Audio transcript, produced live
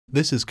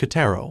This is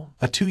Kotaro,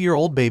 a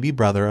 2-year-old baby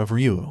brother of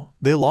Ryu.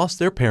 They lost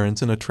their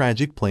parents in a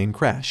tragic plane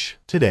crash.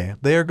 Today,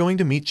 they are going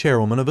to meet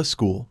chairwoman of a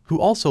school who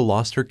also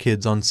lost her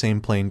kids on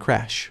same plane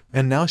crash,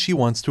 and now she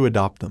wants to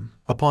adopt them.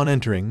 Upon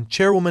entering,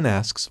 chairwoman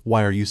asks,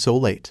 "Why are you so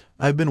late?"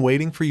 "I've been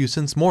waiting for you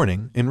since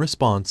morning." In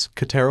response,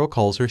 Kotaro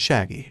calls her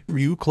Shaggy.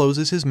 Ryu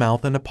closes his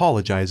mouth and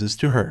apologizes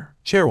to her.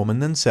 Chairwoman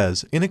then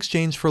says, "In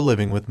exchange for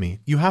living with me,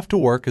 you have to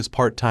work as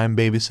part-time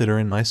babysitter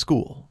in my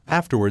school."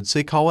 Afterwards,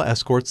 Seikawa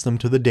escorts them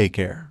to the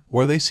daycare,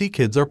 where they see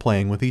kids are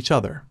playing with each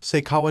other.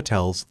 Seikawa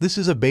tells, this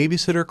is a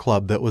babysitter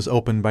club that was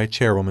opened by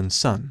chairwoman's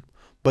son,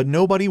 but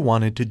nobody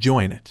wanted to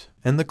join it,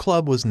 and the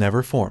club was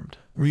never formed.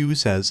 Ryu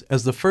says,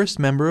 as the first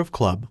member of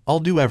club, I'll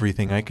do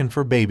everything I can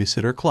for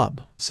babysitter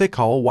club.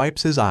 Seikawa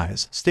wipes his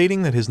eyes,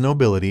 stating that his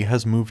nobility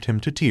has moved him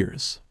to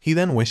tears. He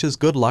then wishes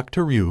good luck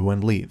to Ryu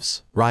and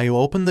leaves. Ryu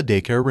opened the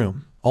daycare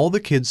room. All the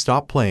kids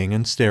stop playing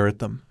and stare at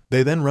them.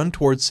 They then run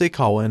towards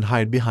Seikawa and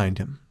hide behind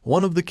him.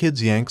 One of the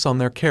kids yanks on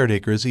their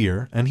caretaker's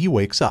ear and he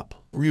wakes up.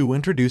 Ryu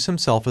introduces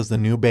himself as the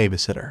new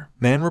babysitter.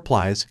 Man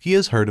replies he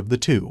has heard of the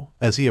two.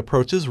 As he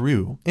approaches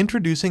Ryu,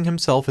 introducing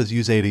himself as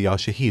Uzeda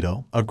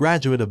Yoshihito, a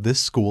graduate of this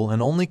school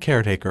and only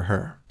caretaker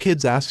her.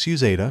 Kids asks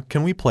Uzeda,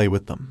 can we play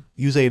with them?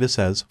 Uzeda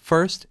says,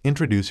 first,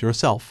 introduce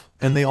yourself.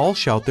 And they all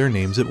shout their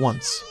names at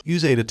once.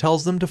 Uzeda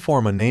tells them to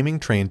form a naming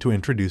train to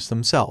introduce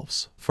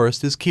themselves.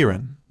 First is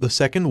Kirin. The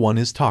second one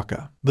is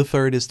Taka. The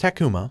third is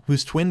Takuma,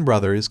 whose twin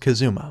brother is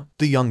Kazuma.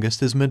 The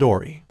youngest is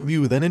Midori.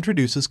 Ryu then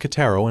introduces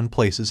Kotaro and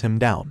places him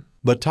down.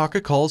 But Taka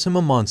calls him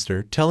a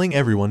monster, telling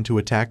everyone to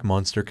attack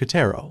Monster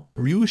Kotaro.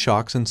 Ryu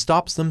shocks and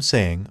stops them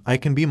saying, I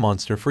can be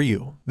monster for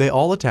you. They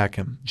all attack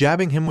him,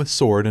 jabbing him with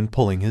sword and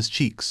pulling his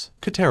cheeks.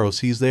 Kotaro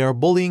sees they are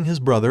bullying his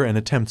brother and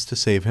attempts to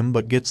save him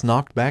but gets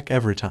knocked back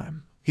every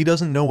time. He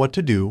doesn't know what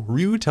to do.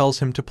 Ryu tells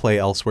him to play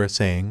elsewhere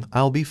saying,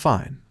 I'll be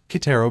fine.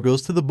 Kotaro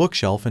goes to the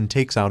bookshelf and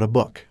takes out a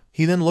book.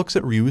 He then looks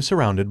at Ryu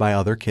surrounded by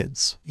other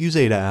kids.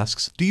 Uzeda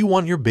asks, do you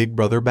want your big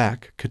brother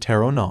back?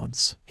 Kotaro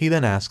nods. He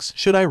then asks,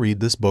 should I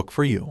read this book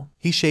for you?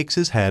 He shakes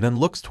his head and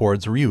looks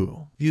towards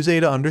Ryu.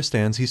 Uzeda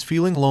understands he's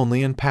feeling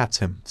lonely and pats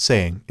him,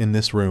 saying, in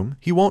this room,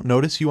 he won't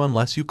notice you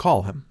unless you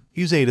call him.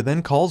 Uzeda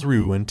then calls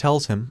Ryu and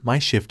tells him, my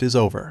shift is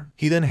over.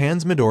 He then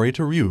hands Midori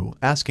to Ryu,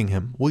 asking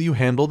him, will you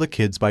handle the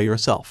kids by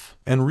yourself?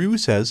 And Ryu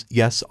says,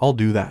 yes, I'll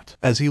do that.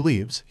 As he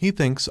leaves, he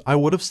thinks, I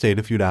would have stayed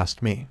if you'd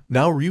asked me.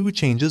 Now Ryu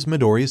changes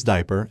Midori's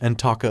diaper and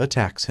Taka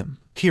attacks him.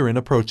 Kirin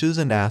approaches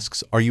and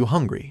asks, are you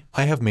hungry?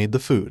 I have made the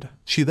food.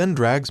 She then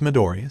drags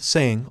Midori,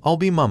 saying, I'll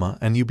be mama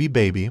and you be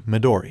baby,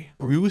 Midori.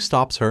 Ryu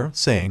stops her,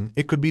 saying,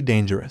 it could be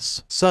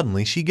dangerous.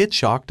 Suddenly she gets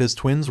shocked as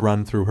twins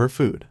run through her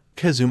food.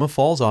 Kazuma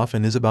falls off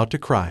and is about to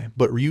cry,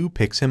 but Ryu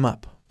picks him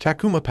up.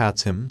 Takuma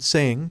pats him,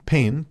 saying,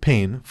 pain,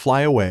 pain,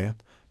 fly away,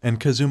 and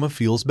Kazuma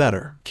feels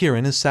better.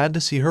 Kirin is sad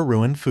to see her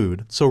ruined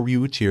food, so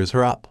Ryu cheers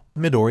her up.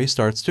 Midori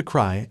starts to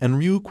cry and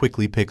Ryu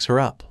quickly picks her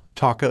up.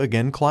 Taka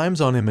again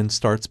climbs on him and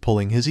starts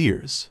pulling his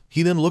ears.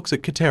 He then looks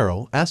at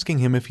Kotaro, asking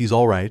him if he's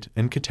alright,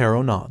 and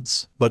Kotaro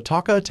nods. But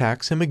Taka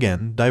attacks him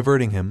again,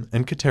 diverting him,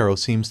 and Kotaro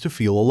seems to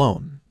feel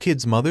alone.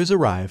 Kids' mothers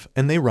arrive,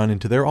 and they run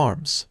into their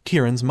arms.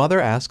 Kirin's mother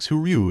asks who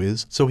Ryu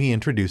is, so he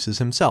introduces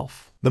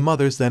himself. The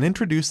mothers then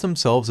introduce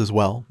themselves as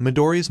well.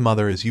 Midori's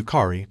mother is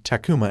Yukari,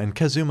 Takuma and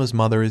Kazuma's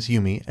mother is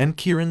Yumi, and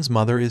Kirin's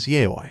mother is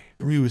Yaoi.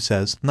 Ryu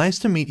says, nice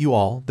to meet you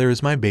all, there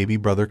is my baby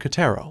brother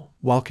Kotaro.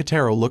 While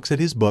Kotaro looks at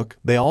his book,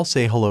 they all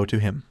say hello to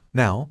him.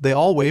 Now, they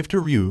all wave to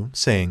Ryu,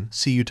 saying,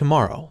 see you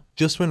tomorrow.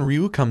 Just when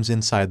Ryu comes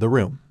inside the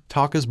room,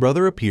 Taka's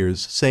brother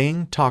appears,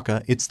 saying,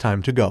 Taka, it's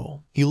time to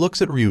go. He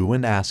looks at Ryu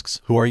and asks,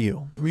 who are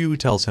you? Ryu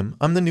tells him,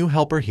 I'm the new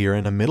helper here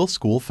in a middle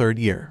school 3rd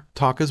year.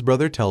 Taka's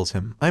brother tells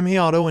him, I'm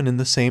Hayato and in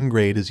the same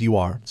grade as you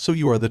are, so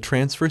you are the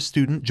transfer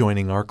student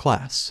joining our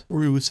class.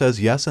 Ryu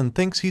says yes and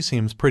thinks he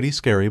seems pretty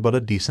scary but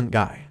a decent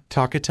guy.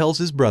 Taka tells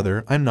his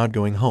brother, I'm not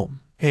going home.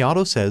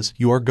 Hayato says,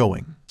 you are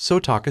going. So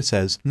Taka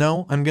says,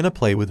 no, I'm gonna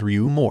play with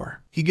Ryu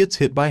more. He gets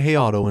hit by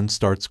Hayato and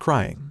starts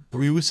crying.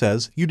 Ryu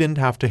says, you didn't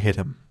have to hit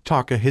him.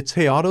 Taka hits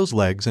Hayato's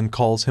legs and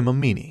calls him a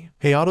meanie.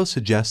 Hayato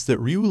suggests that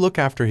Ryu look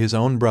after his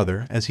own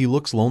brother as he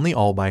looks lonely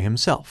all by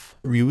himself.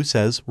 Ryu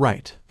says,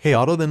 right.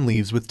 Hayato then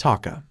leaves with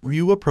Taka.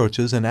 Ryu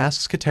approaches and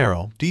asks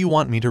Kotaro, do you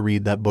want me to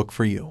read that book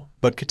for you?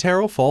 But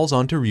Kotaro falls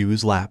onto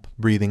Ryu's lap,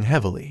 breathing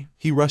heavily.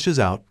 He rushes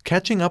out,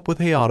 catching up with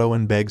Hayato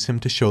and begs him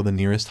to show the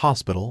nearest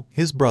hospital.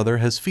 His brother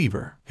has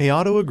fever.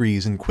 Hayato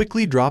agrees and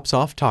quickly drops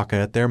off Taka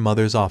at their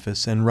mother's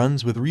office and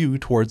runs with Ryu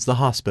towards the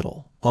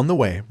hospital. On the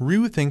way,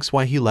 Ryu thinks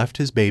why he left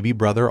his baby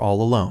brother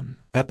all alone.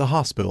 At the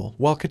hospital,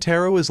 while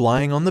Kotaro is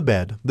lying on the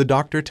bed, the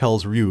doctor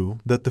tells Ryu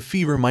that the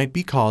fever might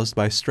be caused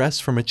by stress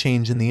from a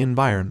change in the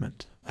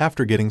environment.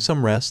 After getting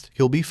some rest,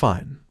 he'll be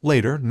fine.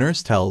 Later,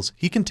 nurse tells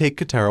he can take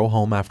Kotaro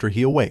home after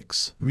he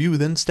awakes. Ryu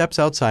then steps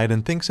outside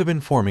and thinks of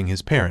informing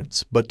his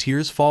parents, but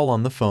tears fall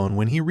on the phone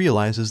when he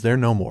realizes they're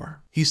no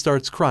more. He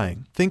starts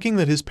crying, thinking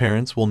that his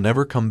parents will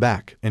never come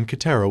back, and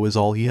Kotaro is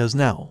all he has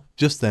now.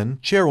 Just then,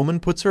 chairwoman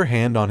puts her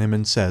hand on him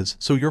and says,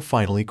 so you're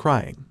finally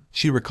crying.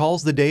 She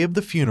recalls the day of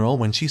the funeral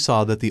when she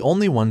saw that the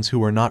only ones who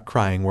were not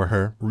crying were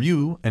her,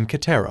 Ryu, and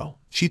Kotaro.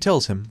 She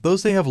tells him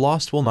those they have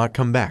lost will not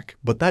come back,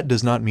 but that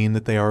does not mean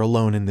that they are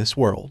alone in this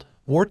world.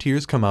 More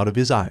tears come out of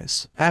his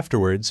eyes.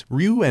 Afterwards,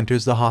 Ryu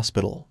enters the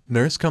hospital.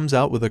 Nurse comes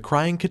out with a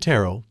crying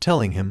Kotaro,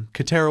 telling him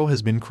Kotaro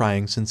has been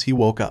crying since he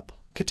woke up.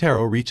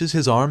 Kotaro reaches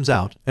his arms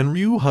out, and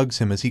Ryu hugs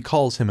him as he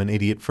calls him an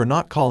idiot for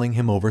not calling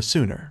him over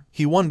sooner.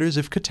 He wonders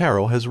if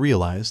Kotaro has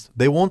realized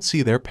they won't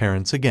see their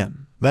parents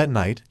again. That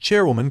night,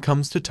 Chairwoman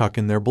comes to tuck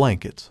in their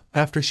blanket.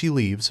 After she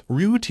leaves,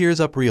 Ryu tears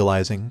up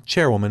realizing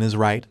Chairwoman is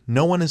right,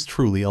 no one is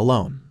truly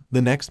alone.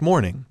 The next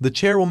morning, the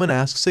chairwoman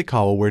asks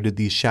Seikawa where did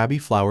these shabby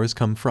flowers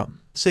come from.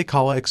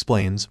 Seikawa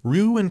explains,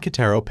 Ryu and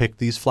Kotaro picked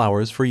these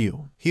flowers for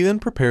you. He then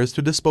prepares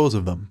to dispose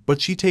of them,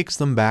 but she takes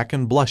them back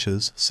and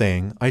blushes,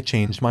 saying, I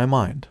changed my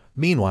mind.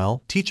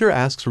 Meanwhile, teacher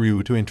asks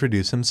Ryu to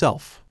introduce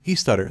himself. He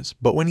stutters,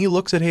 but when he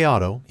looks at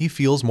Hayato, he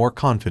feels more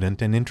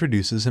confident and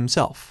introduces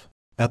himself.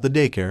 At the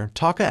daycare,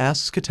 Taka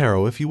asks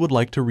Kotaro if he would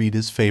like to read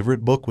his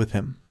favorite book with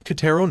him.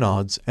 Kotaro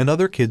nods, and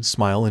other kids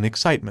smile in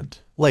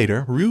excitement.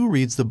 Later, Ryu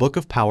reads the Book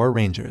of Power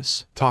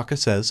Rangers. Taka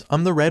says,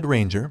 I'm the Red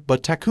Ranger,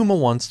 but Takuma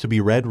wants to be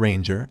Red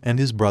Ranger, and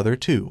his brother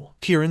too.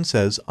 Kirin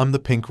says, I'm the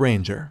Pink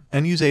Ranger,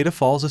 and Uzeta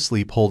falls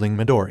asleep holding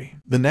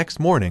Midori. The next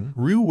morning,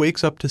 Ryu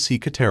wakes up to see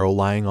Kotaro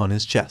lying on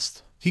his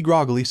chest. He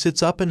groggily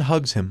sits up and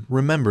hugs him,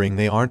 remembering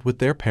they aren't with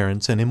their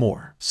parents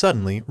anymore.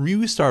 Suddenly,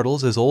 Ryu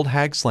startles as Old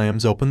Hag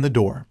slams open the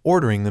door,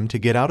 ordering them to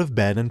get out of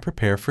bed and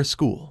prepare for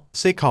school.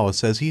 Seikawa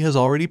says he has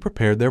already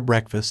prepared their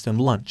breakfast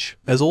and lunch.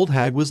 As Old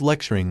Hag was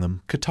lecturing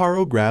them,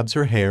 Kotaro grabs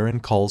her hair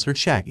and calls her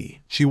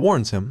Shaggy. She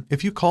warns him,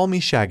 if you call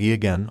me Shaggy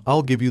again,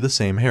 I'll give you the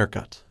same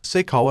haircut.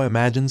 Seikawa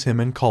imagines him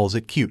and calls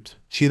it cute.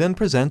 She then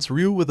presents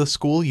Ryu with a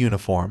school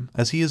uniform,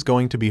 as he is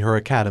going to be her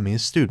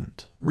academy's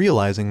student.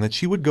 Realizing that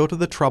she would go to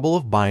the trouble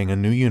of buying a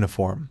new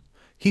uniform,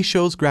 he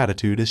shows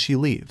gratitude as she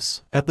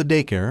leaves. At the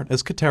daycare,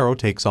 as Kotaro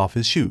takes off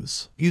his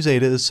shoes,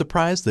 Uzeta is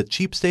surprised that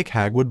Cheapsteak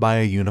Hag would buy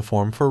a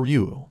uniform for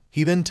Ryu.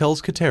 He then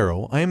tells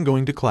Kotaro, I am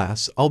going to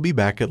class, I'll be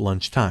back at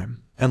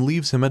lunchtime, and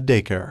leaves him at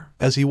daycare.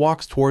 As he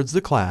walks towards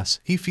the class,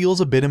 he feels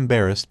a bit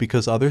embarrassed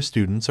because other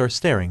students are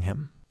staring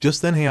him.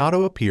 Just then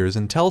Hayato appears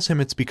and tells him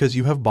it's because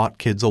you have bought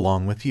kids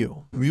along with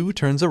you. Ryu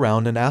turns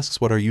around and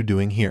asks what are you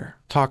doing here.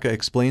 Taka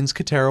explains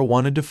Kotaro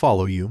wanted to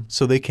follow you,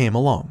 so they came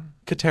along.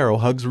 Kotaro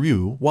hugs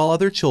Ryu while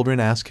other children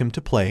ask him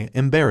to play,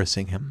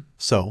 embarrassing him.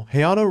 So,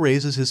 Hayato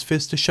raises his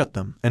fist to shut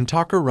them, and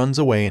Taka runs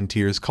away in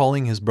tears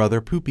calling his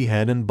brother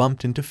Poopyhead and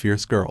bumped into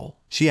Fierce Girl.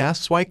 She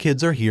asks why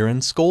kids are here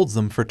and scolds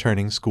them for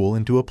turning school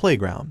into a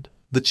playground.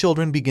 The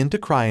children begin to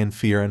cry in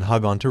fear and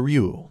hug onto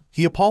Ryu.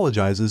 He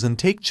apologizes and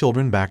takes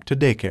children back to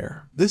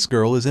daycare. This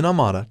girl is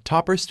Inamata,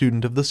 topper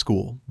student of the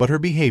school, but her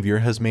behavior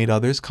has made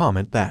others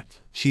comment that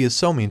she is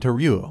so mean to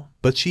Ryu,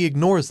 but she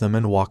ignores them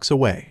and walks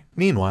away.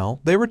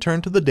 Meanwhile, they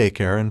return to the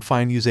daycare and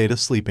find Uzeta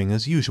sleeping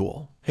as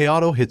usual.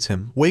 Hayato hits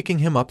him, waking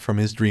him up from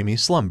his dreamy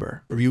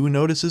slumber. Ryu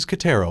notices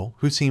Kotaro,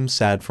 who seems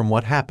sad from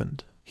what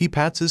happened. He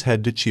pats his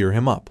head to cheer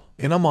him up.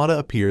 Inamata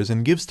appears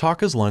and gives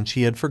Taka's lunch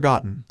he had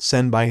forgotten,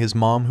 sent by his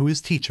mom who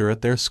is teacher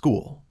at their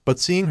school. But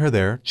seeing her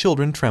there,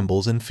 children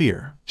trembles in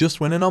fear. Just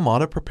when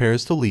Inamata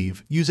prepares to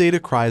leave,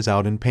 Uzeta cries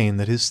out in pain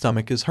that his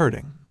stomach is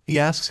hurting. He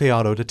asks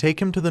Hayato to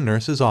take him to the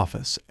nurse's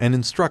office and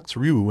instructs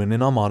Ryu and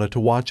Inamata to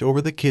watch over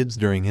the kids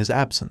during his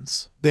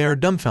absence. They are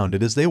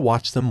dumbfounded as they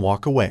watch them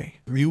walk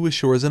away. Ryu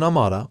assures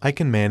Inamata, I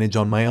can manage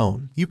on my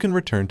own, you can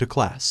return to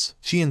class.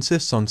 She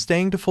insists on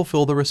staying to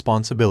fulfill the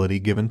responsibility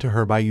given to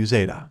her by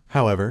Uzeta.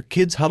 However,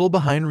 kids huddle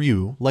behind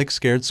Ryu like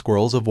scared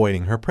squirrels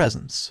avoiding her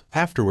presence.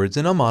 Afterwards,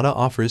 Inamata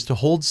offers to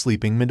hold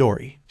sleeping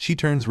Midori. She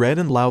turns red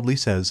and loudly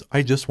says,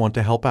 I just want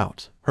to help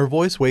out. Her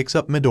voice wakes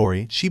up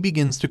Midori, she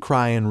begins to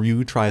cry and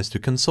Ryu tries to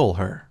console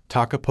her.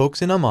 Taka pokes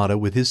Inamata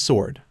with his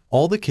sword.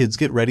 All the kids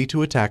get ready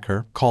to attack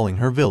her, calling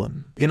her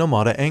villain.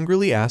 Inamata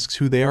angrily asks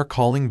who they are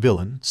calling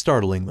villain,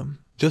 startling them.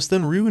 Just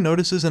then Ryu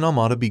notices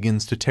Inamata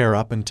begins to tear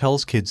up and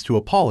tells kids to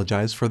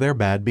apologize for their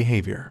bad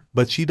behavior.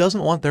 But she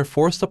doesn't want their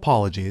forced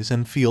apologies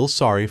and feels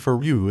sorry for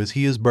Ryu as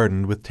he is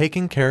burdened with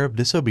taking care of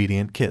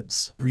disobedient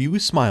kids. Ryu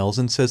smiles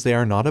and says they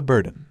are not a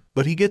burden.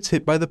 But he gets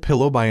hit by the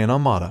pillow by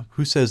Inamata,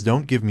 who says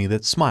don't give me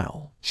that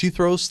smile. She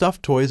throws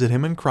stuffed toys at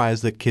him and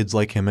cries that kids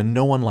like him and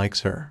no one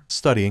likes her.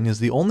 Studying is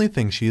the only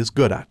thing she is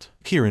good at.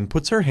 Kirin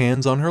puts her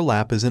hands on her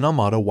lap as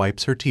Inamata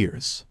wipes her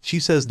tears. She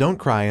says don't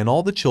cry and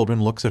all the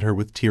children looks at her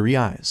with teary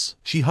eyes.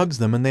 She hugs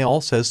them and they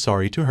all says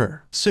sorry to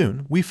her.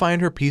 Soon, we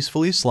find her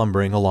peacefully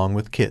slumbering along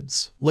with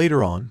kids.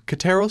 Later on,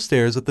 Kotaro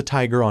stares at the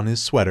tiger on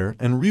his sweater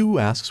and Ryu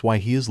asks why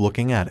he is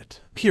looking at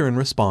it. Kirin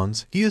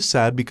responds, he is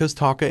sad because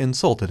Taka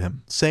insulted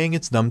him, saying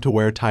it's dumb to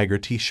wear tiger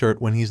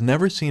t-shirt when he's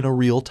never seen a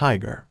real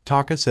tiger.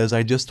 Taka says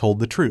I just told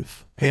the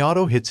truth.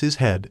 Hayato hits his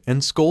head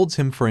and scolds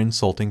him for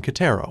insulting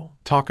Kotaro.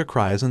 Taka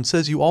cries and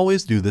says you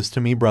always do this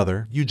to me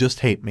brother, you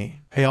just hate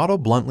me.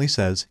 Hayato bluntly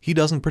says he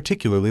doesn't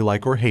particularly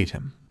like or hate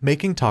him,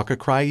 making Taka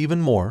cry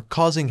even more,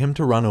 causing him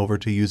to run over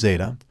to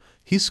Uzeta.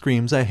 He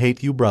screams I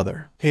hate you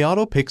brother.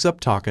 Hayato picks up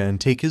Taka and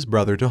takes his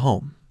brother to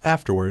home.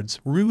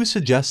 Afterwards, Ryu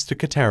suggests to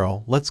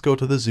Kotaro, let's go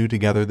to the zoo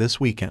together this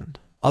weekend.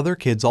 Other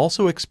kids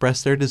also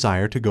express their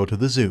desire to go to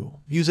the zoo.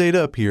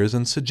 Uzeda appears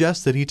and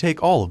suggests that he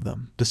take all of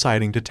them,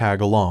 deciding to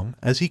tag along,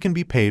 as he can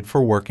be paid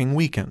for working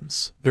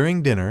weekends.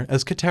 During dinner,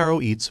 as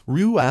Kotaro eats,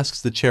 Ryu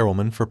asks the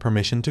chairwoman for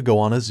permission to go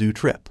on a zoo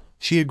trip.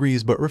 She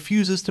agrees but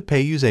refuses to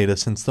pay Uzeda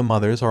since the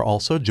mothers are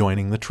also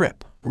joining the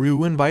trip.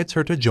 Ryu invites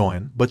her to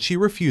join, but she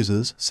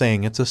refuses,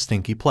 saying it's a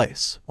stinky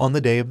place. On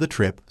the day of the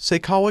trip,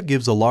 Seikawa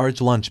gives a large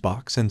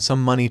lunchbox and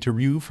some money to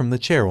Ryu from the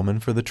chairwoman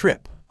for the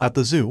trip. At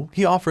the zoo,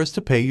 he offers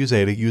to pay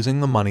Uzeda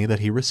using the money that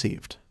he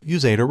received.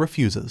 Uzeda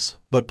refuses,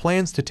 but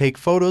plans to take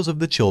photos of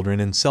the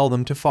children and sell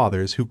them to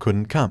fathers who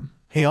couldn't come.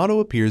 Hayato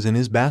appears in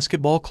his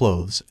basketball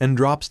clothes and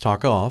drops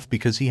Taka off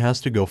because he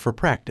has to go for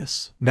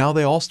practice. Now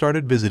they all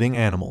started visiting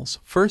animals.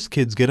 First,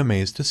 kids get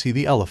amazed to see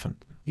the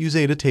elephant.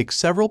 Uzeda takes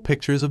several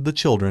pictures of the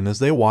children as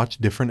they watch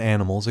different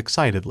animals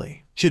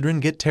excitedly. Children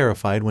get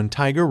terrified when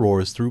tiger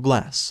roars through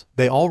glass.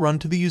 They all run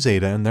to the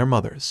Uzeda and their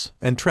mothers,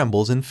 and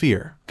trembles in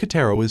fear.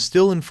 Kotaro is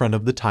still in front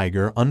of the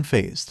tiger,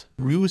 unfazed.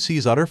 Ryu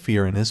sees utter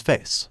fear in his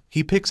face.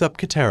 He picks up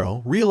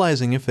Kotaro,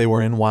 realizing if they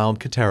were in wild,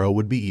 Kotaro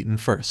would be eaten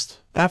first.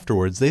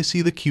 Afterwards, they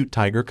see the cute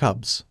tiger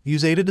cubs.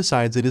 Uzeda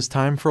decides it is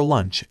time for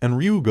lunch, and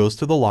Ryu goes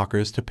to the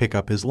lockers to pick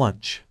up his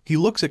lunch. He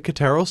looks at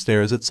Kotaro,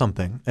 stares at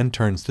something, and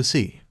turns to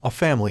see a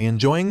family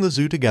enjoying the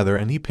zoo together,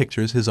 and he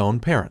pictures his own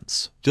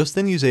parents. Just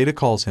then Uzeda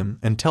calls him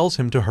and tells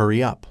him to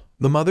hurry up.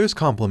 The mothers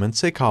compliment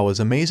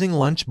Seikawa's amazing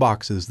lunch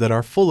boxes that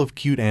are full of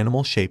cute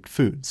animal-shaped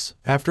foods.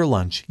 After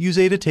lunch,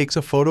 Uzeda takes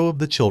a photo of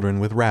the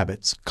children with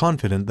rabbits,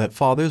 confident that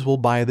fathers will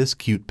buy this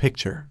cute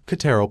picture.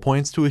 Kotaro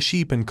points to a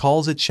sheep and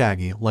calls it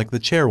Shaggy, like the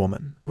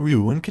chairwoman.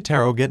 Ryu and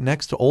Kotaro get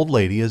next to Old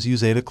Lady as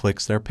Uzeda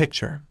clicks their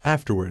picture.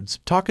 Afterwards,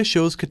 Taka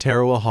shows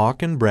Kotaro a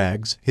hawk and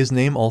brags, his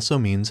name also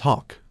means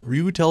hawk.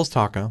 Ryu tells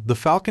Taka the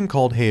falcon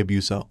called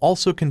Hayabusa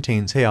also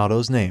contains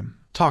Hayato's name.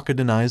 Taka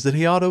denies that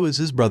Hayato is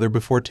his brother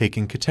before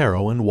taking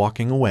Kotaro and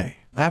walking away.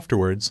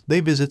 Afterwards, they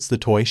visits the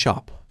toy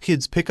shop.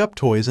 Kids pick up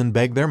toys and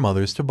beg their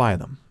mothers to buy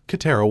them.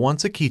 Kotaro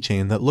wants a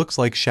keychain that looks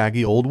like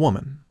Shaggy Old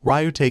Woman.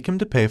 Ryu take him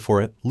to pay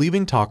for it,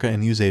 leaving Taka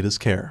in Uzeda's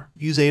care.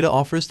 Uzeda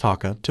offers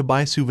Taka to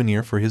buy a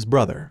souvenir for his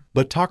brother,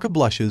 but Taka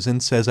blushes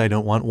and says I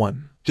don't want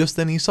one. Just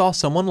then he saw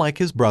someone like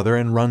his brother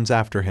and runs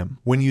after him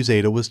when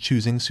Uzeda was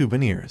choosing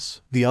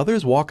souvenirs. The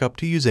others walk up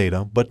to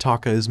Uzeda, but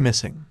Taka is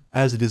missing.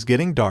 As it is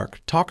getting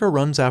dark, Taka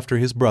runs after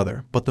his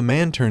brother, but the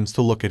man turns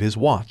to look at his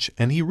watch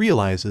and he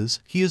realizes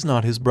he is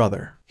not his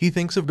brother. He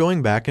thinks of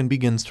going back and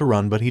begins to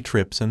run, but he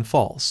trips and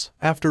falls.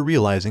 After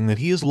realizing that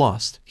he is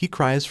lost, he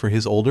cries for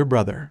his older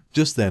brother.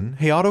 Just then,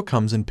 Hayato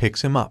comes and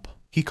picks him up.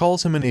 He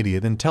calls him an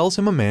idiot and tells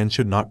him a man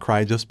should not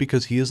cry just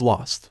because he is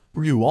lost.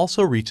 Ryu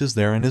also reaches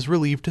there and is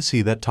relieved to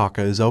see that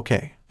Taka is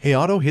okay.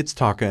 Hayato hits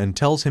Taka and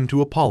tells him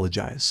to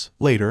apologize.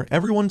 Later,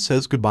 everyone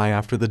says goodbye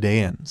after the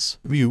day ends.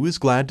 Ryu is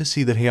glad to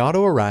see that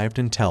Hayato arrived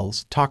and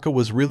tells Taka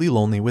was really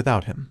lonely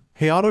without him.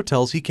 Hayato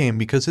tells he came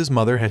because his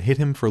mother had hit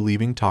him for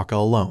leaving Taka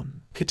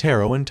alone.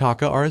 Kotaro and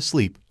Taka are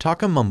asleep.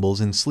 Taka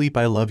mumbles in sleep,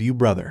 I love you,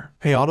 brother.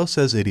 Hayato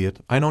says, idiot,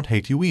 I don't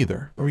hate you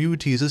either. Ryu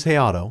teases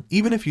Hayato,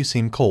 even if you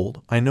seem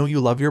cold, I know you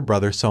love your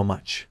brother so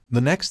much.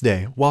 The next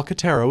day, while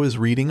Kotaro is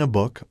reading a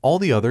book, all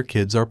the other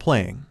kids are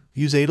playing.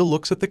 Uzeda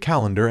looks at the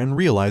calendar and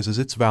realizes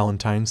it's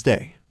Valentine's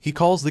Day. He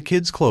calls the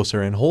kids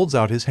closer and holds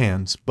out his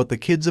hands, but the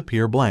kids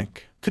appear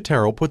blank.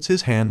 Kotaro puts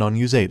his hand on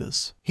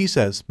Uzeda's. He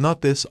says,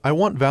 not this, I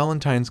want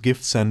Valentine's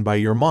gift sent by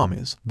your mom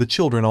is. The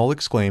children all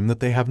exclaim that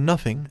they have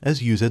nothing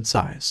as Uzeda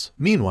sighs.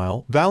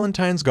 Meanwhile,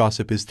 Valentine's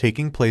gossip is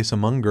taking place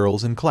among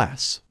girls in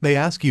class. They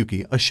ask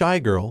Yuki, a shy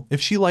girl,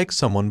 if she likes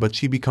someone, but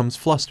she becomes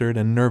flustered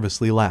and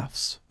nervously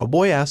laughs. A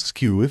boy asks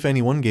Q if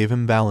anyone gave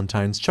him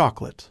Valentine's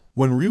chocolate.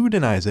 When Ryu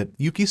denies it,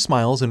 Yuki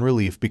smiles in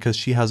relief because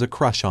she has a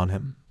crush on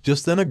him.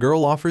 Just then a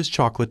girl offers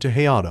chocolate to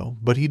Hayato,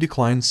 but he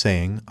declines,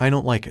 saying, I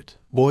don't like it.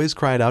 Boys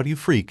cried out, you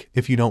freak,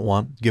 if you don't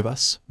want, give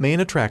us. Main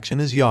attraction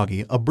is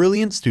Yagi, a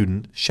brilliant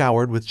student,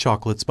 showered with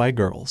chocolates by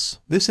girls.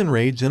 This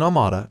enraged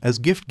Inamata as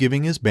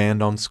gift-giving is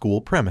banned on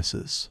school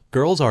premises.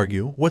 Girls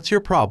argue, what's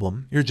your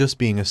problem, you're just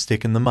being a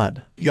stick in the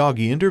mud.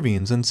 Yagi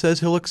intervenes and says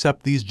he'll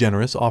accept these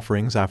generous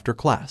offerings after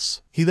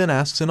class. He then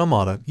asks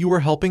Inamata, you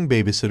were helping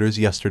babysitters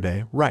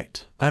yesterday,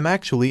 right? I'm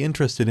actually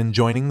interested in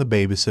joining the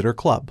babysitter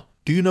club.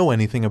 Do you know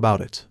anything about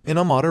it?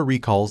 Inamata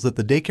recalls that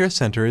the daycare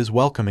center is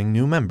welcoming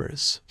new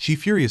members. She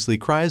furiously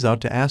cries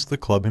out to ask the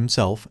club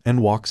himself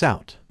and walks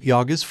out.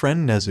 Yaga's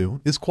friend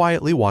Nezu is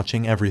quietly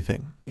watching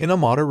everything.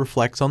 Inamata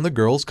reflects on the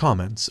girl's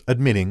comments,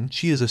 admitting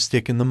she is a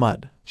stick in the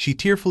mud. She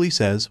tearfully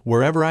says,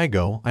 wherever I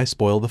go, I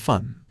spoil the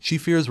fun. She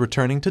fears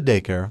returning to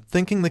daycare,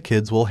 thinking the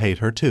kids will hate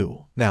her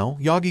too. Now,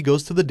 Yagi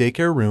goes to the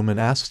daycare room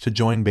and asks to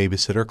join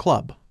babysitter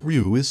club.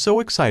 Ryu is so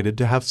excited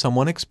to have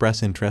someone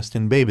express interest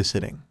in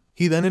babysitting.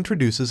 He then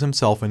introduces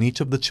himself and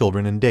each of the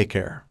children in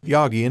daycare.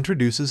 Yagi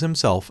introduces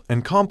himself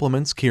and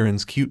compliments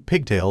Kirin's cute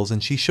pigtails,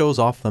 and she shows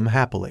off them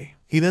happily.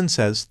 He then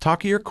says,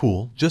 Taki, you're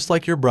cool, just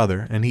like your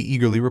brother, and he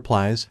eagerly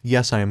replies,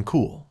 yes, I am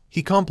cool.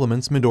 He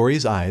compliments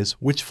Midori's eyes,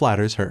 which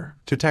flatters her.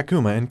 To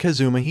Takuma and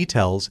Kazuma he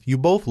tells, you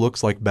both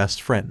looks like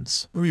best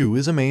friends. Ryu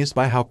is amazed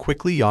by how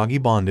quickly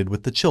Yagi bonded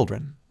with the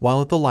children. While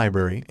at the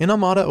library,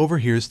 Inamata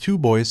overhears two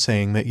boys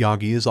saying that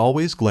Yagi is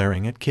always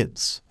glaring at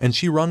kids, and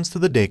she runs to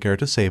the daycare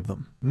to save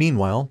them.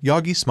 Meanwhile,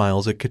 Yagi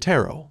smiles at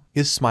Kotaro.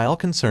 His smile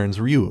concerns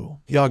Ryu.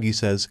 Yagi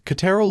says,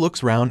 Kotaro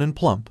looks round and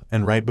plump,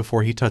 and right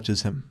before he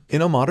touches him,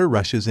 Inamata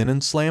rushes in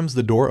and slams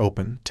the door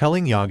open,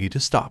 telling Yagi to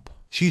stop.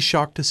 She's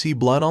shocked to see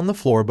blood on the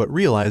floor but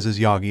realizes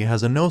Yagi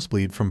has a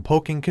nosebleed from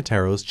poking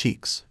Kotaro's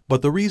cheeks.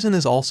 But the reason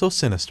is also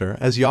sinister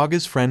as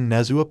Yagi's friend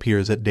Nezu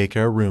appears at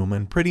daycare room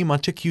and pretty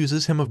much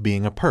accuses him of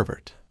being a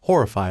pervert.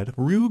 Horrified,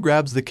 Ryu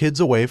grabs the kids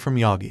away from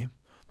Yagi,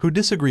 who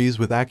disagrees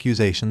with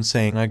accusations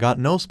saying I got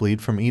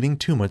nosebleed from eating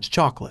too much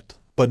chocolate.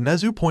 But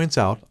Nezu points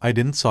out, I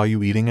didn't saw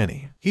you eating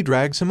any. He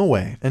drags him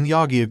away and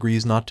Yagi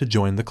agrees not to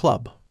join the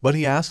club. But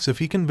he asks if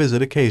he can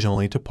visit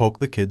occasionally to poke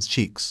the kids'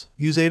 cheeks.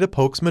 Uzeda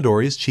pokes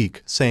Midori's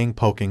cheek, saying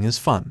poking is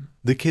fun.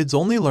 The kids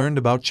only learned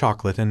about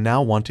chocolate and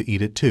now want to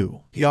eat it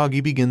too.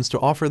 Yagi begins to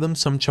offer them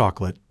some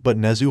chocolate, but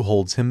Nezu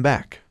holds him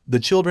back. The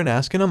children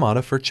ask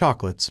Inamata for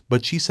chocolates,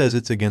 but she says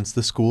it's against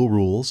the school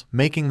rules,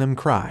 making them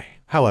cry.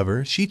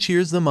 However, she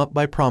cheers them up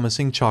by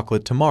promising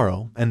chocolate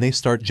tomorrow, and they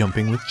start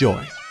jumping with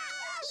joy.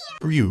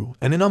 Ryu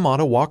and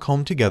Inamata walk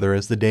home together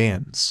as the day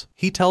ends.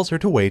 He tells her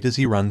to wait as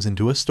he runs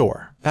into a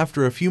store.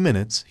 After a few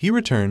minutes, he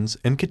returns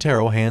and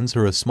Kotaro hands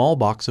her a small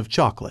box of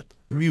chocolate.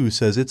 Ryu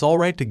says it's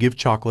alright to give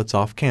chocolates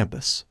off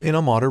campus.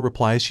 Inamata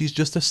replies she's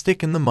just a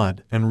stick in the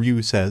mud, and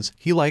Ryu says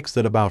he likes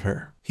that about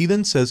her. He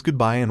then says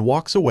goodbye and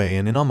walks away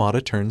and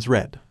Inamata turns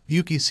red.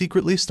 Yuki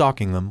secretly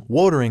stalking them,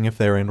 wondering if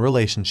they're in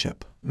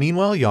relationship.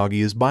 Meanwhile,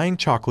 Yagi is buying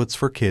chocolates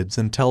for kids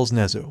and tells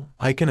Nezu,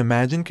 I can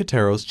imagine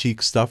Kotaro's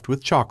cheeks stuffed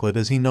with chocolate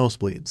as he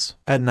nosebleeds.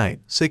 At night,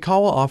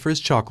 Seikawa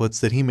offers chocolates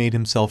that he made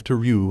himself to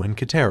Ryu and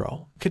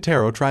Kotaro.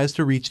 Kotaro tries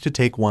to reach to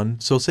take one,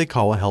 so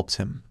Seikawa helps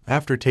him.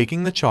 After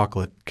taking the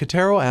chocolate,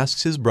 Kotaro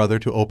asks his brother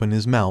to open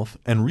his mouth,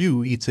 and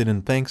Ryu eats it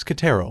and thanks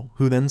Kotaro,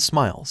 who then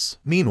smiles.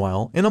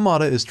 Meanwhile,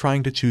 Inamata is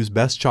trying to choose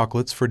best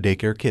chocolates for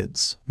daycare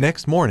kids.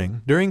 Next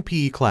morning, during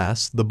PE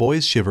class, the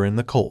boys shiver in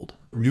the cold.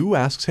 Ryu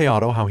asks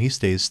Hayato how he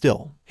stays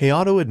still.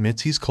 Hayato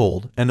admits he's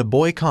cold, and a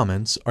boy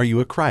comments, are you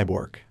a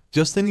Cryborg?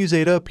 Just then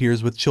Uzeda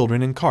appears with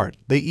children in cart.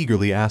 They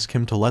eagerly ask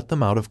him to let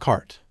them out of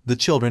cart. The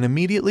children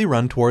immediately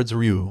run towards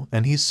Ryu,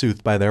 and he's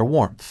soothed by their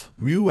warmth.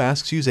 Ryu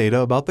asks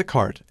Uzeda about the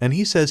cart, and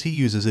he says he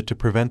uses it to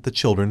prevent the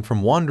children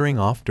from wandering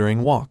off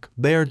during walk.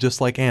 They are just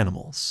like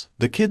animals.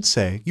 The kids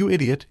say, you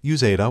idiot,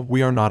 Uzeda,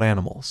 we are not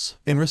animals.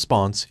 In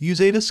response,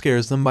 Uzeda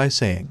scares them by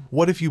saying,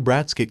 what if you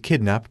brats get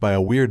kidnapped by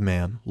a weird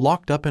man,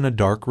 locked up in a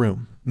dark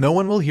room? No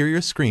one will hear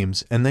your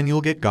screams, and then you'll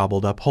get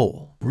gobbled up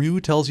whole. Ryu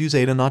tells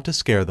Uzeda not to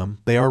scare them,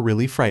 they are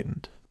really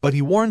frightened. But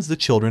he warns the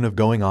children of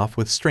going off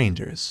with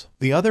strangers.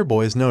 The other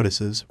boys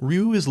notices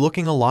Ryu is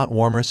looking a lot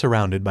warmer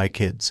surrounded by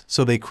kids,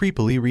 so they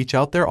creepily reach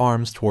out their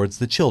arms towards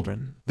the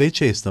children. They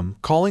chase them,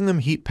 calling them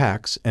heat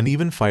packs, and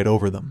even fight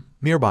over them.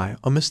 Nearby,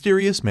 a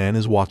mysterious man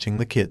is watching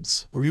the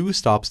kids. Ryu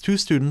stops two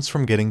students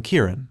from getting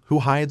Kirin, who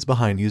hides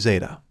behind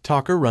Uzeda.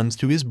 Taka runs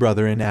to his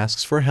brother and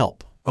asks for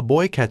help. A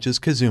boy catches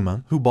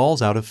Kazuma, who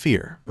bawls out of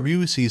fear.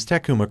 Ryu sees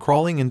Takuma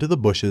crawling into the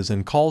bushes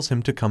and calls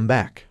him to come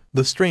back.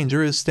 The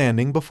stranger is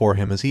standing before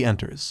him as he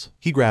enters.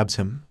 He grabs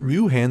him.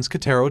 Ryu hands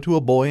Kotaro to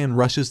a boy and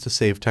rushes to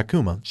save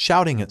Takuma,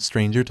 shouting at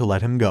stranger to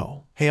let him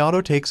go.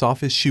 Hayato takes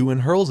off his shoe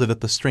and hurls it at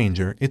the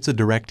stranger. It's a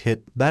direct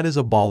hit. That is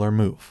a baller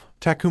move.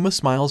 Takuma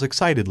smiles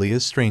excitedly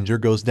as stranger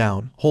goes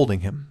down,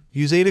 holding him.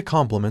 Uzeda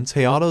compliments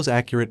Hayato's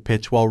accurate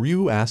pitch while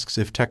Ryu asks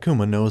if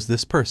Takuma knows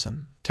this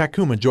person.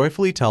 Takuma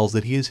joyfully tells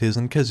that he is his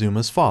and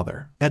Kazuma's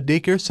father. At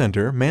daycare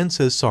center, man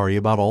says sorry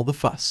about all the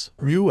fuss.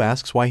 Ryu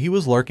asks why he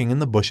was lurking in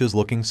the bushes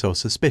looking so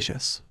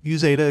suspicious.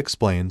 Uzeda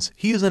explains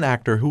he is an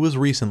actor who was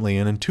recently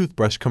in a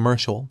toothbrush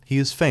commercial. He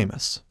is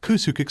famous.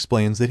 Kusuke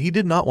explains that he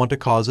did not want to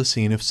cause a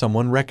scene if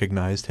someone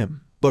recognized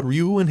him. But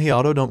Ryu and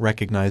Hayato don't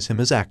recognize him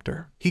as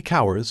actor. He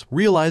cowers,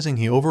 realizing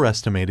he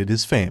overestimated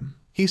his fame.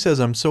 He says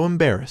I'm so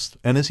embarrassed,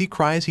 and as he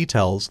cries he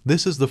tells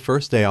this is the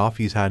first day off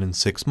he's had in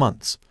 6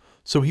 months.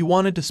 So he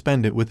wanted to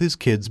spend it with his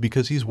kids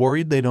because he's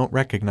worried they don't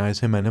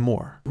recognize him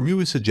anymore.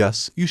 Ryu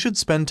suggests you should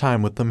spend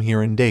time with them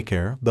here in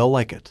daycare, they'll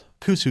like it.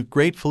 Kusuke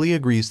gratefully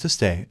agrees to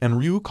stay, and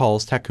Ryu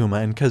calls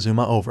Takuma and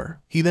Kazuma over.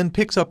 He then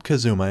picks up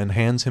Kazuma and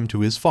hands him to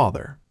his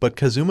father, but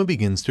Kazuma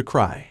begins to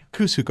cry.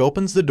 Kusuke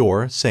opens the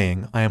door,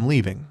 saying, I am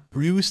leaving.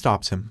 Ryu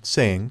stops him,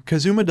 saying,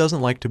 Kazuma doesn't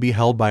like to be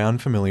held by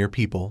unfamiliar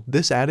people.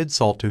 This added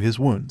salt to his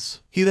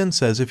wounds. He then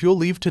says if you'll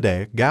leave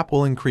today, gap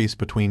will increase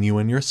between you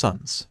and your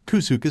sons.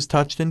 Kusuke is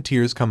touched and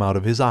tears come out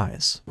of his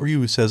eyes.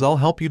 Ryu says I'll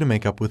help you to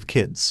make up with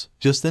kids.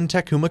 Just then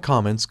Takuma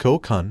comments,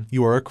 Ko-kun,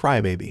 you are a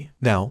crybaby.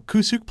 Now,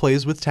 Kusuke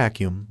plays with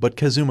Takuma, but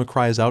Kazuma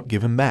cries out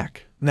give him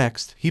back.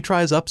 Next, he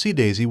tries Upsy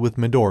Daisy with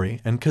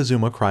Midori, and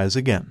Kazuma cries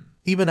again.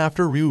 Even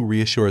after Ryu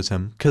reassures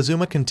him,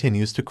 Kazuma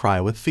continues to cry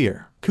with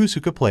fear.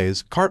 Kusuke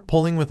plays cart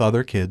pulling with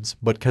other kids,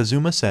 but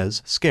Kazuma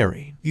says,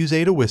 scary.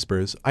 Uzeda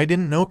whispers, I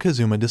didn't know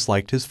Kazuma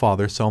disliked his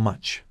father so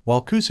much.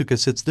 While Kusuke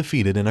sits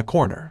defeated in a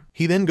corner.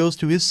 He then goes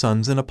to his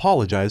sons and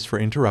apologizes for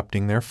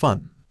interrupting their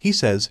fun. He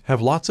says,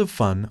 have lots of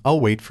fun, I'll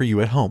wait for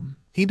you at home.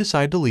 He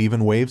decides to leave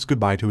and waves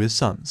goodbye to his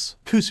sons.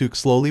 Kusuke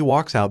slowly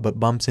walks out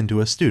but bumps into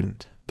a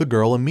student. The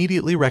girl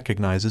immediately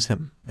recognizes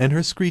him, and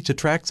her screech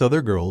attracts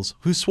other girls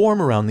who swarm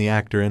around the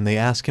actor and they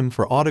ask him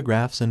for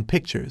autographs and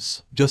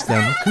pictures. Just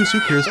then, Kusu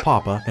hears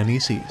Papa and he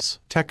sees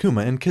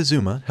Takuma and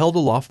Kazuma held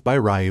aloft by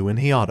Ryu and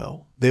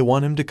Hayato. They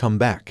want him to come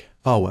back.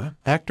 Awa,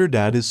 actor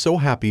dad, is so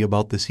happy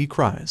about this he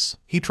cries.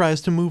 He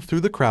tries to move through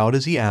the crowd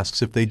as he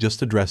asks if they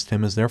just addressed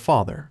him as their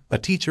father. A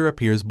teacher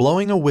appears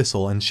blowing a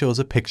whistle and shows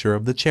a picture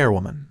of the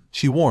chairwoman.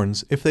 She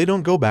warns if they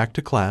don't go back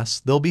to class,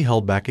 they'll be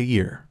held back a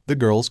year. The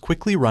girls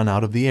quickly run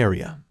out of the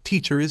area.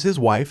 Teacher is his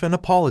wife and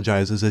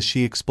apologizes as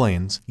she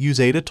explains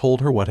Uzeda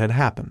told her what had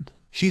happened.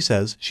 She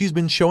says she's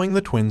been showing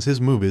the twins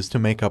his movies to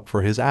make up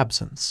for his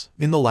absence.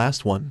 In the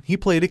last one, he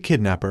played a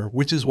kidnapper,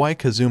 which is why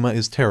Kazuma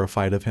is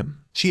terrified of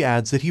him. She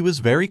adds that he was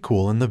very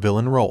cool in the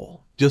villain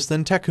role. Just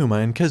then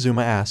Takuma and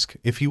Kazuma ask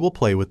if he will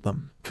play with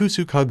them.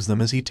 Kusu hugs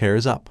them as he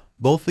tears up.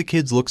 Both the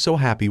kids look so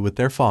happy with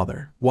their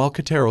father, while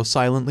Kotaro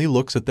silently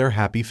looks at their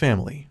happy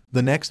family.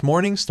 The next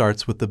morning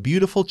starts with the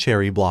beautiful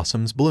cherry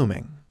blossoms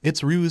blooming.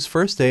 It's Ryu's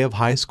first day of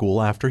high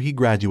school after he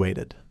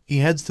graduated. He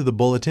heads to the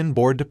bulletin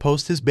board to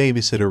post his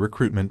babysitter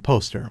recruitment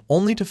poster,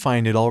 only to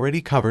find it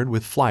already covered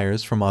with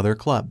flyers from other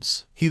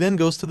clubs. He then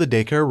goes to the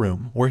daycare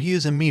room, where he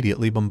is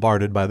immediately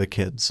bombarded by the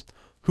kids,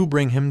 who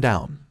bring him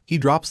down. He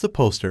drops the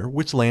poster,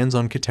 which lands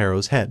on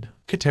Kotaro's head.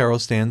 Kotaro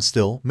stands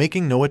still,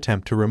 making no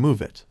attempt to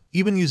remove it.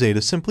 Even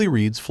Uzeda simply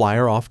reads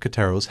flyer off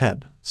Kotaro's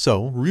head.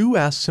 So, Ryu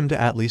asks him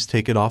to at least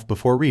take it off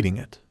before reading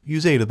it.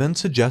 Uzeda then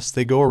suggests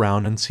they go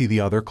around and see the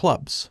other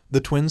clubs.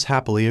 The twins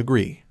happily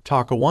agree.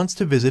 Taka wants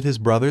to visit his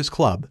brother's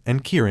club,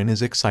 and Kirin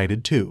is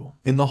excited too.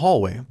 In the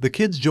hallway, the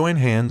kids join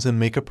hands and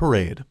make a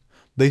parade.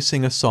 They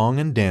sing a song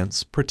and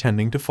dance,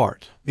 pretending to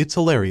fart. It's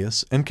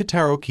hilarious, and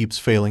Kotaro keeps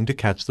failing to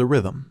catch the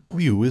rhythm.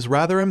 Ryu is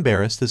rather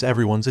embarrassed as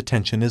everyone's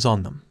attention is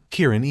on them.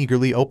 Kirin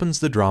eagerly opens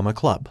the drama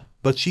club,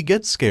 but she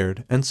gets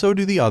scared, and so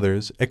do the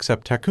others,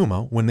 except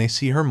Takuma, when they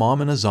see her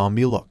mom in a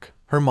zombie look.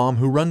 Her mom,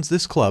 who runs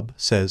this club,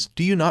 says,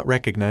 "Do you not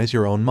recognize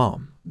your own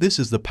mom? This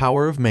is the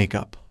power of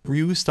makeup."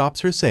 Ryu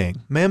stops her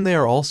saying, "Ma'am, they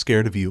are all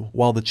scared of you,"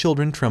 while the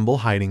children tremble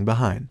hiding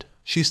behind.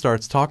 She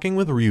starts talking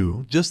with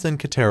Ryu, just then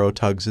Kotaro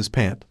tugs his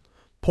pant,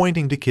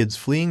 pointing to kids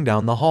fleeing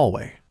down the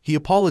hallway. He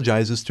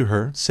apologizes to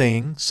her,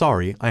 saying,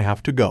 "Sorry, I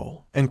have to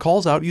go," and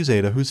calls out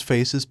Uzeda, whose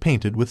face is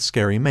painted with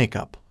scary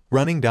makeup.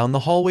 Running down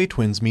the hallway,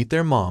 twins meet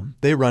their mom.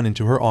 They run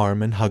into her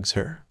arm and hugs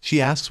her.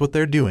 She asks what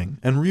they're doing,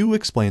 and Ryu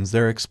explains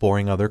they're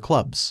exploring other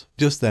clubs.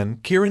 Just then,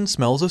 Kirin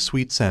smells a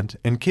sweet scent,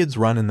 and kids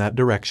run in that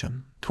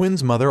direction.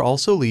 Twins' mother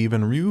also leave,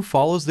 and Ryu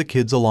follows the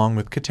kids along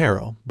with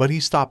Kotaro, but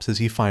he stops as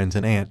he finds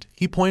an ant.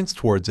 He points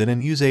towards it,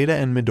 and Uzeda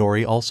and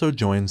Midori also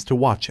joins to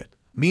watch it.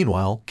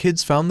 Meanwhile,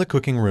 kids found the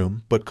cooking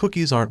room, but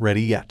cookies aren't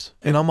ready yet.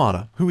 And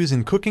Amada, who is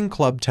in cooking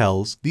club,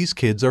 tells these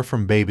kids are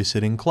from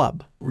babysitting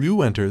club.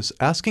 Ryu enters,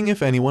 asking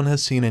if anyone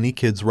has seen any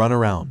kids run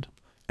around,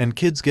 and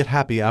kids get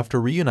happy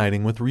after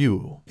reuniting with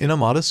Ryu. And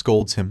Amada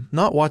scolds him,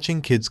 not watching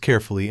kids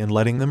carefully and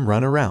letting them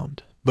run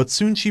around. But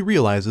soon she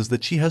realizes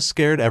that she has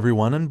scared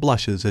everyone and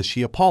blushes as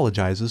she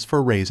apologizes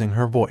for raising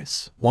her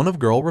voice. One of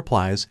girl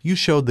replies, "You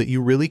showed that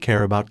you really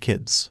care about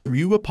kids."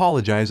 Ryu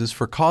apologizes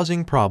for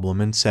causing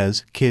problem and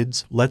says,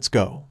 "Kids, let's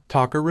go."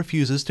 Taka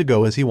refuses to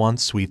go as he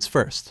wants sweets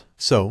first.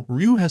 So,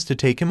 Ryu has to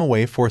take him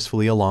away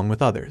forcefully along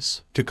with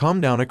others. To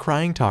calm down a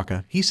crying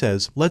Taka, he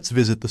says, "Let's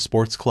visit the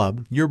sports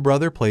club. Your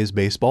brother plays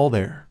baseball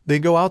there." They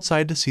go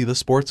outside to see the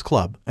sports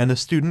club, and a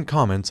student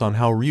comments on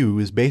how Ryu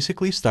is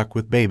basically stuck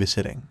with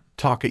babysitting.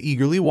 Taka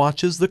eagerly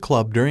watches the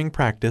club during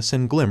practice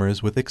and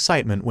glimmers with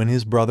excitement when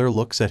his brother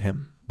looks at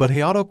him. But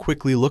Hayato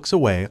quickly looks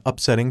away,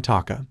 upsetting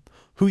Taka,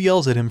 who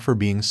yells at him for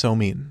being so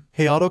mean.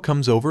 Hayato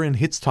comes over and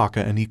hits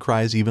Taka, and he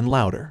cries even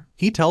louder.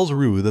 He tells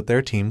Ryu that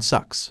their team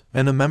sucks,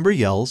 and a member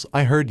yells,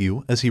 "I heard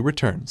you," as he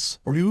returns.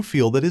 Ryu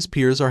feels that his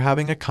peers are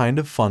having a kind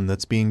of fun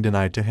that's being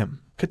denied to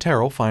him.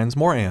 Kotaro finds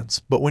more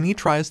ants, but when he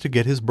tries to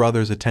get his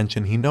brother's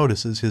attention, he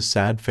notices his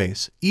sad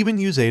face. Even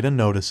Uzeda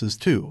notices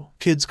too.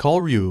 Kids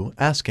call Ryu,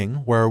 asking,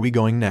 "Where are we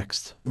going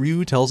next?"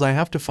 Ryu tells, "I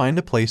have to find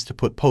a place to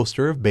put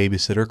poster of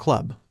babysitter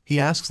club." He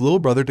asks little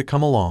brother to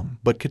come along,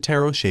 but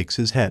Kotaro shakes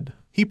his head.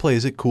 He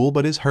plays it cool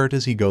but is hurt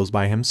as he goes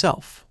by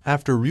himself.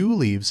 After Ryu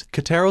leaves,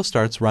 Kotaro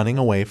starts running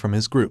away from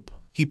his group.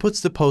 He puts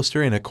the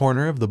poster in a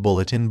corner of the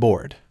bulletin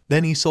board.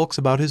 Then he sulks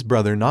about his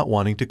brother not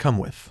wanting to come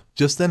with.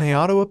 Just then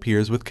Hayato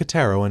appears with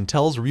Kotaro and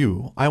tells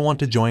Ryu, "I want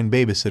to join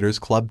Babysitter's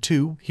Club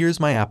too, here's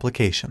my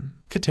application."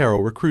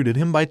 Kotaro recruited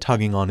him by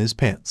tugging on his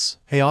pants.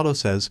 Hayato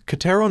says,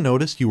 "Kotaro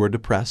noticed you were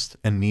depressed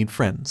and need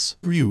friends."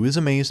 Ryu is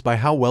amazed by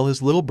how well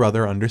his little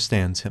brother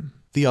understands him.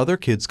 The other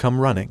kids come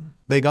running.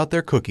 They got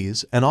their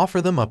cookies and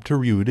offer them up to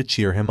Ryu to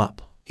cheer him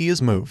up. He is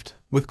moved.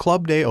 With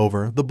club day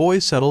over, the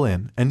boys settle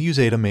in, and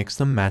Uzeda makes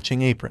them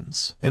matching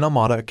aprons. And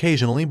Amada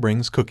occasionally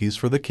brings cookies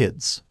for the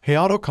kids.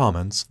 Hayato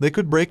comments they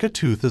could break a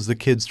tooth as the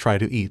kids try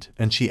to eat,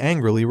 and she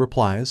angrily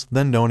replies,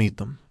 "Then don't eat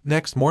them."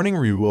 Next morning,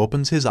 Ryu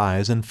opens his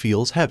eyes and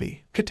feels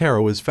heavy.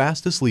 Kotaro is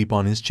fast asleep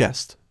on his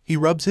chest. He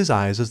rubs his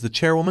eyes as the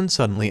chairwoman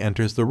suddenly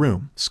enters the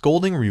room,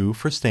 scolding Ryu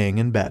for staying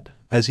in bed.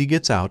 As he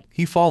gets out,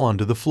 he falls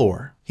onto the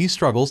floor. He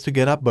struggles to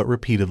get up but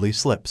repeatedly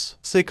slips.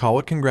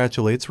 Seikawa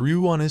congratulates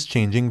Ryu on his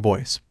changing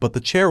voice, but the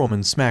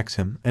chairwoman smacks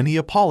him and he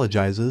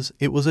apologizes,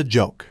 it was a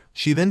joke.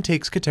 She then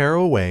takes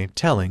Kotaro away,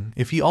 telling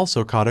if he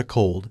also caught a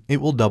cold,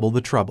 it will double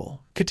the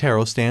trouble.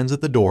 Kotaro stands at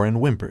the door and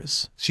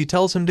whimpers. She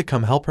tells him to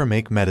come help her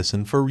make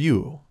medicine for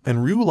Ryu,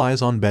 and Ryu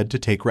lies on bed to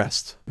take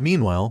rest.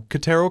 Meanwhile,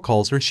 Kotaro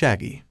calls her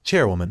Shaggy.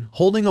 Chairwoman,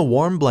 holding a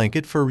warm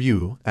blanket for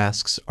Ryu,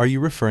 asks, are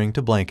you referring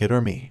to blanket or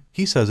me?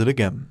 He says it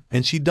again,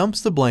 and she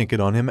dumps the blanket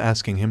on him,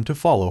 asking him to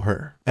follow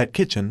her. At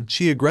kitchen,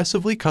 she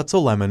aggressively cuts a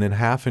lemon in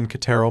half and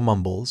Kotaro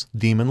mumbles,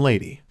 Demon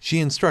Lady. She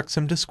instructs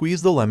him to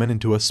squeeze the lemon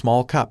into a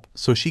small cup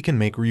so she can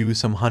make Ryu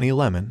some honey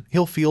lemon,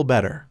 he'll feel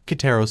better.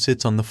 Kotaro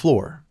sits on the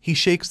floor. He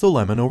shakes the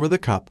lemon over the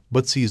cup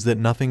but sees that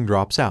nothing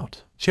drops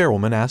out.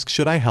 Chairwoman asks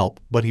should I help,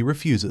 but he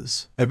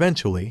refuses.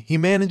 Eventually, he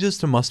manages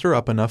to muster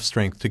up enough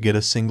strength to get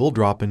a single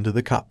drop into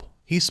the cup.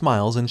 He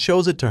smiles and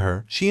shows it to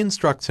her. She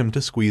instructs him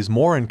to squeeze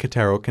more and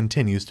Kotaro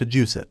continues to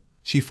juice it.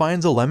 She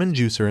finds a lemon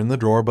juicer in the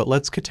drawer but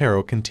lets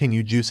Kotaro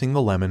continue juicing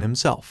the lemon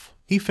himself.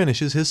 He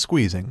finishes his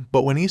squeezing,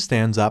 but when he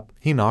stands up,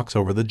 he knocks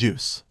over the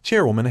juice.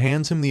 Chairwoman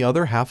hands him the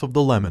other half of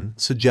the lemon,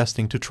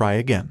 suggesting to try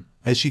again.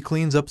 As she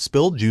cleans up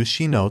spilled juice,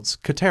 she notes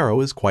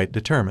Kotaro is quite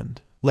determined.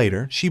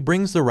 Later, she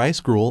brings the rice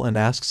gruel and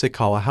asks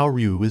Seikawa how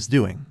Ryu is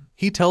doing.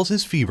 He tells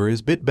his fever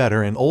is bit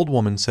better and old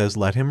woman says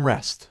let him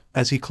rest.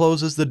 As he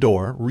closes the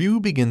door,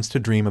 Ryu begins to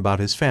dream about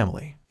his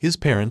family. His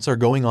parents are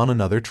going on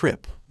another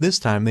trip. This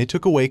time they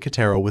took away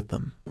Kotaro with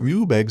them.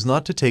 Ryu begs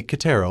not to take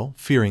Kotaro,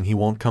 fearing he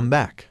won't come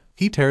back.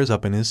 He tears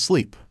up in his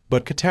sleep.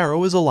 But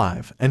Kotaro is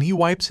alive, and he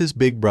wipes his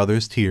big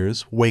brother's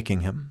tears,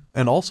 waking him,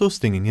 and also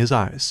stinging his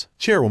eyes.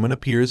 Chairwoman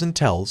appears and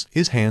tells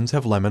his hands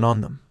have lemon on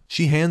them.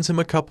 She hands him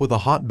a cup with a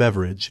hot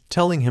beverage,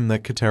 telling him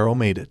that Kotaro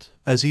made it.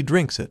 As he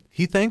drinks it,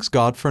 he thanks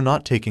God for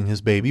not taking his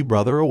baby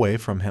brother away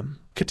from him.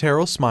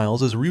 Kotaro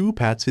smiles as Ryu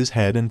pats his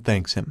head and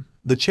thanks him.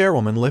 The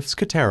chairwoman lifts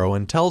Kotaro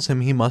and tells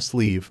him he must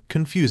leave,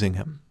 confusing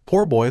him.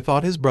 Poor boy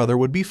thought his brother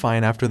would be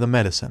fine after the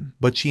medicine,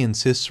 but she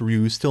insists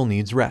Ryu still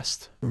needs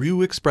rest.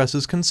 Ryu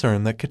expresses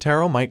concern that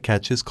Kotaro might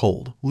catch his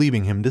cold,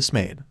 leaving him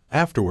dismayed.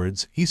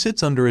 Afterwards, he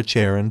sits under a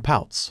chair and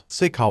pouts.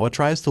 Seikawa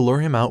tries to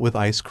lure him out with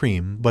ice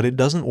cream, but it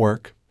doesn't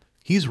work.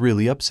 He's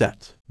really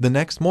upset. The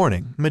next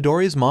morning,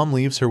 Midori's mom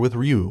leaves her with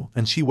Ryu,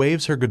 and she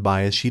waves her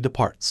goodbye as she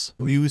departs.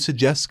 Ryu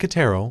suggests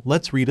Kotaro,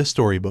 let's read a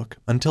storybook,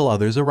 until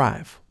others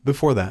arrive.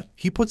 Before that,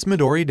 he puts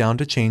Midori down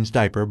to change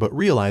diaper but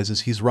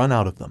realizes he's run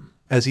out of them.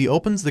 As he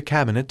opens the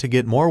cabinet to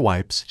get more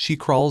wipes, she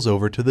crawls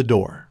over to the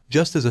door.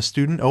 Just as a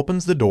student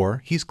opens the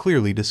door, he's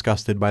clearly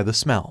disgusted by the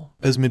smell.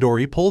 As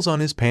Midori pulls on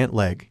his pant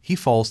leg, he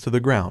falls to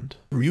the ground.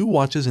 Ryu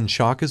watches in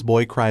shock as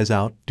boy cries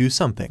out, do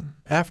something.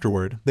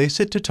 Afterward, they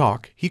sit to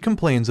talk. He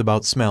complains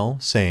about smell,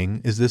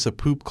 saying, is this a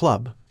poop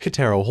club?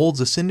 Kotaro holds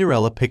a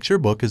Cinderella picture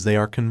book as they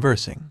are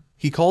conversing.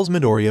 He calls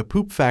Midori a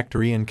poop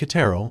factory and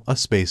Kotaro a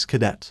space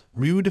cadet.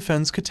 Ryu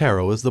defends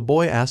Kotaro as the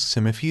boy asks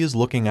him if he is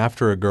looking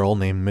after a girl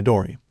named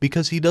Midori,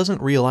 because he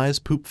doesn't realize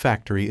poop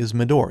factory is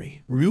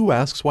Midori. Ryu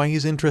asks why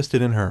he's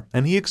interested in her,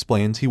 and he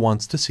explains he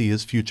wants to see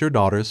his future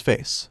daughter's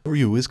face.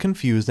 Ryu is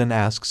confused and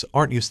asks,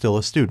 aren't you still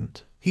a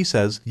student? He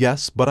says,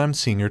 yes, but I'm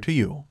senior to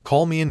you.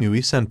 Call me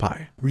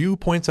Inui-senpai. Ryu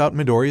points out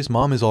Midori's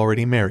mom is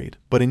already married,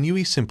 but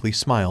Inui simply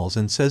smiles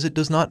and says it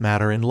does not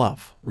matter in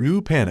love.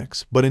 Ryu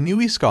panics, but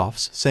Inui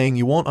scoffs, saying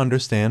you won't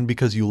understand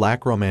because you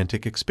lack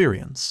romantic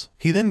experience.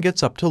 He then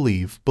gets up to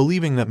leave,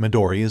 believing that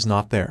Midori is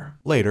not there.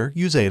 Later,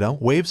 Uzeda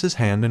waves his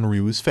hand in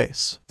Ryu's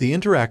face. The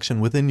interaction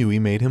with Inui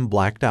made him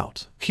blacked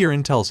out.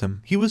 Kirin tells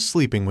him he was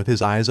sleeping with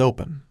his eyes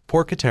open.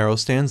 Poor Kotaro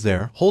stands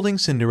there, holding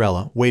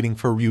Cinderella, waiting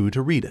for Ryu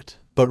to read it.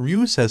 But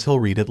Ryu says he'll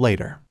read it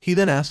later. He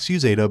then asks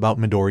Uzeda about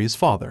Midori's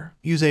father.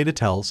 Uzeda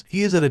tells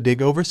he is at a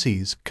dig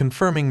overseas,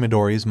 confirming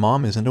Midori's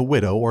mom isn't a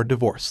widow or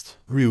divorced.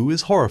 Ryu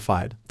is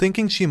horrified,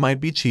 thinking she might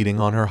be cheating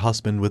on her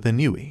husband with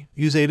Inui.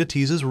 Uzeda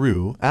teases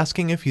Ryu,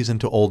 asking if he's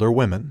into older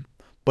women,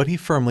 but he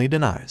firmly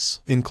denies.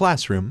 In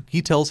classroom,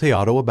 he tells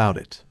Hayato about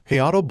it.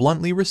 Hayato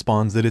bluntly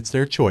responds that it's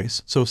their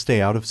choice, so stay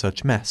out of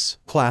such mess.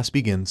 Class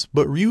begins,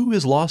 but Ryu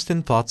is lost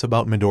in thoughts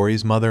about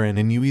Midori's mother and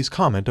Inui's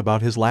comment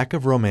about his lack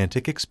of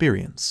romantic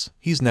experience.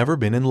 He's never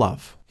been in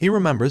love. He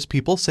remembers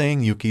people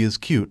saying Yuki is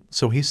cute,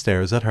 so he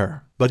stares at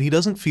her. But he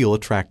doesn't feel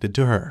attracted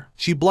to her.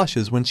 She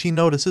blushes when she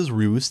notices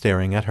Ryu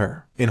staring at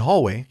her. In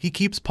hallway, he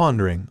keeps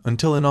pondering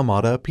until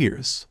Inamada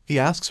appears. He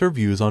asks her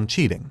views on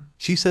cheating.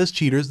 She says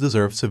cheaters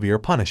deserve severe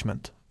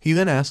punishment. He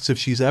then asks if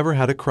she's ever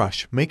had a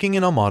crush, making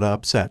Inamada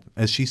upset,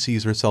 as she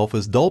sees herself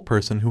as a dull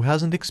person who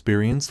hasn't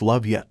experienced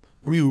love yet.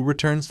 Ryu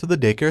returns to the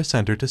daycare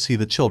center to see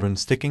the children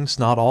sticking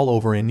snot all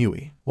over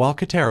Inui, while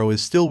Kotaro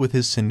is still with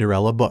his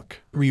Cinderella book.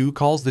 Ryu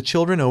calls the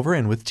children over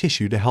and with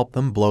tissue to help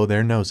them blow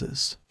their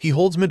noses. He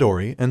holds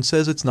Midori and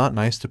says it's not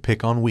nice to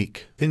pick on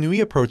weak.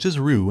 Inui approaches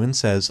Ryu and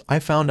says, I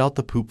found out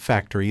the poop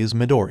factory is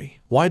Midori.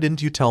 Why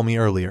didn't you tell me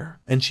earlier?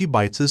 And she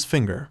bites his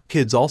finger.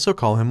 Kids also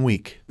call him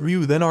weak.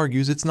 Ryu then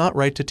argues it's not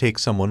right to take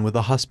someone with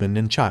a husband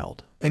and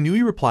child. And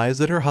Yui replies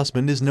that her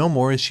husband is no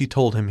more, as she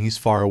told him he's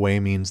far away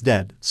means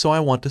dead, so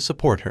I want to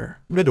support her.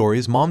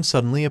 Midori's mom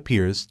suddenly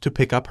appears to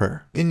pick up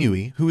her. And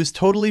Yui, who is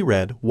totally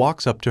red,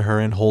 walks up to her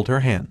and hold her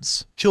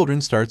hands. Children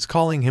starts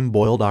calling him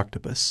boiled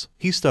octopus.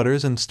 He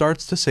stutters and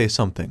starts to say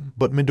something,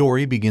 but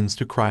Midori begins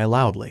to cry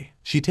loudly.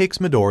 She takes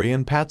Midori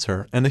and pats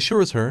her and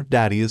assures her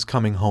daddy is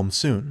coming home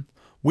soon,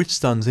 which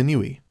stuns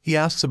Inui. He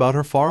asks about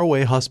her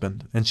faraway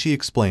husband, and she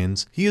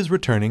explains he is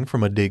returning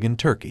from a dig in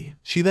Turkey.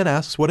 She then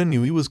asks what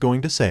Inui was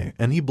going to say,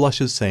 and he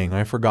blushes, saying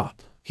I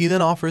forgot. He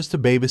then offers to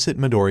babysit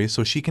Midori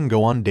so she can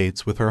go on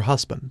dates with her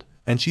husband,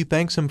 and she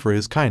thanks him for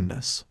his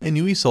kindness.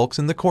 Inui sulks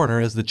in the corner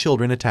as the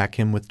children attack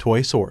him with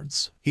toy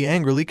swords. He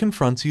angrily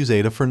confronts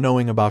Uzeda for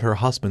knowing about her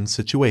husband's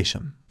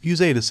situation.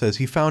 Uzeda says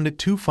he found it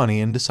too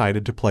funny and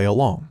decided to play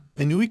along.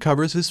 Inui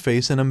covers his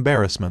face in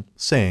embarrassment,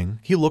 saying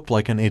he looked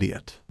like an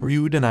idiot.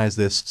 Ryu denies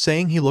this,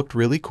 saying he looked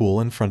really cool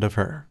in front of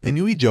her.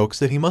 Inui jokes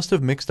that he must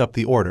have mixed up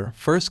the order.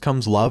 First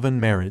comes love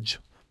and marriage,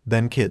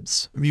 then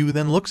kids. Ryu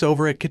then looks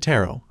over at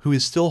Kitaro, who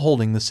is still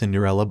holding the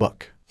Cinderella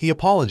book. He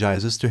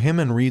apologizes to him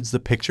and reads the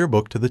picture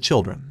book to the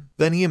children.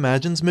 Then he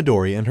imagines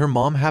Midori and her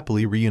mom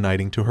happily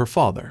reuniting to her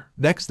father.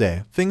 Next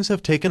day, things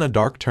have taken a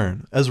dark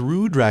turn, as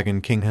Ryu Dragon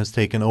King has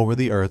taken over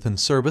the earth in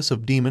service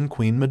of Demon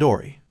Queen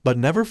Midori. But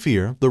never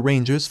fear, the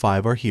Rangers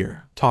 5 are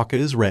here. Taka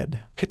is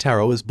red.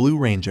 Kitaro is Blue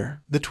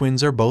Ranger. The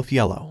twins are both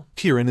yellow.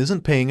 Kirin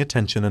isn't paying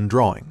attention and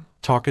drawing.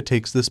 Taka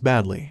takes this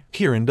badly.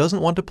 Kirin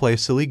doesn't want to play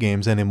silly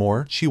games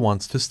anymore, she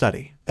wants to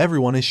study.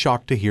 Everyone is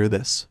shocked to hear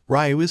this.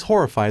 Ryu is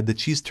horrified that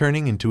she's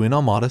turning into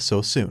Inamata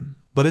so soon.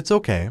 But it's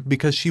okay,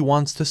 because she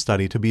wants to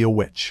study to be a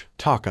witch.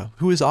 Taka,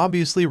 who is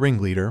obviously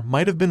ringleader,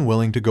 might have been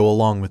willing to go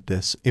along with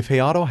this if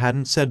Hayato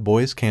hadn't said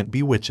boys can't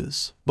be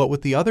witches. But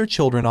with the other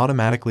children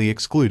automatically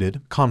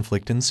excluded,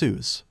 conflict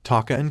ensues.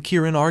 Taka and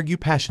Kirin argue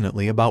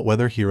passionately about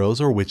whether heroes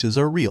or witches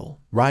are real.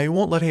 Ryu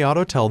won't let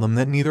Hayato tell them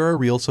that neither are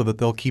real so that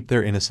they'll keep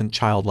their innocent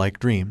childlike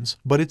dreams,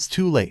 but it's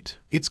too late.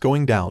 It's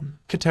going down.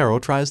 Kitaro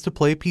tries to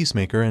play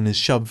peacemaker and is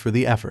shoved for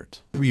the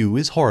effort. Ryu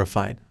is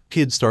horrified.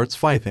 Kid starts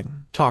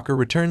fighting. Taka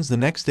returns the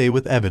next day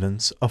with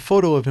evidence, a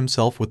photo of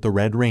himself with the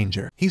Red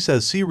Ranger. He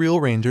says see real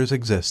rangers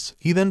exist.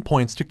 He then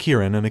points to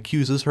Kirin and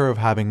accuses her of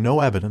having no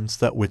evidence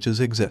that witches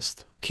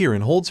exist.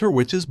 Kirin holds her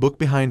witch's book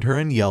behind her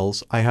and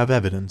yells, I have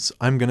evidence,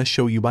 I'm gonna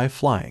show you by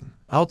flying.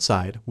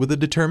 Outside, with a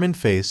determined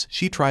face,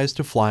 she tries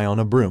to fly on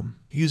a broom.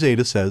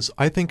 Uzeda says,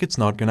 I think it's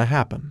not gonna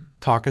happen.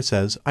 Taka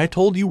says, I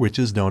told you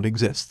witches don't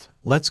exist.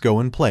 Let's go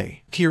and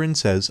play. Kirin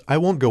says, I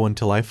won't go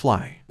until I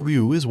fly.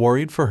 Ryu is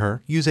worried for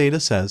her.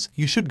 Uzeda says,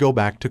 you should go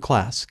back to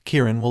class.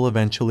 Kirin will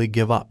eventually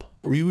give up.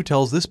 Ryu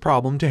tells this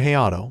problem to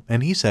Hayato,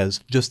 and he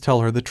says, just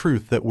tell her the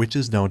truth that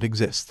witches don't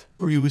exist.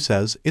 Ryu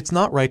says, it's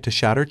not right to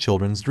shatter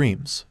children's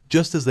dreams.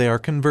 Just as they are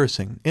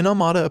conversing,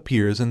 Inamata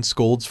appears and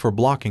scolds for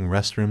blocking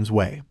Restroom's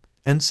way,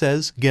 and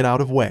says, get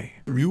out of way.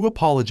 Ryu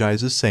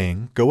apologizes,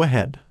 saying, go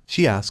ahead.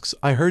 She asks,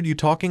 I heard you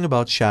talking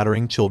about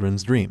shattering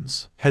children's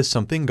dreams. Has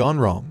something gone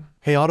wrong?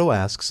 Hayato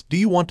asks, do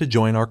you want to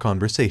join our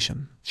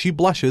conversation? She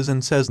blushes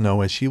and says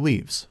no as she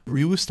leaves.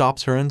 Ryu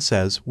stops her and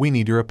says, we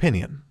need your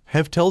opinion.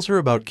 Hev tells her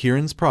about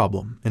Kirin's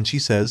problem, and she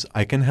says,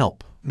 I can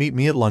help. Meet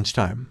me at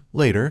lunchtime.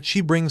 Later, she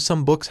brings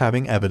some books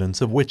having evidence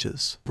of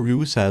witches.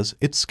 Ryu says,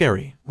 it's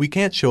scary. We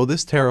can't show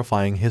this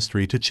terrifying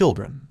history to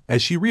children.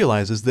 As she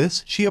realizes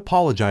this, she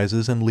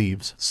apologizes and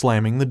leaves,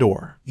 slamming the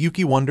door.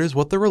 Yuki wonders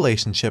what the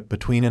relationship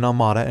between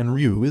Inamata and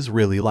Ryu is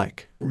really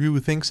like. Ryu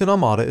thinks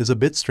Inamata is a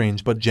bit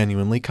strange but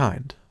genuinely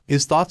kind.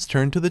 His thoughts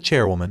turn to the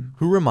chairwoman,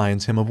 who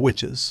reminds him of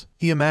witches.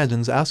 He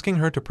imagines asking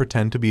her to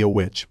pretend to be a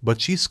witch,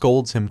 but she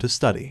scolds him to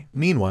study.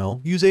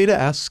 Meanwhile, Uzeda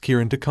asks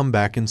Kirin to come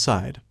back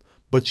inside,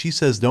 but she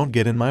says don't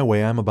get in my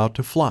way, I'm about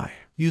to fly.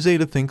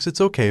 Uzeda thinks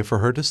it's okay for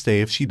her to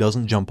stay if she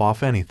doesn't jump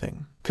off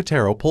anything.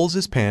 Kitaro pulls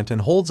his pant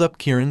and holds up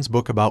Kirin's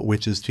book about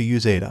witches to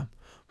Uzeda,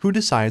 who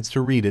decides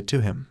to read it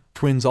to him.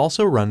 Twins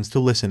also runs to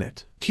listen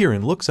it.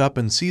 Kirin looks up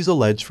and sees a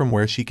ledge from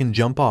where she can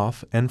jump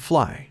off and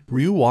fly.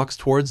 Ryu walks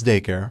towards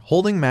daycare,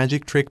 holding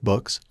magic trick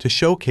books to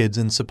show kids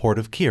in support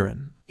of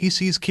Kirin. He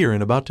sees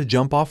Kirin about to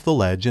jump off the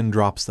ledge and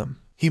drops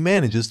them. He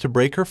manages to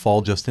break her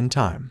fall just in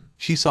time.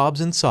 She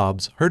sobs and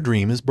sobs, her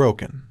dream is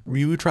broken.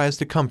 Ryu tries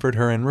to comfort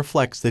her and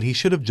reflects that he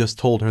should have just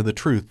told her the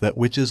truth that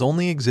witches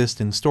only exist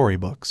in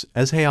storybooks,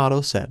 as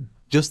Hayato said.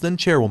 Just then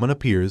Chairwoman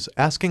appears,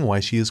 asking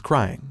why she is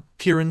crying.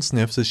 Kirin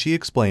sniffs as she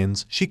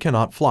explains she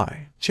cannot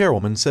fly.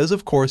 Chairwoman says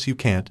of course you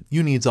can't,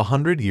 you needs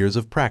 100 years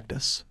of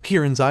practice.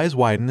 Kirin's eyes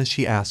widen as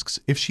she asks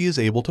if she is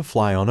able to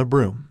fly on a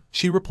broom.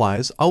 She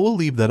replies, I will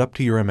leave that up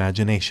to your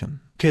imagination.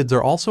 Kids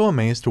are also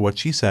amazed to what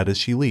she said as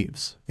she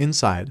leaves.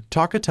 Inside,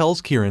 Taka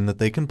tells Kirin that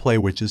they can play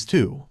witches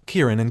too.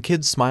 Kirin and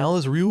kids smile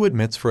as Ryu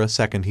admits for a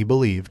second he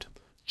believed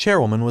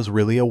Chairwoman was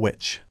really a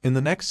witch. In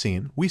the next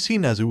scene, we see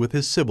Nezu with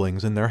his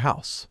siblings in their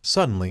house.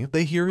 Suddenly,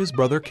 they hear his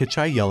brother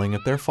Kichai yelling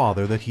at their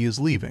father that he is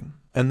leaving.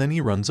 and then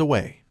he runs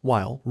away,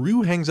 while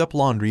Ryu hangs up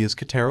laundry as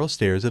Kotaro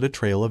stares at a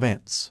trail of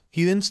ants.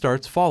 He then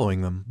starts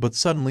following them, but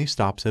suddenly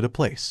stops at a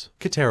place.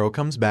 Kotaro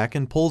comes back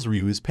and pulls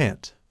Ryu's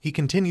pant. He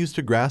continues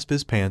to grasp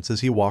his pants as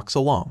he walks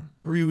along.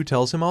 Ryu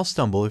tells him, "I'll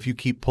stumble if you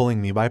keep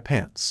pulling me by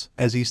pants."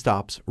 As he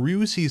stops,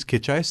 Ryu sees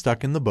Kichai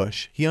stuck in the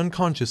bush. He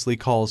unconsciously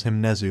calls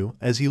him Nezu,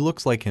 as he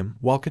looks like him,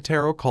 while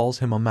Kotaro calls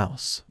him a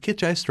mouse.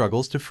 Kichai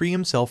struggles to free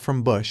himself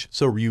from Bush,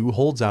 so Ryu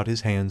holds out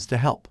his hands to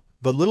help.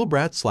 But little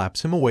brat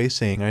slaps him away,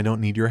 saying, "I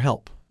don't need your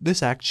help."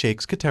 This act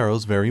shakes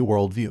Kotaro's very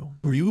worldview.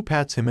 Ryu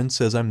pats him and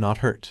says, "I'm not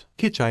hurt."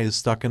 Kichai is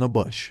stuck in a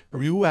bush.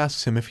 Ryu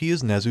asks him if he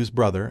is Nezu's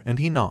brother, and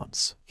he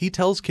nods. He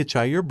tells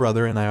Kichai, "Your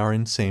brother and I are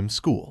in same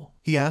school."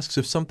 He asks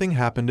if something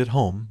happened at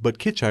home, but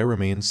Kichai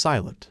remains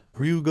silent.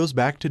 Ryu goes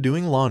back to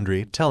doing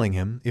laundry, telling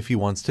him if he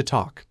wants to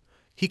talk,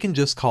 he can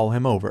just call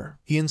him over.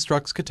 He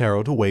instructs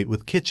Kotaro to wait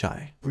with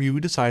Kichai. Ryu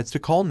decides to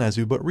call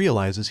Nezu but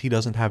realizes he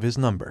doesn't have his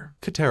number.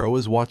 Kotaro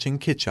is watching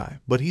Kichai,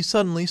 but he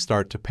suddenly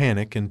starts to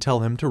panic and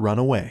tell him to run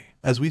away.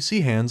 As we see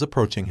hands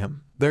approaching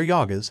him, they're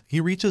Yaga's. He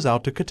reaches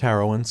out to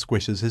Kotaro and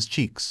squishes his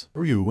cheeks.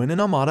 Ryu and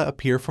Inamata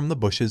appear from the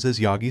bushes as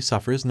Yagi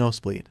suffers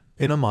nosebleed.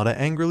 Inamata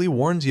angrily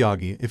warns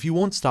Yagi, "If you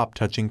won't stop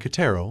touching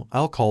Kotaro,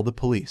 I'll call the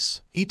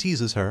police." He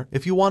teases her,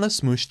 "If you want a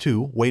smoosh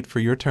too, wait for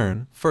your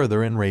turn,"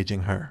 further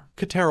enraging her.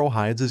 Kotaro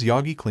hides as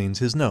Yagi cleans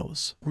his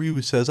nose.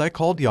 Ryu says, "I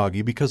called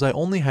Yagi because I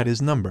only had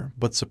his number,"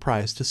 but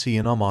surprised to see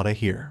Inamata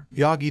here.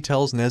 Yagi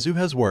tells Nezu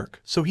has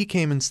work, so he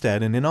came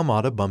instead, and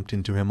Inamata bumped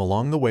into him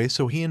along the way,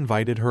 so he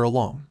invited her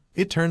along.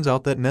 It turns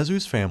out that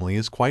Nezu's family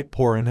is quite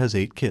poor and has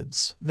 8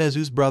 kids.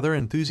 Nezu's brother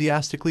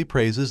enthusiastically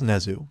praises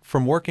Nezu,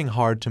 from working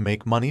hard to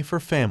make money for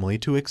family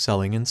to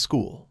excelling in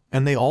school,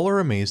 and they all are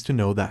amazed to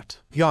know that.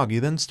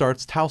 Yagi then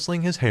starts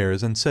tousling his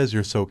hairs and says,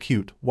 "You're so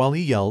cute," while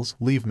he yells,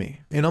 "Leave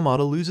me."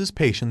 Inamata loses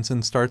patience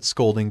and starts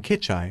scolding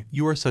Kichai,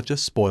 "You are such a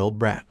spoiled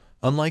brat.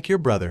 Unlike your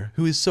brother,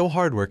 who is so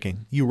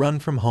hardworking, you run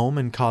from home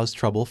and cause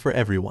trouble for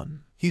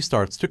everyone." He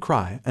starts to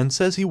cry and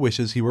says he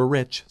wishes he were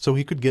rich so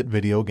he could get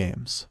video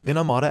games.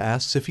 Inamata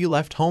asks if he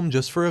left home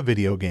just for a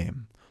video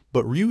game,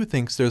 but Ryu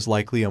thinks there's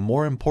likely a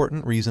more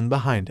important reason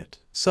behind it.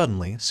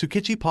 Suddenly,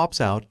 Tsukichi pops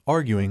out,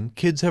 arguing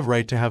kids have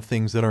right to have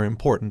things that are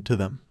important to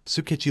them.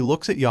 Tsukichi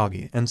looks at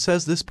Yagi and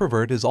says, "This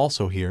pervert is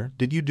also here.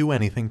 Did you do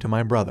anything to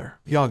my brother?"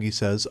 Yagi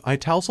says, "I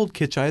tousled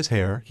Kichai's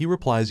hair." He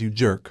replies, "You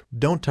jerk.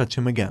 Don't touch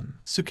him again."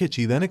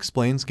 Tsukichi then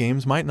explains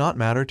games might not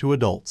matter to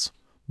adults,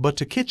 but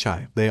to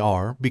Kichai, they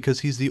are,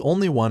 because he's the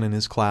only one in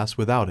his class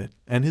without it,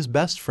 and his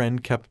best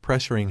friend kept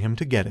pressuring him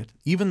to get it,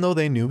 even though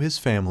they knew his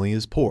family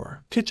is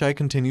poor. Kichai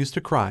continues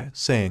to cry,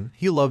 saying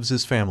he loves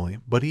his family,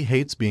 but he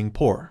hates being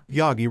poor.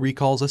 Yagi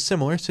recalls a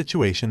similar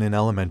situation in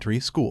elementary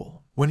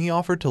school, when he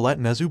offered to let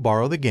Nezu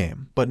borrow the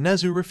game, but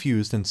Nezu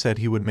refused and said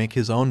he would make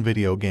his own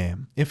video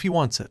game, if he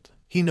wants it.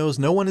 He knows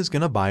no one is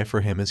gonna buy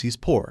for him as he's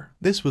poor.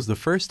 This was the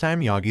first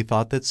time Yagi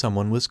thought that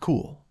someone was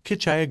cool.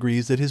 Kichai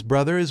agrees that his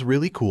brother is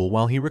really cool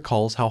while he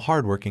recalls how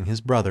hardworking his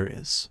brother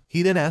is.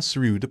 He then asks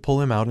Ryu to pull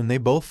him out and they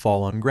both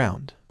fall on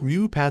ground.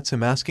 Ryu pats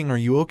him asking, "Are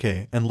you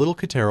okay?" and little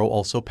Kotaro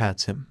also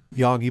pats him.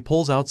 Yagi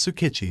pulls out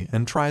Tsukichi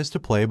and tries to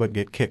play but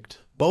get kicked.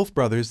 Both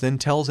brothers then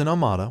tells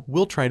Inamata,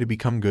 "We'll try to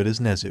become good as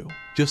Nezu."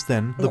 Just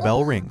then, the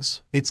bell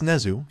rings. It's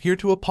Nezu, here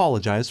to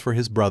apologize for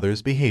his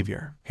brother's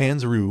behavior.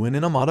 Hands Ryu and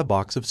Inamata a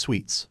box of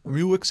sweets.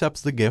 Ryu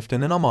accepts the gift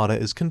and Inamata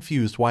is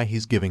confused why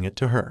he's giving it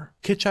to her.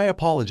 Kichai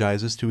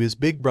apologizes to his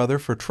big brother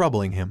for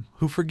troubling him,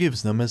 who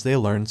forgives them as they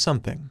learn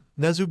something.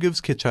 Nezu gives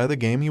Kichai the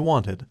game he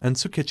wanted, and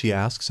Tsukichi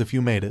asks if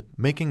you made it,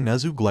 making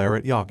Nezu glare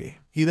at Yagi.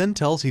 He then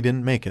tells he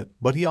didn't make it,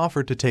 but he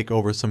offered to take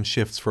over some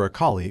shifts for a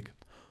colleague,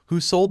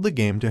 who sold the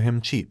game to him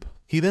cheap.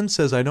 He then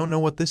says, "I don't know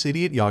what this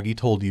idiot Yagi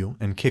told you,"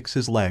 and kicks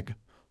his leg,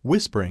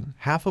 whispering,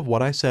 "Half of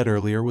what I said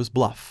earlier was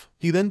bluff."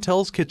 He then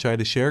tells Kichai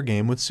to share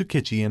game with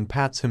Tsukichi and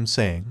pats him,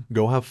 saying,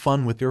 "Go have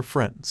fun with your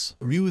friends."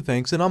 Ryu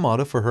thanks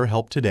Inamata for her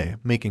help today,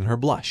 making her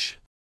blush.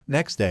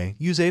 Next day,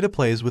 Uzeda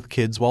plays with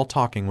kids while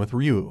talking with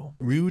Ryu.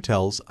 Ryu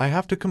tells, "I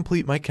have to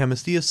complete my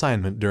chemistry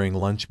assignment during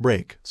lunch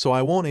break, so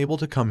I won't able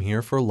to come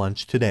here for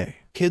lunch today."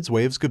 Kids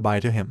waves goodbye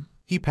to him.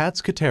 He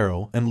pats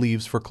Kotaro and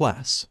leaves for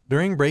class.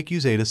 During break,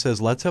 Uzeda says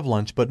let's have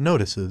lunch but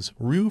notices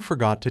Ryu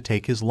forgot to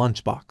take his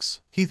lunchbox.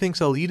 He thinks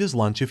I'll eat his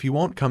lunch if you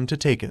won't come to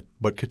take it,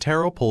 but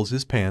Kotaro pulls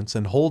his pants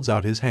and holds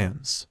out his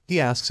hands. He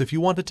asks if you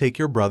want to take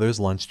your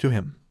brother's lunch to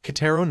him.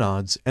 Kotaro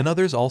nods and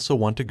others also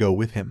want to go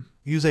with him.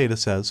 Uzeda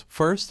says,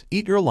 "First,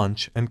 eat your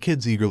lunch," and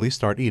kids eagerly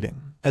start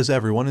eating. As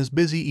everyone is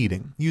busy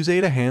eating,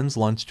 Uzeda hands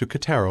lunch to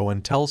Kotaro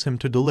and tells him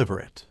to deliver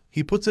it.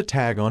 He puts a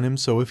tag on him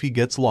so if he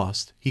gets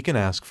lost, he can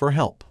ask for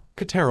help.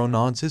 Kotaro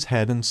nods his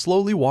head and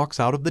slowly walks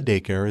out of the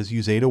daycare as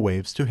Uzeda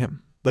waves to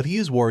him. But he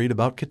is worried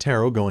about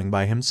Kotaro going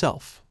by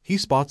himself. He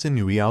spots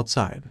Inui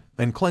outside,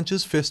 and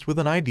clenches fist with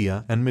an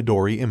idea and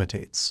Midori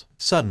imitates.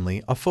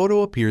 Suddenly, a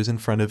photo appears in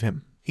front of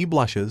him. He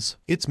blushes.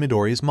 It's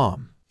Midori's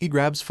mom. He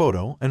grabs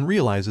photo and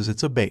realizes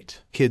it's a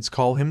bait. Kids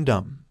call him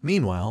dumb.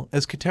 Meanwhile,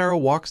 as Kotaro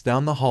walks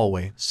down the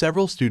hallway,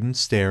 several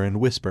students stare and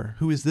whisper,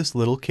 "Who is this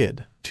little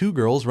kid?" 2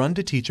 girls run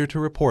to teacher to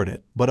report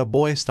it, but a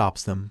boy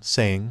stops them,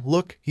 saying,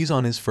 "Look, he's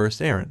on his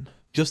first errand."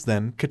 Just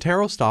then,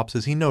 Kotaro stops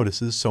as he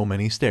notices so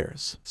many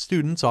stairs.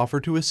 Students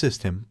offer to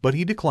assist him, but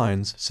he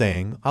declines,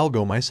 saying, "I'll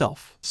go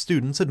myself."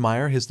 Students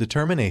admire his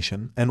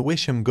determination and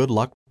wish him good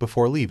luck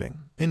before leaving.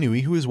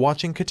 Inui, who is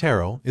watching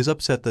Kotaro, is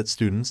upset that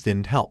students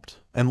didn't help,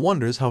 and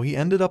wonders how he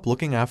ended up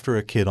looking after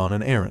a kid on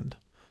an errand,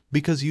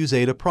 because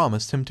Uzeda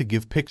promised him to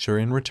give picture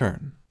in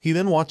return. He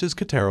then watches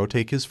Kotaro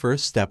take his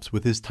first steps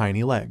with his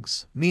tiny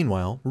legs.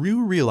 Meanwhile,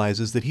 Ryu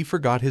realizes that he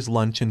forgot his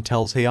lunch and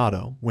tells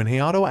Hayato. When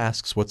Hayato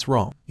asks what's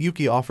wrong,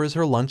 Yuki offers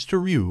her lunch to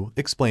Ryu,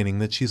 explaining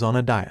that she's on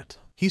a diet.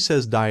 He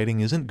says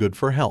dieting isn't good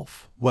for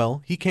health.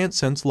 Well, he can't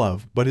sense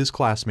love, but his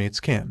classmates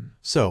can.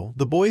 So,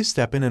 the boys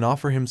step in and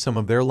offer him some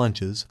of their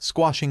lunches,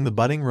 squashing the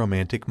budding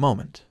romantic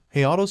moment.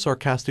 Hayato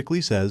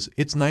sarcastically says,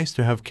 "It's nice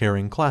to have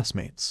caring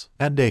classmates."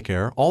 At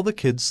daycare, all the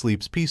kids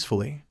sleeps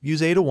peacefully.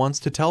 Uzeda wants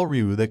to tell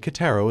Ryu that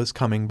Kotaro is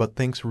coming but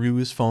thinks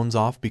Ryu's phone's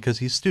off because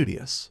he's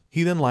studious.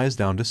 He then lies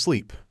down to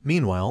sleep.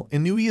 Meanwhile,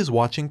 Inui is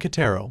watching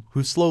Kotaro,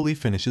 who slowly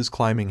finishes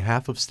climbing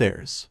half of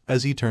stairs.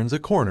 As he turns a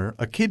corner,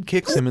 a kid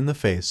kicks him in the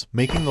face,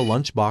 making the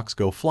lunchbox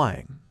go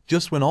flying.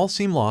 Just when all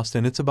seem lost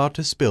and it's about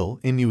to spill,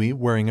 Inui,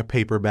 wearing a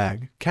paper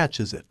bag,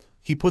 catches it.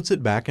 He puts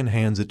it back and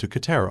hands it to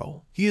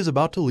Kotaro. He is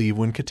about to leave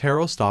when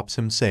Kotaro stops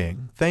him,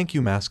 saying, "Thank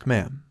you, Mask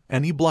Man."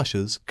 And he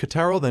blushes.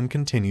 Kotaro then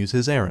continues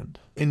his errand.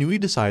 Inui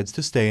decides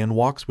to stay and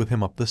walks with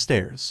him up the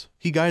stairs.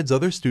 He guides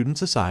other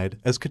students aside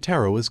as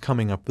Kotaro is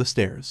coming up the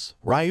stairs.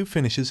 Ryu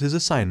finishes his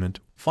assignment.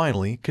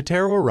 Finally,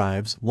 Kotaro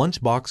arrives,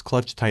 lunchbox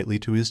clutched tightly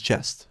to his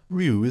chest.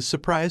 Ryu is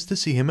surprised to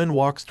see him and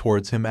walks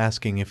towards him,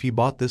 asking if he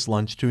bought this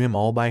lunch to him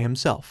all by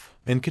himself.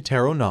 And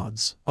Kotaro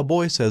nods. A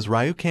boy says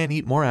Ryu can't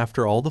eat more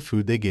after all the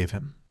food they gave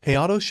him.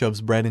 Hayato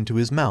shoves bread into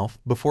his mouth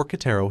before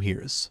Kotaro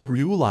hears.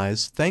 Ryu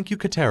lies, "Thank you,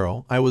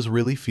 Kotaro, I was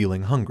really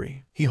feeling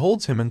hungry." He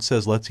holds him and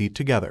says, "Let's eat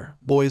together."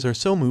 Boys are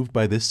so moved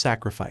by this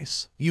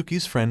sacrifice.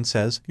 Yuki's friend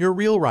says, "Your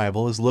real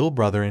rival is little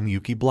brother," and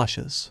Yuki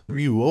blushes.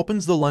 Ryu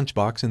opens the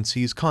lunchbox and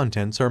sees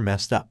contents are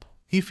messed up.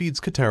 He feeds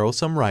Kotaro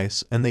some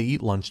rice and they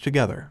eat lunch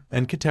together,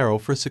 and Kotaro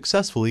for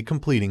successfully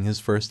completing his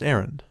first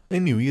errand.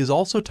 Inui is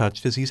also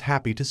touched as he's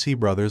happy to see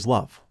brothers'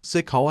 love.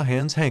 Sakawa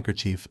hands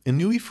handkerchief.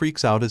 Inui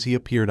freaks out as he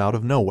appeared out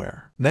of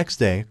nowhere. Next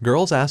day,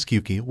 girls ask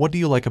Yuki, "What do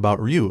you like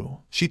about Ryu?"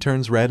 She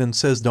turns red and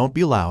says, "Don't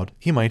be loud,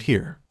 he might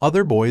hear."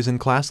 Other boys in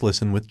class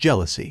listen with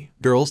jealousy.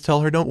 Girls tell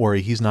her, "Don't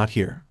worry, he's not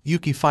here."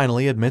 Yuki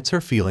finally admits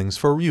her feelings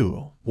for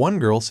Ryu. One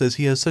girl says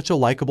he has such a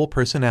likable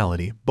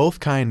personality, both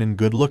kind and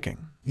good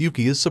looking.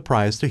 Yuki is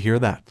surprised to hear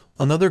that.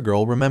 Another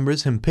girl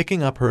remembers him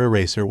picking up her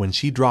eraser when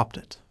she dropped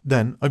it.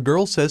 Then, a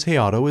girl says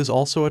Hayato is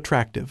also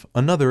attractive.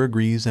 Another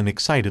agrees and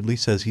excitedly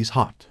says he's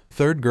hot.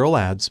 Third girl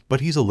adds, "But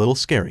he's a little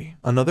scary."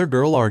 Another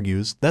girl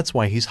argues, "That's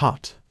why he's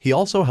hot. He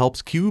also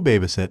helps Q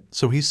babysit,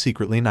 so he's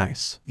secretly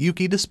nice."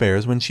 Yuki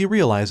despairs when she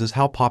realizes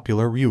how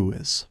popular Ryu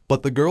is.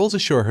 But the girls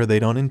assure her they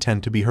don't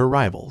intend to be her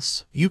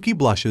rivals. Yuki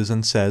blushes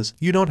and says,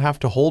 "You don't have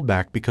to hold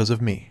back because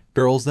of me."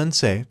 Girls then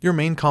say, "Your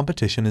main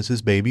competition is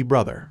his baby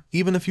brother.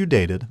 Even if you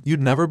dated, you'd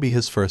never be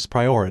his first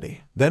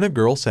priority." Then a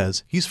girl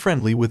says, "He's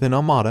friendly with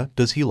Inamata,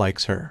 does he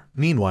likes her?"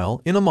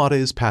 Meanwhile, Inamata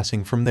is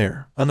passing from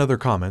there. Another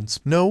comments,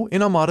 "No,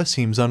 Inamata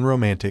seems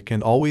unromantic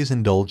and always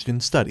indulged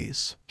in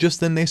studies." Just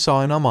then they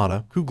saw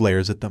Inamata, who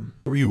glares at them.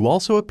 Ryu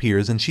also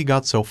appears and she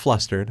got so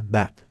flustered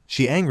that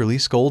she angrily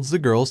scolds the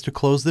girls to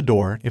close the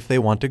door if they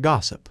want to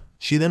gossip.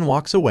 She then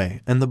walks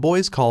away and the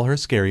boys call her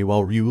scary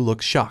while Ryu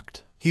looks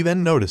shocked. He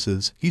then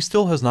notices he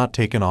still has not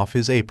taken off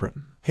his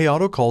apron.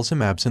 Hayato calls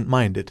him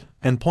absent-minded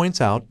and points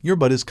out, "Your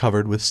butt is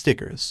covered with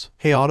stickers."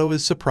 Hayato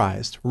is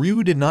surprised.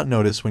 Ryu did not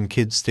notice when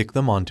kids stick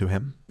them onto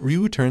him.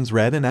 Ryu turns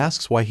red and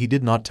asks why he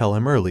did not tell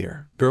him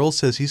earlier. Girls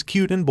says he's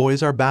cute and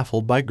boys are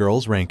baffled by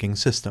girls' ranking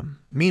system.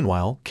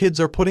 Meanwhile, kids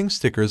are putting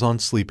stickers on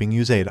sleeping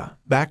Uzeda.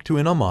 Back to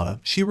Inamata,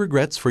 she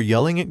regrets for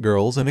yelling at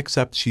girls and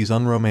accepts she's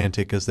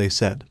unromantic as they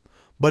said.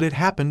 But it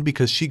happened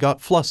because she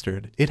got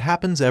flustered. It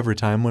happens every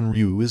time when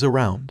Ryu is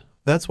around.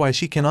 That's why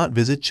she cannot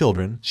visit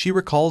children. She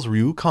recalls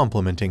Ryu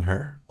complimenting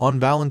her on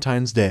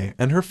Valentine's Day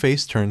and her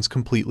face turns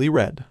completely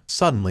red.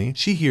 Suddenly,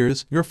 she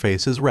hears, "Your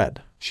face is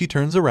red." She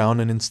turns around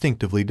and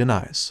instinctively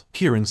denies.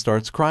 Kirin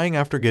starts crying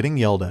after getting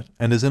yelled at,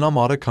 and as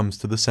Inamata comes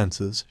to the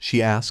senses,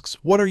 she asks,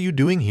 "What are you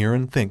doing here?"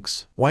 and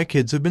thinks, why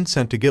kids have been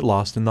sent to get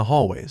lost in the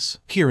hallways.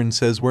 Kirin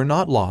says, "We're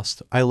not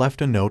lost, I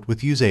left a note with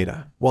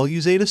Uzeda." While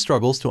Uzeda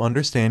struggles to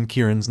understand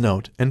Kirin's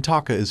note, and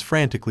Taka is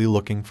frantically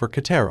looking for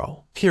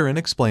Kotaro. Kirin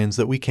explains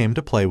that we came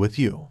to play with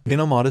you.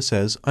 Inamata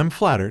says, "I'm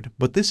flattered,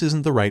 but this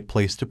isn't the right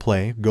place to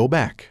play, go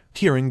back."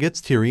 Kirin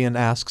gets teary and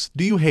asks,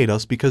 "Do you hate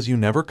us because you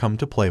never come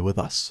to play with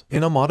us?"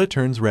 Inamata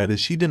turns red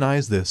as she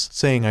denies this,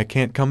 saying I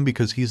can't come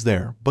because he's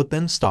there, but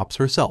then stops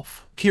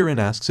herself. Kirin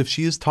asks if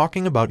she is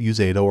talking about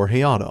Uzeda or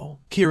Hayato.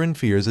 Kirin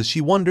fears as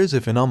she wonders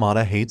if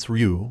Inamata hates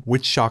Ryu,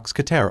 which shocks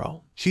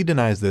Kotaro. She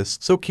denies this,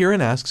 so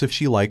Kirin asks if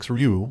she likes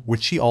Ryu,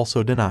 which she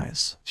also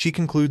denies. She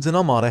concludes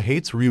Inamata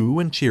hates Ryu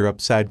and cheer up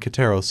sad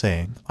Kotaro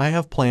saying, "I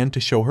have planned to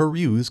show her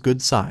Ryu's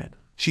good side."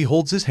 She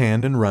holds his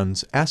hand and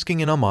runs, asking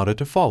Inamada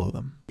to follow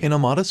them.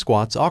 Inamada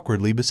squats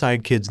awkwardly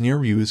beside kids near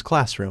Ryu's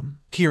classroom.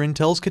 Kirin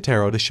tells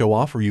Kotaro to show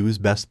off Ryu's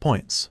best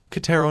points.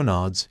 Kotaro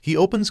nods. He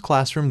opens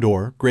classroom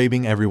door,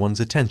 grabbing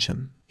everyone's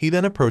attention. He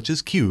then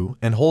approaches Q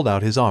and holds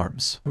out his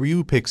arms.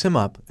 Ryu picks him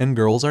up, and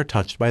girls are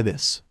touched by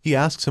this. He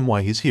asks him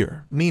why he's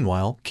here.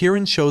 Meanwhile,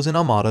 Kirin shows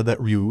Inamada that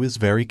Ryu is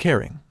very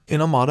caring.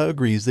 Inamada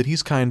agrees that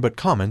he's kind but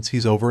comments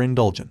he's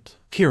overindulgent.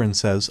 Kirin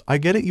says, I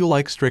get it, you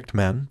like strict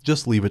men,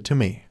 just leave it to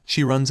me.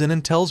 She runs in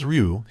and tells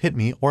Ryu, hit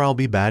me or I'll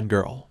be bad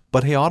girl.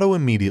 But Hayato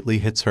immediately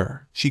hits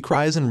her. She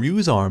cries in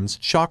Ryu's arms,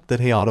 shocked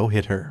that Hayato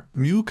hit her.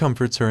 Ryu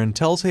comforts her and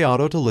tells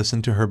Hayato to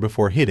listen to her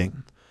before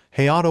hitting.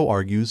 Hayato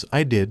argues,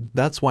 I did,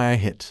 that's why I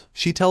hit.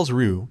 She tells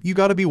Ryu, you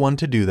gotta be one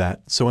to do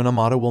that, so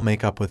Inamada will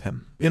make up with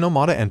him.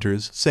 Inamada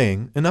enters,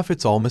 saying, enough,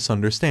 it's all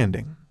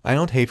misunderstanding. I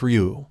don't hate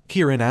Ryu.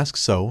 Kirin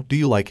asks, so, do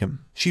you like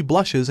him? She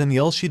blushes and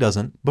yells she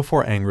doesn't,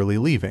 before angrily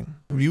leaving.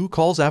 Ryu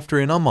calls after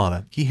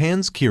Inamada. He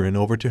hands Kirin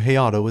over to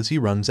Hayato as he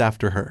runs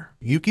after her.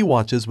 Yuki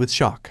watches with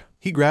shock.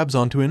 He grabs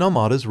onto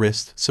Inamada's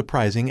wrist,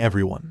 surprising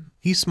everyone.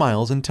 He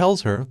smiles and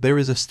tells her, there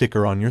is a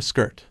sticker on your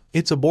skirt.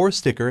 It's a boar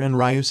sticker and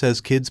Ryu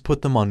says, kids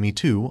put them on me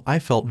too. I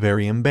felt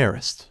very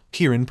embarrassed.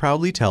 Kirin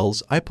proudly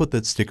tells, I put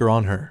that sticker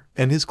on her.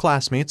 And his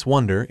classmates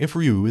wonder if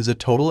Ryu is a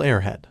total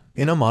airhead.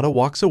 Inamada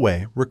walks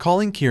away,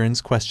 recalling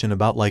Kirin's question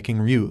about liking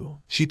Ryu.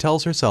 She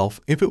tells herself,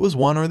 if it was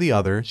one or the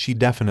other, she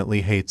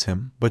definitely hates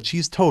him, but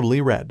she's totally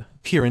red.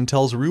 Kirin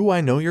tells Ryu,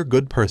 I know you're a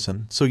good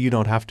person, so you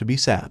don't have to be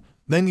sad.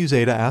 Then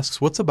Uzeda asks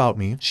what's about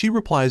me. She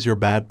replies, you're a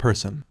bad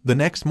person. The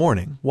next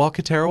morning, while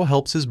Kotaro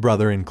helps his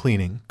brother in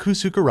cleaning,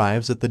 Kusuke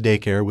arrives at the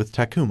daycare with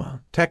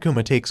Takuma.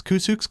 Takuma takes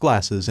Kusuke's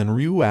glasses and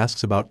Ryu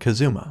asks about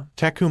Kazuma.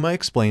 Takuma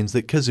explains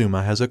that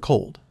Kazuma has a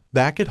cold.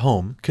 Back at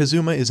home,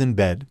 Kazuma is in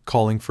bed,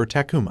 calling for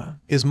Takuma.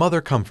 His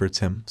mother comforts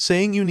him,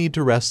 saying you need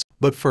to rest,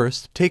 but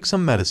first, take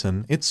some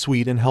medicine, it's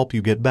sweet and help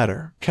you get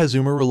better.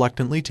 Kazuma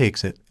reluctantly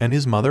takes it, and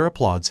his mother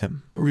applauds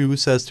him. Ryu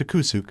says to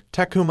Kusuke,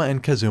 Takuma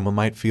and Kazuma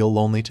might feel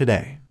lonely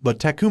today. But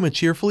Takuma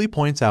cheerfully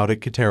points out at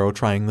Kotaro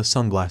trying the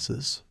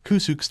sunglasses.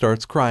 Kusuke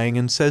starts crying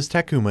and says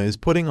Takuma is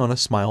putting on a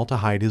smile to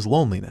hide his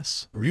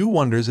loneliness. Ryu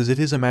wonders, is it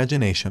his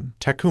imagination?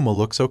 Takuma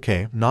looks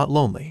okay, not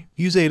lonely.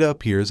 Uzeda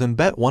appears and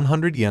bet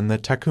 100 yen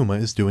that Takuma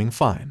is doing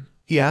fine.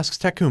 He asks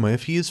Takuma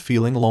if he is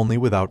feeling lonely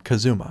without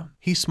Kazuma.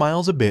 He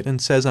smiles a bit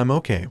and says I'm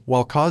okay,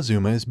 while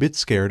Kazuma is a bit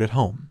scared at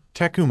home.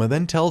 Takuma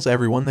then tells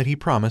everyone that he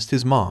promised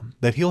his mom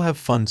that he'll have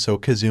fun so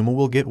Kazuma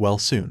will get well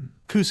soon.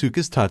 Kusuke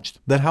is touched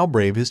that how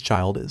brave his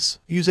child is.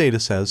 Uzeda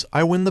says,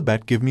 I win the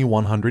bet, give me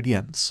 100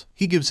 yens.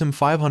 He gives him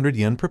 500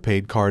 yen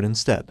prepaid card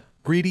instead.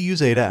 Greedy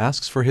Uzeda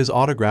asks for his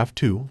autograph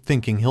too,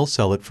 thinking he'll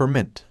sell it for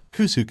mint.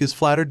 Kusuke is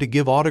flattered to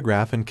give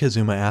autograph and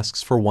Kazuma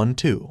asks for one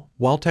too,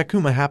 while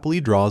Takuma happily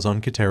draws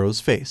on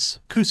Kotaro's face.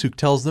 Kusuke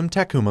tells them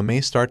Takuma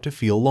may start to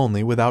feel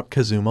lonely without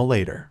Kazuma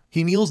later.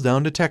 He kneels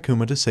down to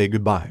Takuma to say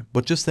goodbye,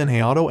 but just then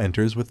Hayato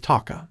enters with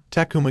Taka.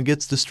 Takuma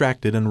gets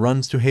distracted and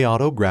runs to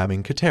Hayato,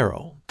 grabbing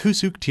Kotaro.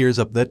 Kusuke tears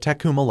up that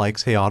Takuma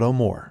likes Hayato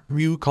more.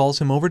 Ryu calls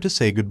him over to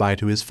say goodbye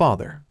to his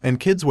father, and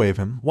kids wave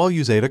him, while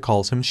Uzeda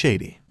calls him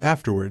shady.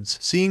 Afterwards,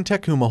 seeing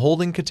Takuma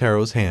holding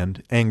Kotaro's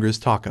hand angers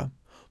Taka,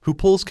 who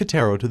pulls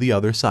Kotaro to the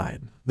other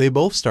side. They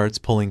both starts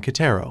pulling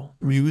Kotaro.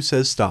 Ryu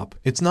says stop,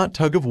 it's not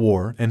tug of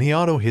war, and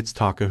Hayato hits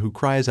Taka, who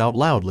cries out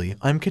loudly,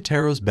 I'm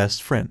Kotaro's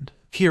best friend.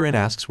 Kirin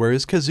asks where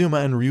is Kazuma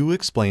and Ryu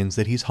explains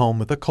that he's home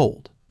with a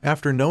cold.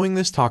 After knowing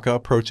this, Taka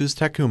approaches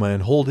Takuma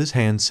and holds his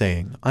hand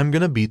saying, I'm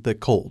gonna beat that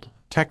cold.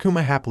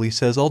 Takuma happily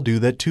says I'll do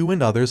that too,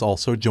 and others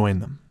also join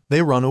them.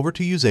 They run over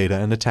to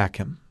Uzeda and attack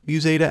him.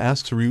 Uzeda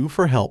asks Ryu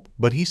for help,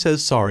 but he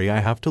says sorry, I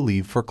have to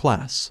leave for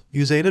class.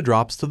 Uzeda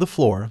drops to the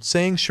floor,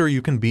 saying sure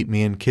you can beat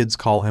me, and kids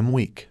call him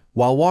weak.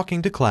 While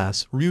walking to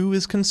class, Ryu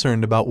is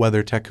concerned about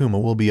whether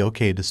Takuma will be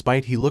okay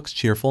despite he looks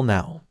cheerful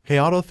now.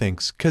 Hayato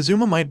thinks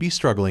Kazuma might be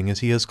struggling as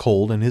he has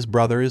cold and his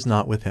brother is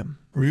not with him.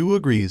 Ryu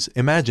agrees,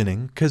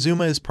 imagining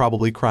Kazuma is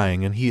probably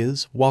crying, and he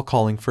is, while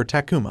calling for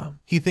Takuma.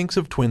 He thinks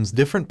of twins'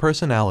 different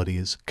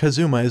personalities.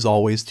 Kazuma is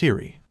always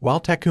teary, while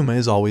Takuma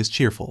is always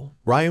cheerful.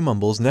 Ryu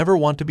mumbles never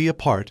want to be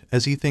apart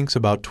as he thinks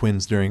about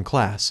twins during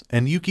class,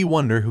 and Yuki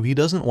wonder who he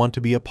doesn't want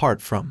to be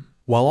apart from.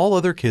 While all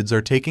other kids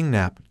are taking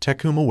nap,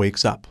 Takuma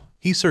wakes up.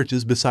 He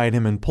searches beside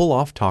him and pulls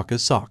off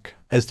Taka's sock.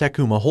 As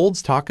Takuma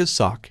holds Taka's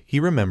sock, he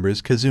remembers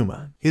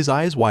Kazuma. His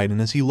eyes widen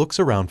as he looks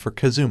around for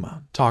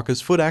Kazuma. Taka's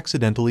foot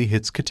accidentally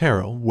hits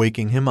Kotaro,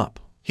 waking him up.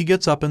 He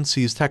gets up and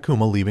sees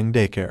Takuma leaving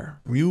daycare.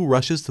 Ryu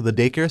rushes to the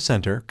daycare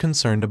center,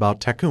 concerned about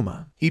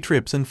Takuma. He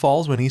trips and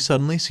falls when he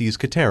suddenly sees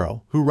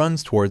Kotaro, who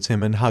runs towards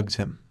him and hugs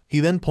him. He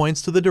then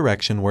points to the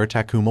direction where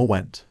Takuma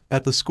went.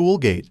 At the school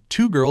gate,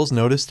 two girls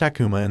notice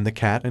Takuma and the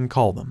cat and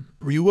call them.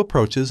 Ryu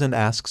approaches and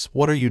asks,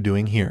 what are you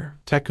doing here?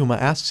 Takuma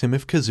asks him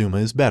if Kazuma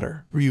is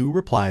better. Ryu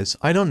replies,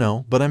 I don't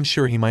know, but I'm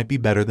sure he might be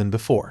better than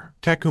before.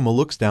 Takuma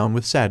looks down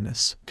with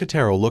sadness.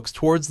 Kotaro looks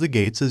towards the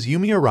gates as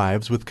Yumi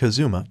arrives with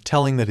Kazuma,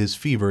 telling that his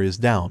fever is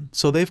down,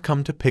 so they've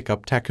come to pick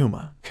up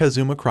Takuma.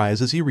 Kazuma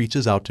cries as he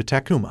reaches out to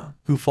Takuma,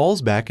 who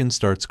falls back and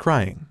starts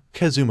crying.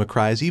 Kazuma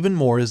cries even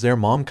more as their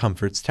mom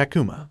comforts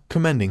Takuma,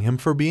 commending him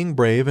for being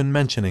brave and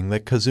mentioning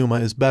that Kazuma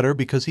is better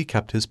because he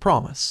kept his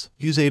promise.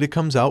 Uzeda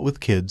comes out with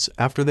kids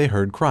after they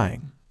heard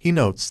crying. He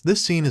notes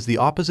this scene is the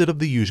opposite of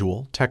the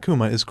usual.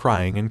 Takuma is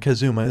crying and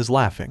Kazuma is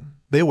laughing.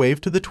 They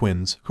wave to the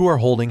twins, who are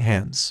holding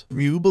hands.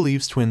 Ryu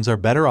believes twins are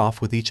better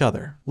off with each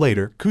other.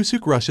 Later,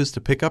 Kusuke rushes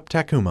to pick up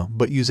Takuma,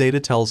 but Uzeda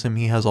tells him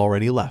he has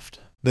already left.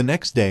 The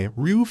next day,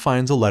 Ryu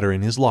finds a letter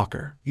in his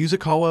locker.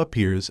 Yuzukawa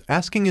appears,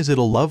 asking is it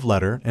a love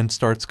letter, and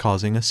starts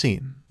causing a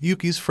scene.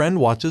 Yuki's friend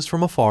watches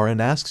from afar and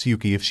asks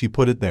Yuki if she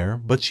put it there,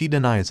 but she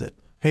denies it.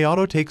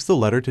 Hayato takes the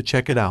letter to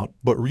check it out,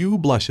 but Ryu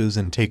blushes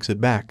and takes it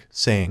back,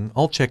 saying,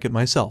 "I'll check it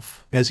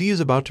myself." As he is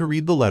about to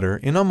read the letter,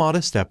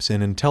 Inamata steps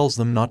in and tells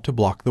them not to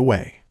block the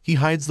way. He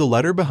hides the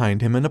letter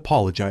behind him and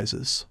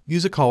apologizes.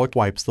 Yuzukawa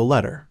wipes the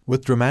letter.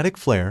 With dramatic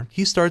flair,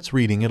 he starts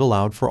reading it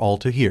aloud for all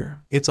to hear.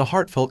 It's a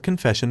heartfelt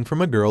confession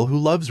from a girl who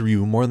loves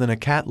Ryu more than a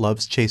cat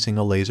loves chasing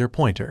a laser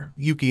pointer.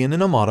 Yuki and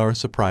Inamata are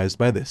surprised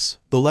by this.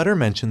 The letter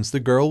mentions the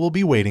girl will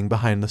be waiting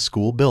behind the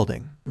school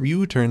building.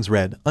 Ryu turns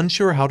red,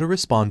 unsure how to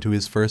respond to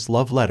his first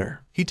love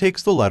letter. He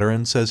takes the letter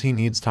and says he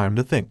needs time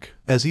to think.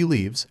 As he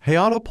leaves,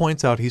 Hayato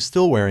points out he's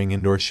still wearing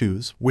indoor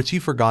shoes, which he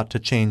forgot to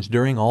change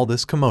during all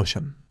this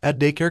commotion. At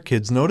daycare,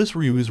 kids notice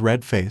Ryu's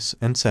red face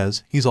and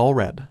says he's all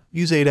red.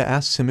 Uzeda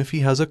asks him if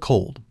he has a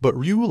cold, but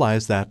Ryu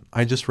lies that,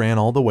 "I just ran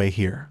all the way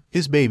here."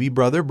 His baby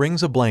brother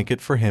brings a blanket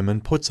for him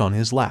and puts on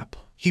his lap.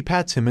 He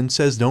pats him and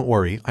says, "Don't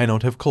worry, I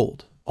don't have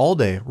cold." All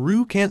day,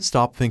 Ryu can't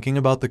stop thinking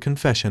about the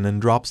confession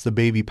and drops the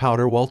baby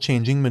powder while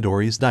changing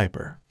Midori's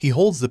diaper. He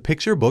holds the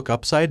picture book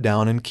upside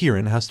down and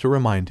Kirin has to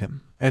remind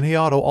him. And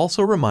Hayato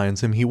also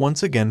reminds him he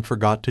once again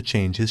forgot to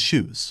change his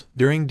shoes.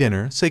 During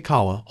dinner,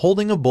 Seikawa,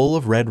 holding a bowl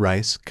of red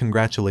rice,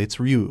 congratulates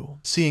Ryu.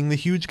 Seeing the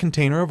huge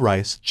container of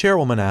rice,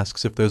 Chairwoman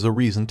asks if there's a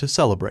reason to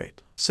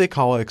celebrate.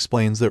 Seikawa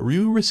explains that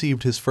Ryu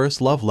received his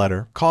first love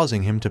letter,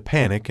 causing him to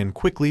panic and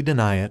quickly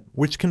deny it,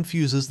 which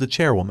confuses the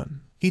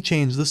chairwoman. He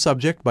changed the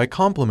subject by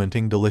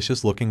complimenting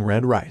delicious-looking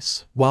red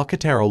rice, while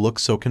Kotaro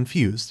looks so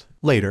confused.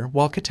 Later,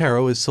 while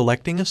Kotaro is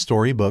selecting a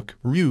storybook,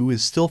 Ryu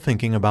is still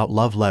thinking about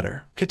love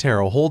letter.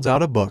 Kotaro holds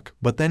out a book,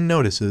 but then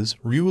notices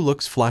Ryu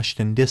looks flushed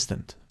and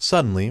distant.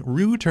 Suddenly,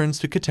 Ryu turns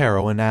to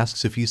Kotaro and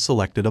asks if he's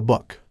selected a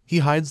book. He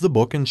hides the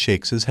book and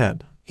shakes his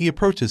head. He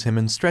approaches him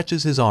and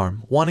stretches his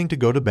arm, wanting to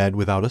go to bed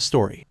without a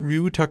story.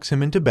 Ryu tucks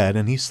him into bed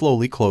and he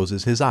slowly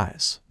closes his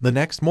eyes. The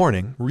next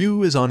morning,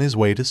 Ryu is on his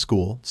way to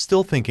school,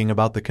 still thinking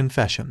about the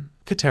confession.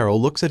 Kotaro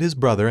looks at his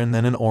brother and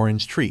then an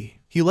orange tree.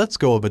 He lets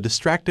go of a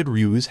distracted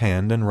Ryu's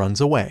hand and runs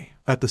away.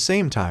 At the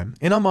same time,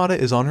 Inamata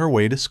is on her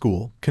way to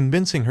school,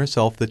 convincing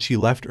herself that she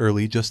left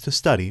early just to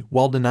study,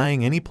 while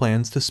denying any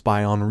plans to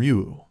spy on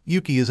Ryu.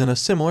 Yuki is in a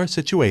similar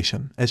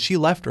situation, as she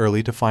left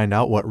early to find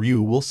out what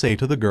Ryu will say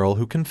to the girl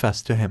who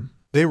confessed to him.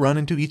 They run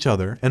into each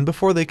other, and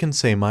before they can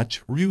say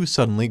much, Ryu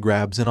suddenly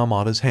grabs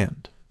Inamata's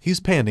hand. He's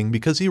panting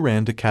because he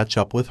ran to catch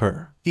up with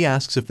her. He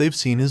asks if they've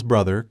seen his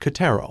brother,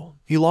 Kotaro.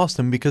 He lost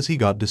him because he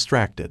got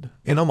distracted.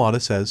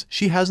 Inamata says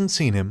she hasn't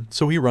seen him,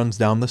 so he runs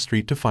down the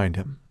street to find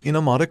him.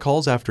 Inamata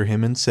calls after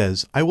him and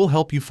says, "I will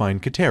help you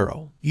find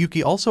Kotaro."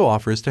 Yuki also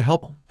offers to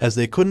help. As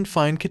they couldn't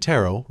find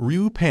Kotaro,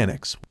 Ryu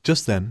panics.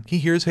 Just then, he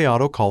hears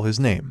Hayato call his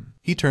name.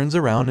 He turns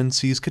around and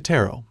sees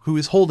Kotaro, who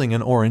is holding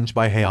an orange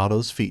by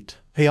Hayato's feet.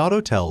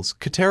 Hayato tells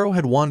Kotaro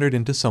had wandered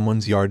into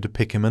someone's yard to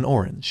pick him an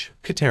orange.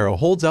 Kotaro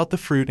holds out the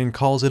fruit and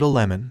calls it a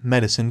lemon,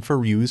 medicine for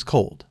Ryu's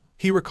cold.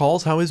 He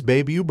recalls how his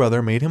baby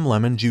brother made him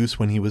lemon juice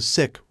when he was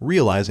sick,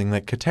 realizing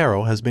that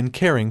Kotaro has been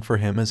caring for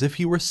him as if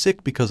he were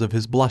sick because of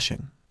his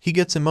blushing. He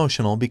gets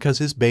emotional because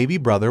his baby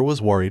brother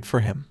was worried for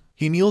him.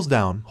 He kneels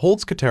down,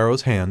 holds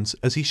Kotaro's hands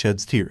as he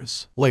sheds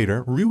tears.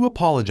 Later, Ryu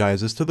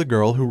apologizes to the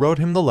girl who wrote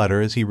him the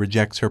letter as he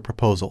rejects her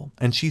proposal,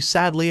 and she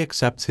sadly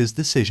accepts his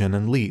decision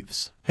and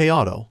leaves.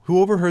 Hayato, who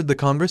overheard the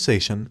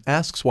conversation,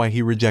 asks why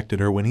he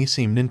rejected her when he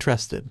seemed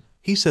interested.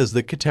 He says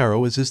that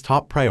Kotaro is his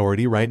top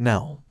priority right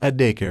now. At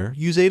daycare,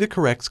 Uzeda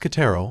corrects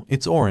Kotaro,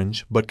 it's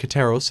orange, but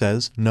Kotaro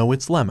says, no,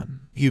 it's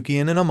lemon. Yuki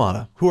and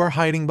Inamata, who are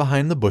hiding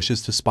behind the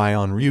bushes to spy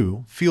on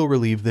Ryu, feel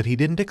relieved that he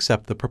didn't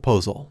accept the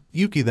proposal.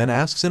 Yuki then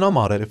asks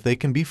Inamata if they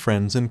can be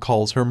friends and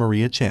calls her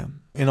Maria-chan.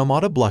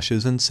 Inamata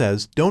blushes and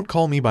says, don't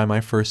call me by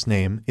my first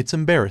name, it's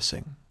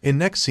embarrassing. In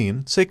next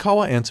scene,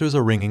 Seikawa answers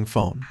a ringing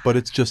phone, but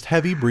it's just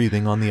heavy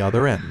breathing on the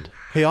other end.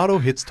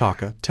 Hayato hits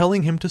Taka,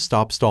 telling him to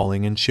stop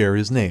stalling and share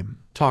his name.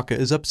 Taka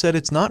is upset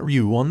it's not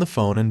Ryu on the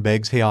phone and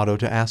begs Hayato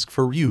to ask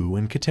for Ryu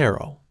and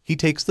Kotaro. He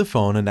takes the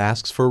phone and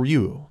asks for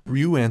Ryu.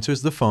 Ryu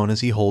answers the phone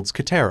as he holds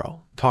Kotaro.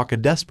 Taka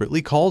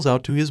desperately calls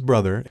out to his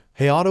brother.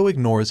 Hayato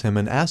ignores him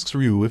and asks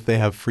Ryu if they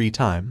have free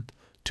time,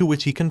 to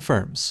which he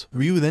confirms.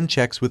 Ryu then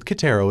checks with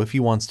Kotaro if he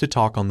wants to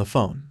talk on the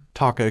phone.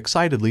 Taka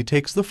excitedly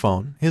takes the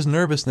phone, his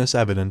nervousness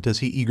evident as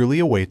he eagerly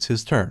awaits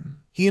his turn.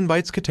 He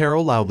invites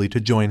Kotaro loudly to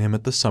join him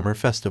at the summer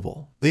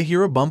festival. They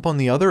hear a bump on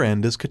the other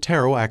end as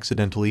Kotaro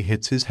accidentally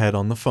hits his head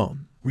on the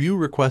phone. Ryu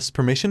requests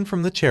permission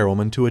from the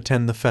chairwoman to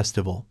attend the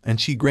festival, and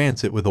she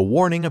grants it with a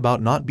warning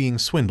about not being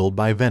swindled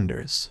by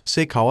vendors.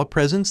 Seikawa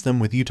presents them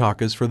with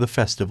yutakas for the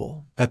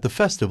festival. At the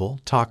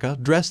festival, Taka,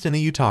 dressed in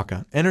a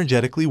yutaka,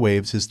 energetically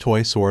waves his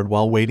toy sword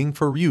while waiting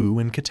for Ryu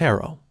and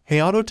Kotaro.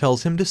 Hayato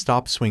tells him to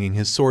stop swinging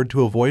his sword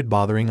to avoid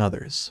bothering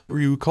others.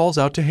 Ryu calls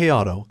out to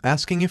Hayato,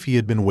 asking if he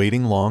had been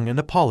waiting long and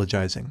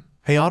apologizing.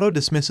 Hayato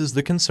dismisses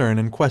the concern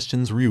and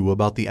questions Ryu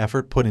about the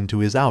effort put into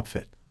his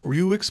outfit.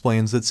 Ryu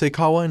explains that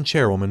Seikawa and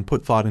Chairwoman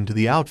put thought into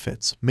the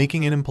outfits,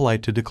 making it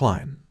impolite to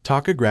decline.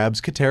 Taka grabs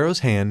Kotaro's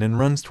hand and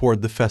runs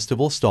toward the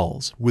festival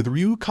stalls, with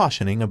Ryu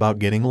cautioning about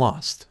getting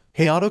lost.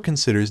 Hayato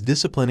considers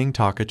disciplining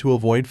Taka to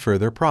avoid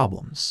further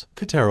problems.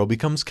 Kotaro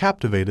becomes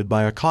captivated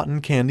by a cotton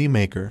candy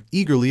maker,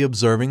 eagerly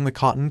observing the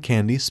cotton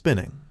candy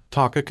spinning.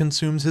 Taka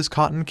consumes his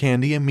cotton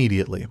candy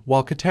immediately,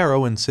 while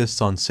Kotaro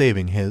insists on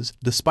saving his,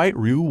 despite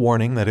Ryu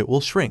warning that it will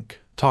shrink.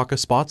 Taka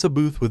spots a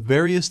booth with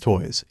various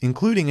toys,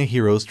 including a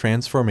hero's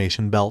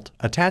transformation belt,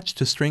 attached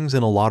to strings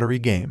in a lottery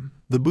game.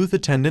 The booth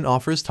attendant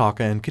offers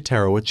Taka and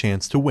Kotaro a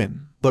chance to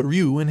win, but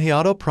Ryu and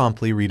Hayato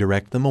promptly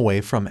redirect them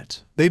away from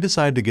it. They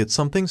decide to get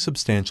something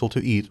substantial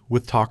to eat,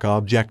 with Taka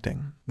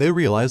objecting. They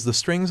realize the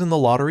strings in the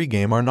lottery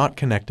game are not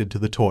connected to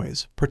the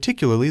toys,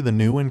 particularly the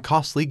new and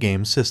costly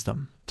game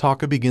system.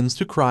 Taka begins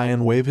to cry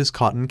and wave his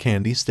cotton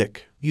candy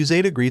stick.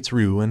 Uzeda greets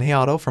Ryu and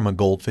Hayato from a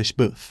goldfish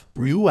booth.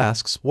 Ryu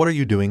asks, "What are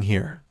you doing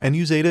here?" And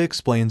Uzeda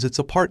explains it's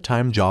a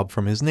part-time job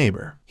from his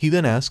neighbor. He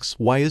then asks,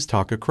 "Why is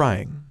Taka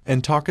crying?"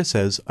 And Taka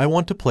says, "I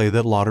want to play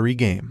that lottery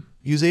game."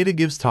 Uzeda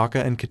gives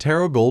Taka and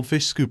Kotaro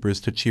goldfish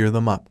scoopers to cheer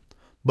them up,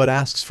 but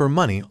asks for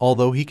money,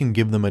 although he can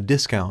give them a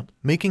discount,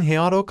 making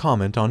Hayato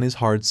comment on his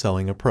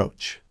hard-selling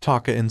approach.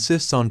 Taka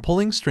insists on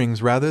pulling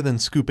strings rather than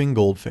scooping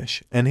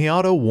goldfish, and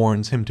Hayato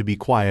warns him to be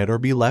quiet or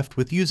be left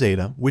with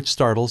Uzeda, which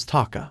startles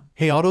Taka.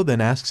 Hayato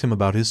then asks him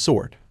about his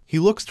sword. He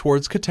looks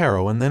towards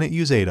Kotaro and then at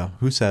Uzeda,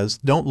 who says,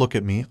 "Don't look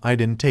at me, I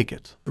didn't take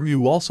it."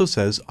 Ryu also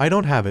says, "I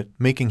don't have it,"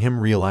 making him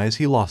realize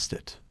he lost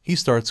it. He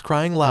starts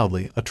crying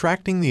loudly,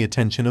 attracting the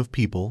attention of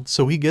people,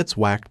 so he gets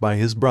whacked by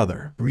his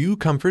brother. Ryu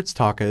comforts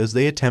Taka as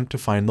they attempt to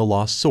find the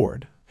lost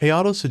sword.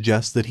 Hayato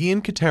suggests that he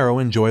and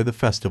Kotaro enjoy the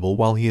festival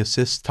while he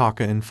assists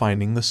Taka in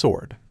finding the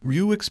sword.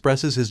 Ryu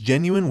expresses his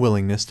genuine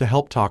willingness to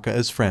help Taka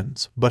as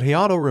friends, but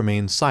Hayato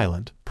remains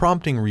silent,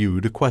 prompting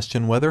Ryu to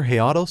question whether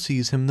Hayato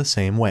sees him the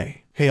same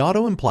way.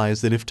 Hayato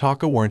implies that if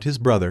Taka weren't his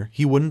brother,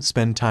 he wouldn't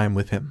spend time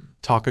with him.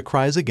 Taka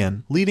cries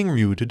again, leading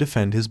Ryu to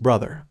defend his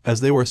brother.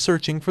 As they were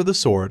searching for the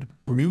sword,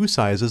 Ryu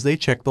sighs as they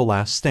check the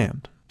last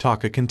stand.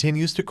 Taka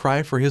continues to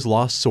cry for his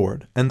lost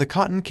sword, and the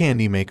cotton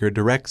candy maker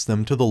directs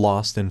them to the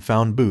Lost and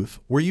Found booth,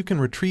 where you can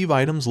retrieve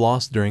items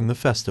lost during the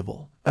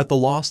festival. At the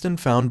Lost and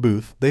Found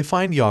booth, they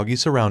find Yagi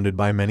surrounded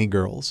by many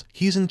girls.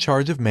 He's in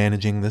charge of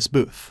managing this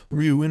booth.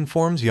 Ryu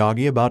informs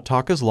Yagi about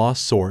Taka's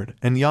lost sword,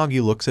 and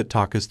Yagi looks at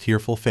Taka's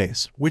tearful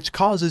face, which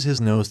causes his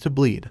nose to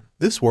bleed.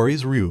 This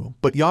worries Ryu,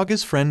 but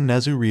Yagi's friend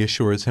Nezu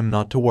reassures him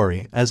not to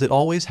worry, as it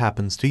always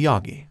happens to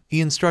Yagi.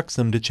 He instructs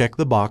them to check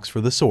the box for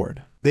the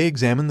sword. They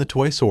examine the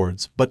toy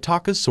swords, but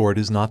Taka's sword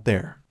is not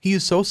there. He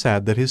is so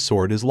sad that his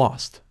sword is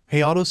lost.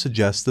 Hayato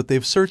suggests that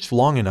they've searched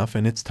long enough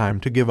and it's time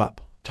to give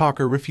up.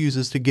 Taka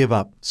refuses to give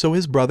up, so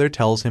his brother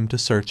tells him to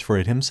search for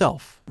it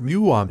himself.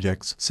 Ryu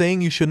objects,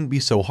 saying you shouldn't be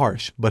so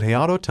harsh, but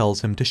Hayato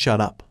tells him to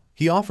shut up.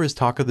 He offers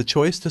Taka the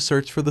choice to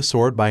search for the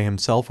sword by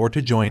himself or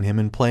to join him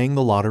in playing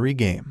the lottery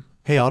game.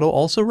 Hayato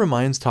also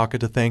reminds Taka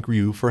to thank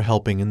Ryu for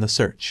helping in the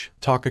search.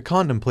 Taka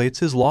contemplates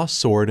his lost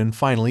sword and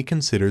finally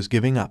considers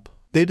giving up.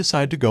 They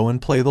decide to go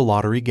and play the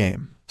lottery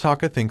game.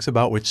 Taka thinks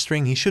about which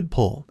string he should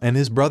pull, and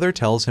his brother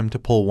tells him to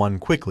pull one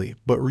quickly,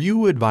 but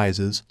Ryu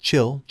advises,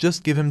 "Chill,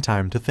 just give him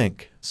time to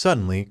think."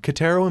 Suddenly,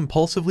 Kotaro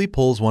impulsively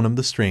pulls one of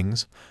the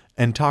strings,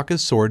 and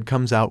Taka's sword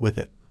comes out with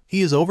it.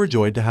 He is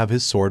overjoyed to have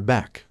his sword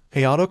back.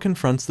 Hayato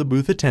confronts the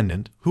booth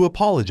attendant, who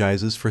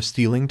apologizes for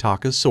stealing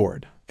Taka's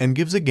sword, and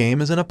gives a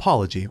game as an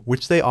apology,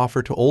 which they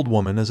offer to Old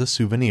Woman as a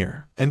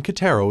souvenir. And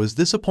Kotaro is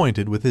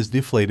disappointed with his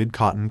deflated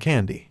cotton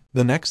candy.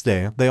 The next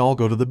day, they all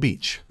go to the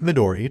beach.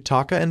 Midori,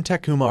 Taka, and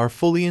Takuma are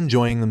fully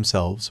enjoying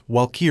themselves,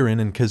 while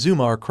Kirin and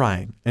Kazuma are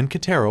crying, and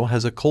Kotaro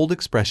has a cold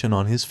expression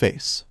on his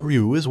face.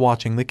 Ryu is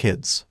watching the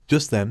kids.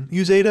 Just then,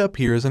 Uzeda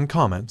appears and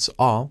comments,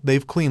 "Aw,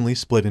 they've cleanly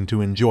split into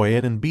Enjoy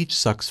It and Beach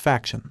Sucks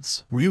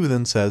factions." Ryu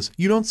then says,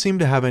 "You don't seem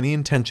to have any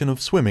intention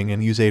of swimming,"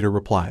 and Uzeda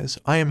replies,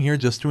 "I am here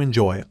just to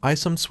enjoy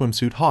some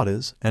swimsuit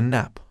hottas and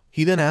nap."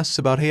 He then asks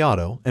about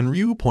Hayato, and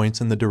Ryu points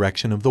in the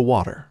direction of the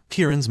water.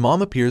 Kirin's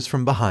mom appears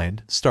from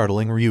behind,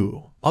 startling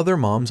Ryu. Other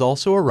moms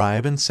also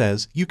arrive and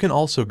says, "You can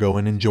also go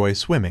and enjoy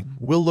swimming.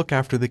 We'll look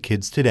after the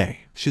kids today."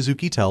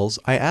 Shizuki tells,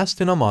 "I asked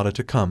Inamata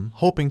to come,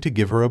 hoping to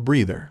give her a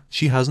breather.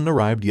 She hasn't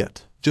arrived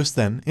yet." Just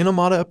then,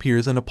 Inamata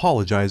appears and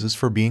apologizes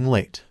for being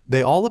late.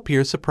 They all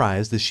appear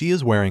surprised as she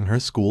is wearing her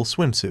school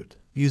swimsuit.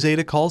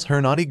 Uzeda calls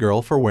her naughty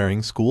girl for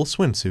wearing school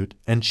swimsuit,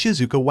 and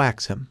Shizuka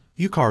whacks him.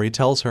 Yukari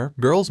tells her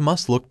girls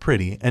must look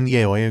pretty and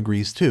Yaoi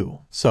agrees too.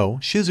 So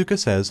Shizuka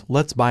says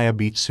let's buy a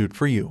beach suit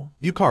for you.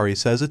 Yukari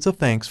says it's a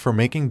thanks for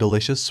making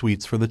delicious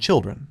sweets for the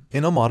children.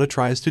 Inamata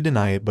tries to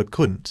deny it but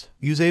couldn't.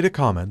 Uzeda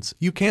comments,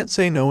 you can't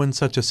say no in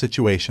such a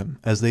situation,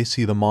 as they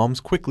see the moms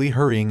quickly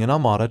hurrying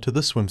Inamata to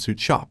the swimsuit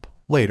shop.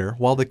 Later,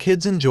 while the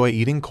kids enjoy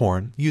eating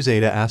corn,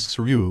 Uzeda asks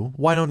Ryu,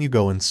 why don't you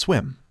go and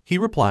swim? He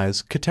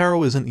replies,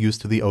 Kotaro isn't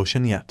used to the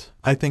ocean yet.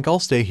 I think I'll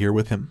stay here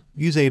with him.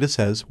 Uzeda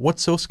says,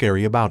 what's so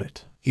scary about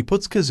it? He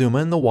puts Kazuma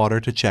in the water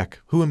to check,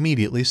 who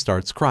immediately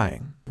starts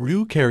crying.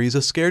 Ryu carries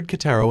a scared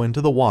Kotaro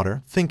into the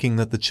water, thinking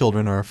that the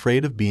children are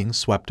afraid of being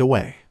swept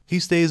away. He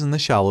stays in the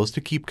shallows to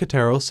keep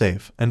Kotaro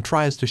safe and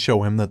tries to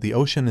show him that the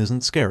ocean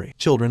isn't scary.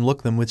 Children look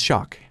at them with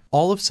shock.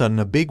 All of a sudden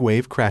a big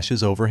wave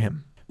crashes over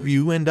him.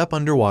 Ryu ends up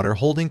underwater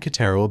holding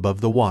Kotaro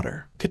above the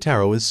water.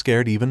 Kotaro is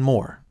scared even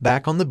more.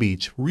 Back on the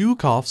beach, Ryu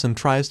coughs and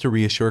tries to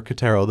reassure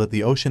Kotaro that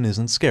the ocean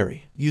isn't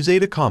scary.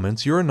 Uzeda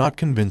comments, you're not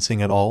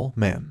convincing at all,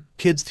 man.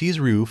 Kids tease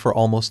Ryu for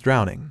almost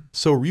drowning.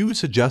 So Ryu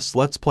suggests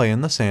let's play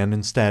in the sand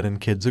instead and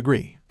kids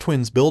agree.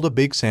 Twins build a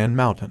big sand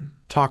mountain.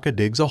 Taka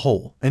digs a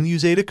hole, and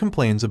Uzeda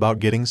complains about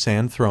getting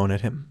sand thrown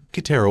at him.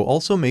 Kotaro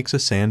also makes a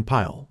sand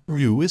pile.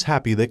 Ryu is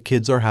happy that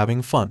kids are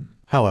having fun.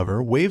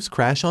 However, waves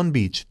crash on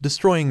beach,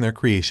 destroying their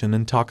creation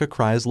and Taka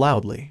cries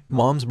loudly.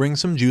 Moms bring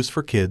some juice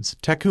for kids,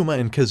 Takuma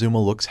and Kazuma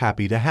looks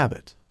happy to have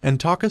it. And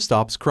Taka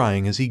stops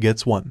crying as he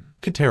gets one.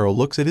 Kotaro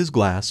looks at his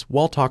glass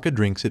while Taka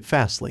drinks it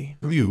fastly.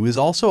 Ryu is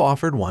also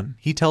offered one.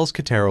 He tells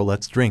Kotaro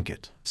let's drink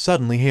it.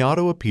 Suddenly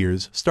Hayato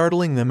appears,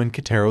 startling them and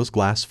Kotaro's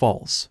glass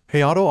falls.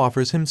 Hayato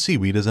offers him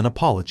seaweed as an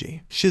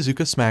apology.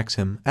 Shizuka smacks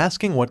him,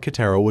 asking what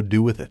Kotaro would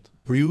do with it.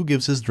 Ryu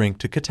gives his drink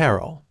to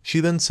Kotaro. She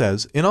then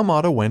says,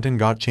 Inamata went and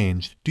got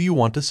changed. Do you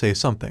want to say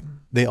something?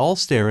 They all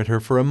stare at her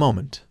for a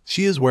moment.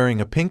 She is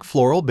wearing a pink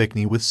floral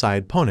bikini with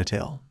side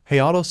ponytail.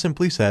 Hayato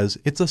simply says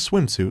it's a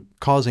swimsuit,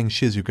 causing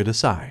Shizuka to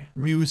sigh.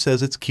 Ryu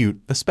says it's cute,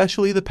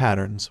 especially the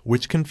patterns,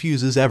 which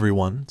confuses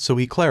everyone, so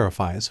he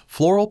clarifies,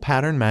 floral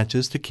pattern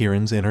matches to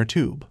Kirin's inner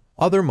tube.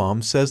 Other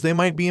moms says they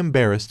might be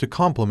embarrassed to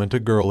compliment a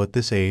girl at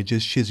this age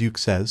as Shizuka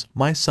says,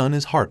 my son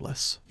is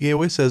heartless.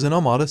 Yaoi says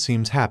Inamata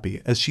seems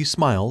happy as she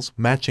smiles,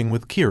 matching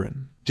with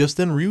Kirin. Just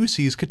then Ryu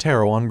sees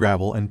Kotaro on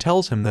gravel and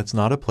tells him that's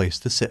not a place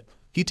to sit.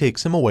 He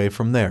takes him away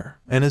from there,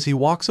 and as he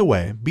walks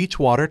away, beach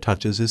water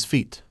touches his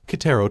feet.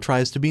 Kotaro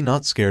tries to be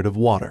not scared of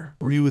water.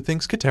 Ryu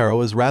thinks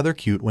Kotaro is rather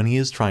cute when he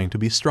is trying to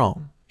be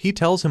strong. He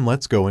tells him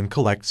let's go and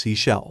collect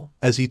seashell.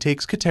 As he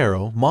takes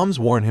Kotaro, moms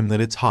warn him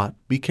that it's hot,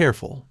 be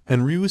careful,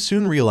 and Ryu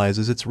soon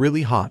realizes it's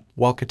really hot,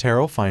 while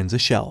Kotaro finds a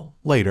shell.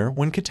 Later,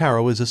 when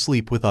Kotaro is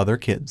asleep with other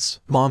kids,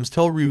 moms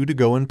tell Ryu to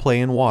go and play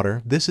in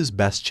water, this is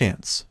best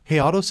chance.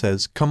 Hayato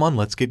says, come on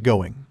let's get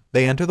going.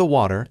 They enter the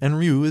water, and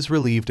Ryu is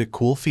relieved at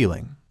cool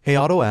feeling.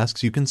 Hayato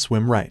asks you can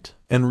swim right,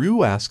 and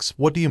Ryu asks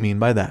what do you mean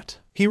by that?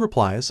 He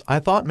replies, I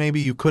thought maybe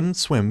you couldn't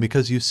swim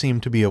because you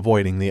seem to be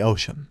avoiding the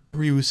ocean.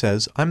 Ryu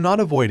says, I'm not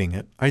avoiding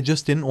it, I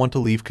just didn't want to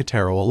leave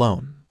Kotaro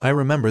alone. I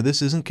remember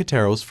this isn't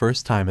Kotaro's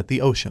first time at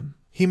the ocean.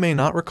 He may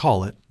not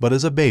recall it, but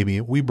as a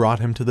baby we brought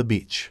him to the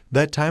beach.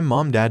 That time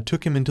Mom-Dad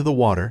took him into the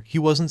water, he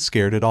wasn't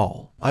scared at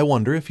all. I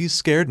wonder if he's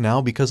scared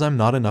now because I'm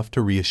not enough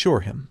to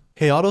reassure him.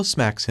 Hayato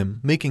smacks him,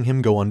 making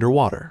him go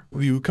underwater.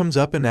 Ryu comes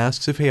up and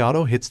asks if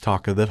Hayato hits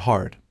Taka that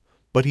hard.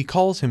 But he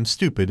calls him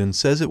stupid and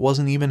says it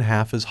wasn't even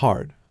half as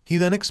hard. He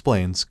then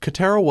explains,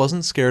 Kotaro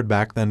wasn't scared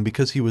back then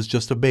because he was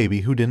just a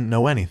baby who didn't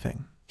know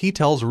anything. He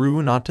tells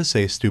Ryu not to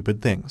say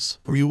stupid things.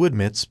 Ryu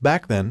admits,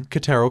 back then,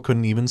 Kotaro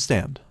couldn't even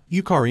stand.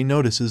 Yukari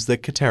notices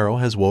that Kotaro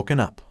has woken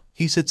up.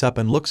 He sits up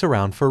and looks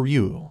around for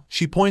Ryu.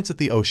 She points at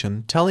the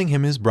ocean, telling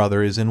him his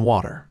brother is in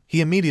water.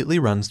 He immediately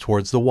runs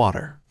towards the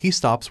water. He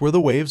stops where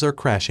the waves are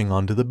crashing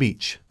onto the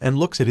beach, and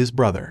looks at his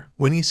brother.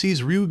 When he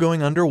sees Ryu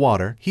going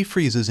underwater, he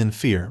freezes in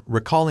fear,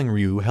 recalling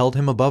Ryu held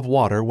him above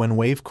water when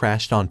wave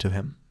crashed onto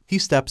him. He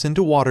steps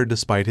into water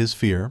despite his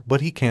fear, but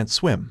he can't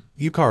swim.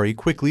 Yukari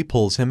quickly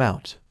pulls him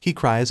out. He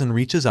cries and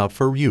reaches out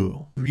for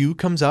Ryu. Ryu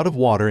comes out of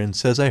water and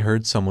says I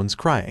heard someone's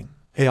crying.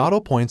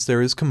 Hayato points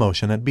there is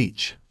commotion at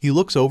beach. He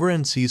looks over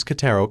and sees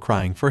Kotaro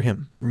crying for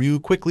him. Ryu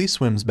quickly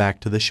swims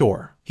back to the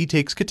shore. He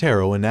takes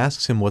Kotaro and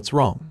asks him what's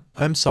wrong.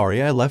 I'm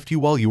sorry I left you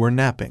while you were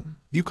napping.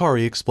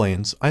 Yukari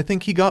explains, I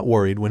think he got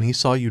worried when he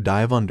saw you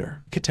dive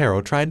under.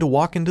 Kotaro tried to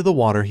walk into the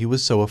water he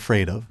was so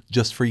afraid of,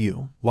 just for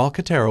you. While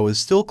Kotaro is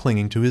still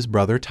clinging to his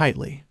brother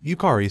tightly.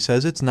 Yukari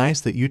says it's nice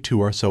that you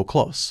two are so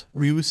close.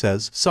 Ryu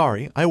says,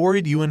 sorry, I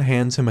worried you, and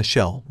hands him a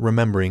shell,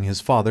 remembering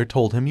his father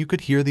told him you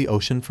could hear the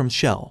ocean from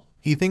shell.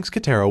 He thinks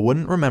Kotaro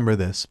wouldn't remember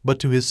this, but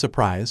to his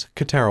surprise,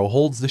 Kotaro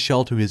holds the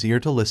shell to his ear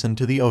to listen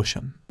to the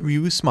ocean.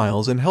 Ryu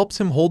smiles and helps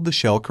him hold the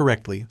shell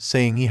correctly,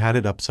 saying he had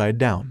it upside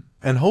down,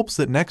 and hopes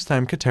that next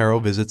time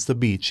Kotaro visits the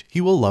beach, he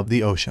will love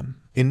the ocean.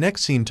 In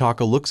next scene,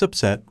 Taka looks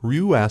upset.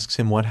 Ryu asks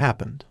him what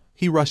happened.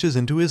 He rushes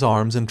into his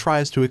arms and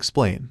tries to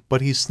explain,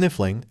 but he's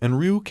sniffling, and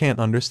Ryu can't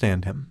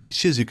understand him.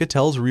 Shizuka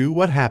tells Ryu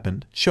what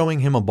happened, showing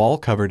him a ball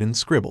covered in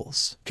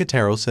scribbles.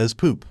 Kotaro says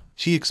poop.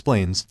 She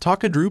explains,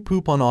 Taka drew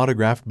poop on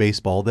autographed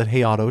baseball that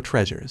Hayato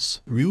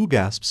treasures. Ryu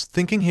gasps,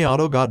 thinking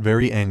Hayato got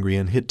very angry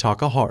and hit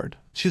Taka hard.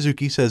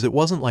 Shizuki says it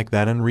wasn't like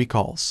that and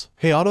recalls.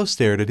 Hayato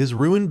stared at his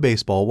ruined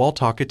baseball while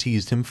Taka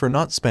teased him for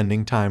not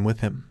spending time with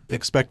him.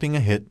 Expecting a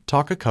hit,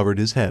 Taka covered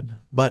his head.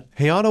 But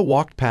Hayato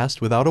walked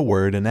past without a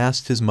word and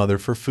asked his mother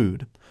for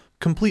food,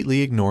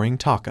 completely ignoring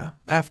Taka.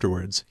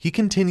 Afterwards, he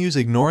continues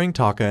ignoring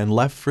Taka and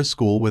left for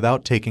school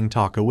without taking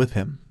Taka with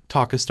him.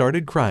 Taka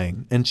started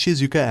crying, and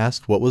Shizuka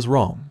asked what was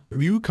wrong.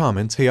 Ryu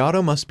comments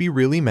Hayato must be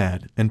really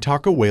mad, and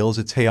Taka wails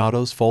it's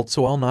Hayato's fault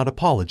so I'll not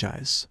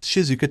apologize.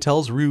 Shizuka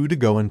tells Ryu to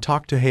go and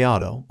talk to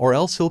Hayato, or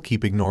else he'll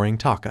keep ignoring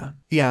Taka.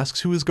 He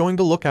asks who is going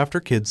to look after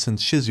kids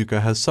since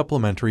Shizuka has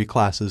supplementary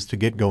classes to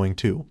get going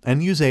to,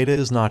 and Uzeda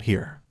is not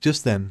here.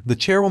 Just then, the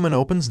chairwoman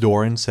opens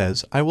door and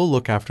says, I will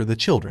look after the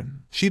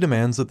children. She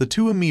demands that the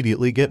two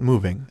immediately get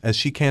moving, as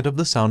she can't have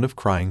the sound of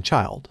crying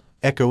child.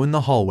 Echo in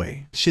the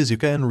hallway.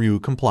 Shizuka and Ryu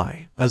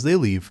comply. As they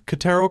leave,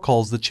 Kotaro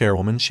calls the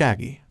chairwoman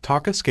Shaggy.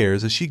 Taka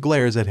scares as she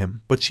glares at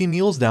him, but she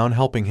kneels down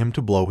helping him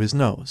to blow his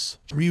nose.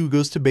 Ryu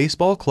goes to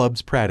baseball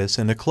club's practice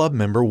and a club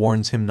member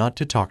warns him not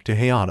to talk to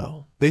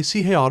Hayato. They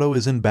see Hayato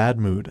is in bad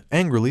mood,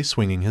 angrily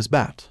swinging his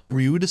bat.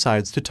 Ryu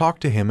decides to talk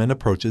to him and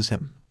approaches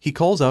him. He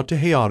calls out to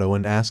Hayato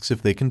and asks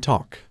if they can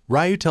talk.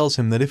 Ryu tells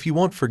him that if he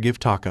won't forgive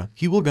Taka,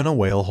 he will gonna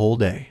wail whole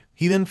day.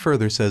 He then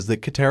further says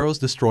that Kotaro's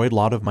destroyed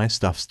lot of my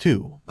stuffs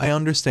too. I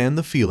understand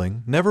the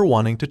feeling, never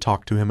wanting to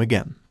talk to him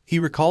again. He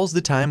recalls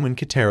the time when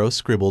Kotaro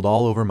scribbled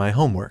all over my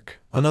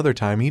homework. Another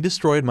time he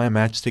destroyed my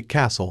matchstick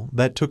castle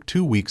that took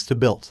 2 weeks to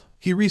build.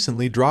 He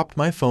recently dropped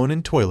my phone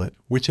in toilet,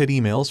 which had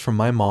emails from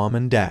my mom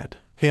and dad.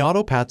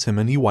 Hayato pats him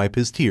and he wipes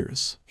his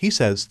tears. He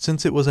says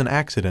since it was an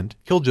accident,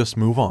 he'll just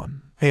move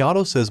on.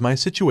 Hayato says my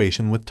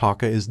situation with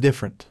Taka is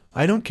different.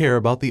 I don't care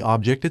about the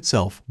object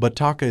itself, but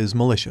Taka is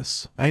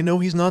malicious. I know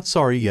he's not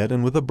sorry yet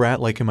and with a brat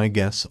like him I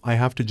guess I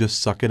have to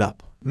just suck it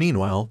up.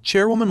 Meanwhile,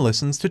 Chairwoman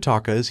listens to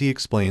Taka as he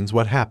explains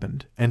what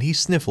happened, and he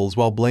sniffles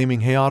while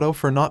blaming Hayato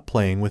for not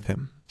playing with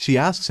him. She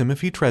asks him if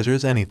he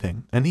treasures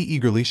anything, and he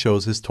eagerly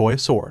shows his toy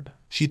sword.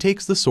 She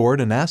takes the sword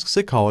and asks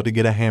Sakawa to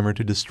get a hammer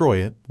to destroy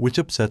it, which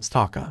upsets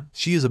Taka.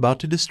 She is about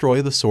to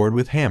destroy the sword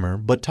with hammer,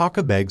 but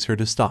Taka begs her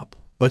to stop.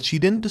 But she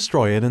didn't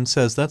destroy it and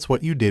says that's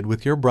what you did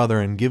with your brother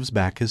and gives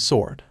back his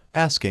sword,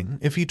 asking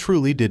if he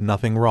truly did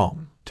nothing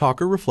wrong.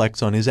 Taka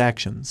reflects on his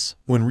actions.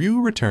 When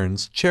Ryu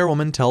returns,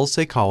 Chairwoman tells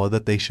Sakawa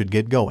that they should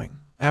get going.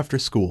 After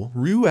school,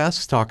 Ryu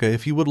asks Taka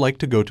if he would like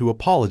to go to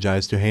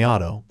apologize to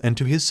Hayato, and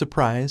to his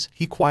surprise,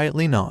 he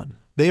quietly nods.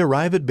 They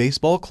arrive at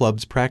baseball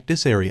club's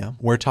practice area,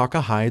 where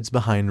Taka hides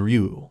behind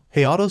Ryu.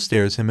 Hayato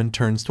stares him and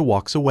turns to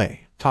walk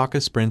away.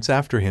 Taka sprints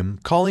after him,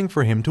 calling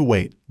for him to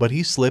wait, but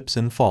he slips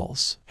and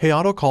falls.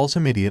 Hayato calls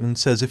him idiot and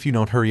says if you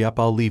don't hurry up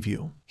I'll leave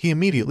you. He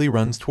immediately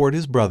runs toward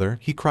his brother,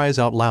 he cries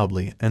out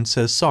loudly, and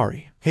says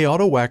sorry.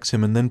 Hayato whacks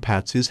him and then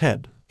pats his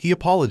head. He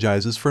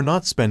apologizes for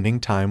not spending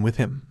time with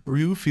him.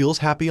 Ryu feels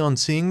happy on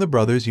seeing the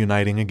brothers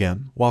uniting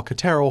again, while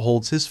Kotaro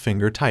holds his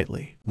finger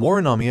tightly.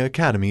 Morinami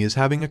Academy is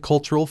having a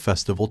cultural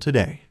festival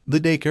today.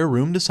 The daycare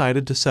room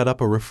decided to set up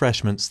a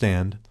refreshment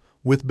stand,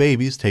 with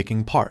babies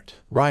taking part.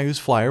 Ryu's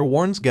flyer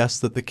warns guests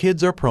that the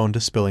kids are prone to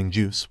spilling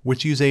juice,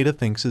 which Uzeda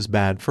thinks is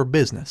bad for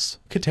business.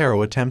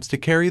 Kotaro attempts to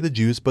carry the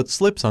juice but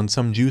slips on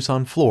some juice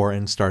on floor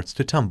and starts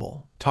to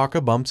tumble. Taka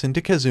bumps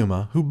into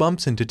Kazuma, who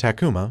bumps into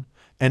Takuma,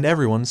 and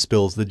everyone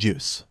spills the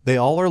juice. They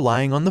all are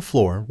lying on the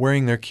floor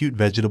wearing their cute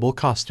vegetable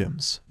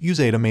costumes.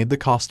 Uzeda made the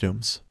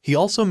costumes. He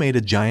also made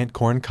a giant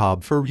corn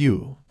cob for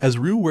Ryu. As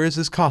Ryu wears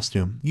his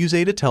costume,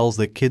 Uzeda tells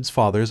that kids'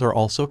 fathers are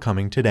also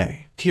coming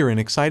today. Kirin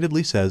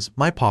excitedly says,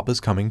 my papa's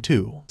coming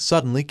too.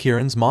 Suddenly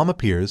Kirin's mom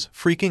appears,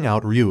 freaking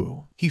out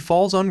Ryu. He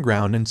falls on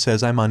ground and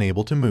says I'm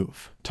unable to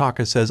move.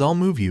 Taka says I'll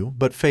move you,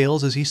 but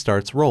fails as he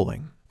starts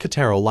rolling.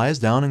 Kotaro lies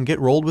down and get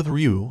rolled with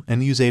Ryu,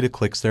 and Uzeda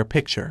clicks their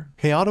picture.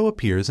 Hayato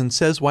appears and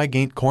says why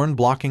ain't Korn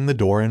blocking the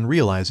door and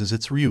realizes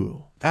it's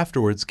Ryu.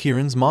 Afterwards,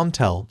 Kirin's mom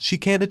tells she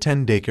can't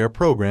attend daycare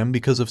program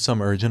because of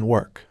some urgent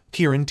work.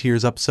 Kirin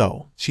tears up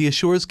so she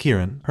assures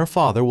Kirin her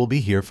father will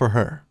be here for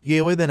her.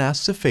 Yaoi then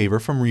asks a favor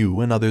from Ryu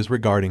and others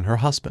regarding her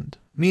husband.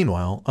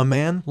 Meanwhile, a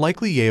man,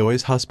 likely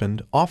Yaoi's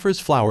husband, offers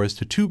flowers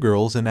to 2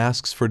 girls and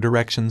asks for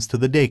directions to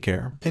the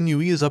daycare. And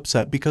Yui is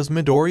upset because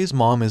Midori's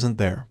mom isn't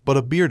there, but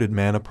a bearded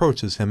man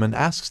approaches him and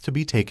asks to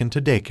be taken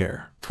to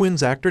daycare.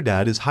 Twins actor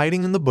dad is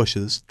hiding in the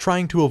bushes,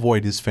 trying to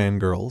avoid his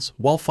fangirls,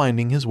 while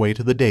finding his way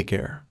to the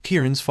daycare.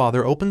 Kirin's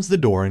father opens the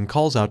door and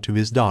calls out to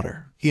his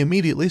daughter. He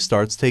immediately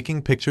starts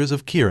taking pictures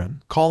of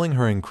Kirin, calling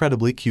her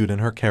incredibly cute in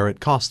her carrot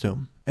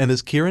costume. And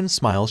as Kirin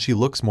smiles she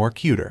looks more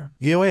cuter.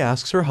 Yaoi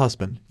asks her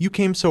husband, you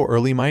came so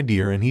early my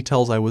dear, and he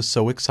tells I was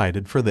so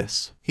excited for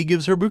this. He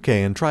gives her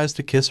bouquet and tries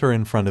to kiss her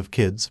in front of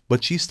kids,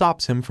 but she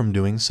stops him from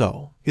doing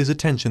so. His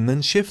attention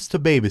then shifts to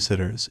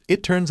babysitters.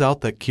 It turns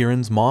out that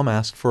Kirin's mom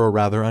asked for a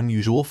rather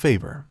unusual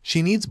favor.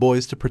 She needs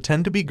boys to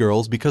pretend to be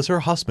girls because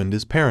her husband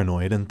is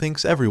paranoid and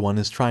thinks everyone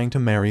is trying to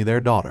marry their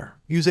daughter.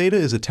 Uzeda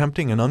is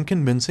attempting an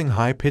unconvincing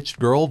high-pitched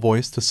girl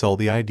voice to sell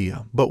the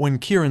idea, but when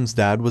Kirin's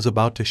dad was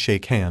about to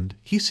shake hand,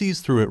 he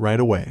sees through it right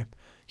away.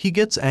 He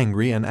gets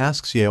angry and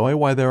asks Yaoi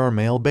why there are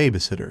male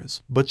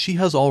babysitters, but she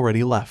has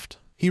already left.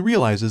 He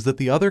realizes that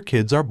the other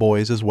kids are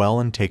boys as well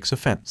and takes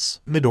offense.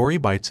 Midori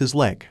bites his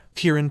leg.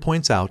 Kieran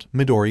points out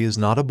Midori is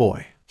not a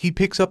boy. He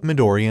picks up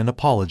Midori and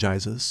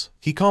apologizes.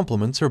 He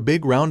compliments her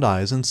big round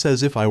eyes and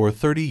says if I were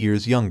 30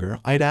 years younger,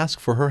 I'd ask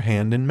for her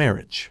hand in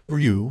marriage.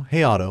 Ryu,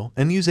 Hayato,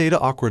 and Uzeda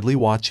awkwardly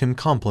watch him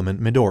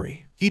compliment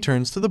Midori. He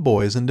turns to the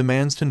boys and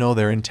demands to know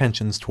their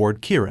intentions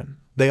toward Kieran.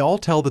 They all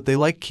tell that they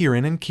like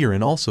Kieran and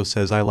Kieran also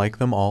says I like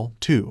them all,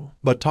 too.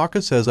 But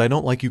Taka says I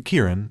don't like you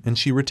Kieran and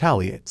she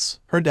retaliates.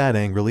 Her dad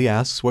angrily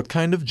asks what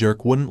kind of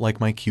jerk wouldn't like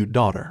my cute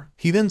daughter.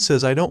 He then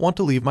says I don't want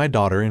to leave my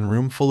daughter in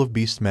room full of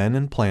beast men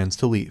and plans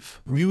to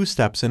leave. Ryu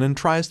steps in and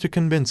tries to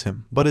convince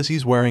him, but as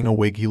he's wearing a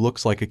wig he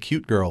looks like a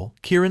cute girl.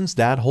 Kieran's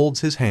dad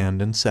holds his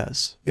hand and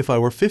says, if I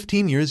were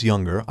 15 years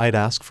younger I'd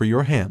ask for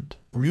your hand.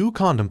 Ryu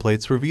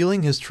contemplates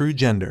revealing his true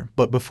gender,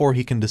 but before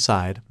he can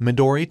decide,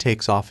 Midori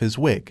takes off his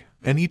wig,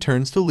 and he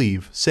turns to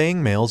leave,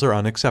 saying males are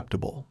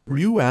unacceptable.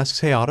 Ryu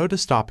asks Hayato to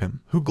stop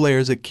him, who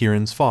glares at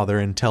Kieran's father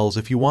and tells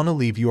if you want to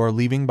leave you are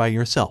leaving by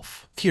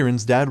yourself.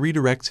 Kieran's dad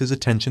redirects his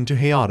attention to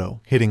Hayato,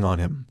 hitting on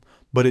him.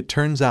 But it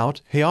turns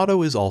out,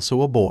 Hayato is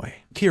also a boy.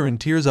 Kieran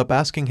tears up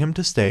asking him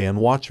to stay and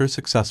watch her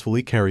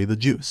successfully carry the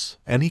juice,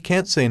 and he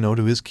can't say no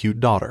to his cute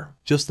daughter.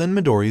 Just then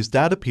Midori's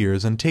dad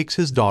appears and takes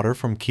his daughter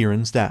from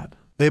Kieran's dad.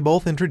 They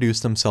both introduce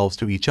themselves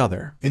to each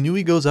other.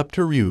 Inui goes up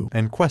to Ryu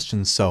and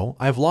questions so,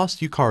 I've lost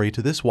Yukari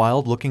to this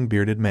wild-looking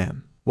bearded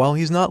man. While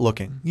he's not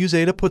looking,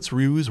 Uzeda puts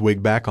Ryu's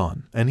wig back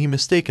on, and he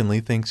mistakenly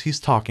thinks he's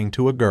talking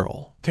to a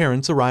girl.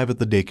 Parents arrive at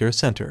the daycare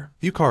center.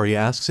 Yukari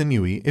asks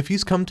Inui if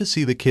he's come to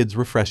see the kids'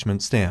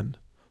 refreshment stand.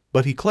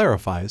 But he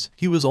clarifies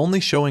he was only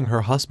showing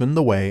her husband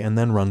the way and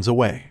then runs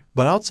away.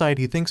 But outside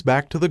he thinks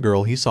back to the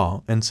girl he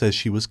saw and says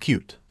she was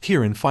cute.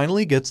 Kieran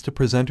finally gets to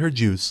present her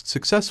juice,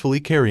 successfully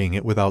carrying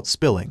it without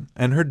spilling,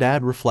 and her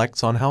dad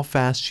reflects on how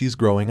fast she's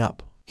growing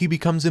up. He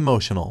becomes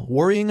emotional,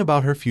 worrying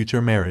about her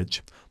future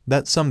marriage,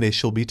 that someday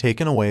she'll be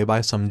taken away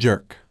by some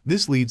jerk.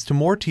 This leads to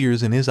more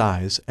tears in his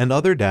eyes, and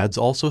other dads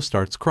also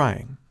starts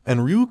crying.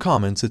 And Ryu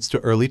comments it's too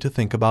early to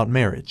think about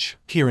marriage.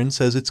 Kieran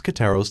says it's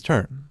Kataro's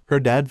turn. Her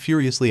dad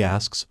furiously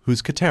asks,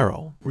 who's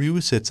Kataro?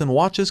 Ryu sits and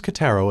watches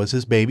Kataro as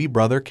his baby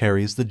brother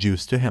carries the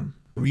juice to him.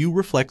 Ryu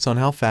reflects on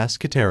how fast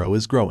Kataro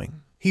is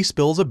growing. He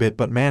spills a bit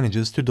but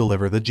manages to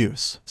deliver the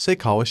juice.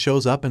 Seikawa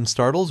shows up and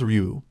startles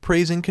Ryu,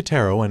 praising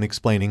Kataro and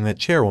explaining that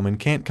Chairwoman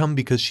can't come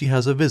because she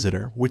has a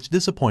visitor, which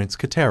disappoints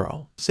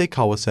Kataro.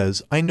 Seikawa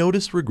says, I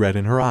noticed regret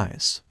in her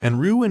eyes, and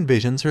Ryu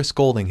envisions her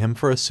scolding him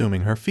for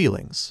assuming her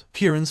feelings.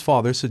 Kieran's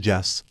father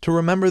suggests, to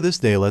remember this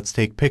day let's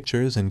take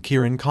pictures, and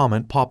Kieran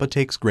comment Papa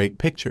takes great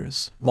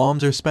pictures.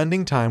 Moms are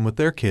spending time with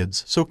their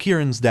kids, so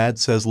Kieran's dad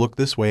says look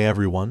this way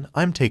everyone,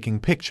 I'm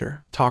taking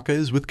picture. Taka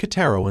is with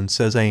Kataro and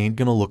says I ain't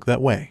gonna look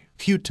that way.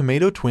 Cute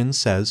Tomato Twins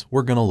says,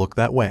 we're gonna look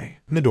that way.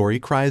 Midori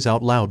cries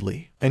out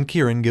loudly, and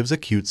Kieran gives a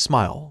cute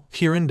smile.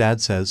 Kieran dad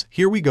says,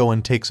 here we go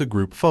and takes a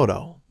group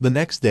photo. The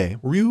next day,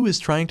 Ryu is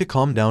trying to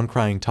calm down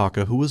crying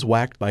Taka who was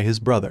whacked by his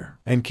brother,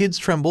 and kids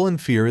tremble in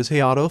fear as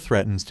Hayato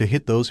threatens to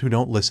hit those who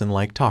don't listen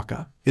like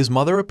Taka. His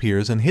mother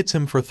appears and hits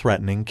him for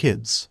threatening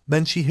kids.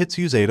 Then she hits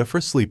Uzeda for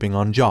sleeping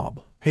on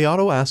job.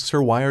 Hayato asks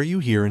her why are you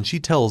here and she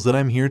tells that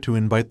I'm here to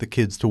invite the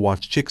kids to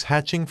watch chicks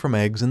hatching from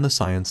eggs in the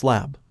science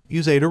lab.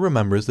 Uzeda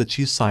remembers that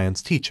she's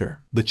science teacher.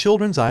 The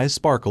children's eyes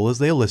sparkle as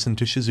they listen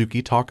to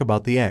Shizuki talk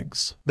about the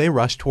eggs. They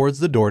rush towards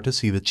the door to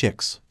see the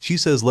chicks. She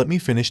says let me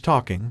finish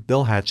talking,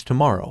 they'll hatch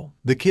tomorrow.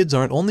 The kids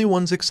aren't only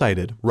ones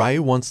excited,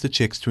 Ryu wants the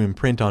chicks to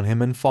imprint on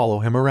him and follow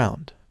him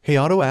around.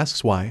 Hayato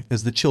asks why,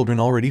 as the children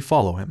already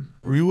follow him.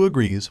 Ryu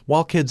agrees,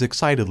 while kids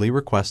excitedly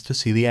request to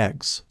see the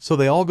eggs. So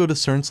they all go to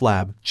CERN's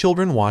lab.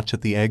 Children watch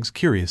at the eggs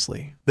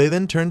curiously. They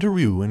then turn to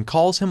Ryu and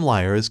calls him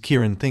liar as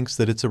Kieran thinks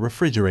that it's a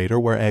refrigerator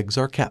where eggs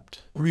are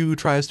kept. Ryu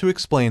tries to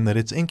explain that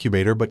it's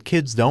incubator but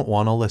kids don't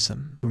want to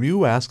listen.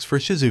 Ryu asks for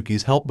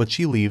Shizuki's help but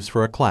she leaves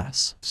for a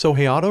class. So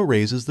Hayato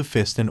raises the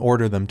fist and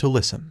orders them to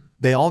listen.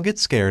 They all get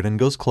scared and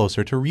goes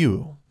closer to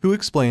Ryu, who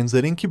explains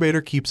that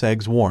incubator keeps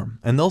eggs warm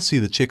and they'll see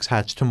the chicks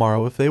hatch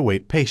tomorrow if they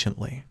wait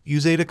patiently.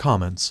 Uzeda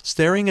comments,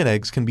 staring at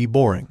eggs can be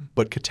boring,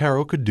 but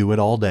Kataro could do it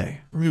all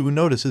day. Ryu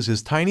notices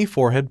his tiny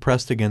forehead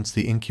pressed against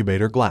the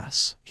incubator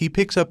glass. He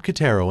picks up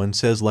Kataro and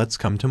says let's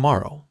come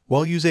tomorrow,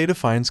 while Uzeda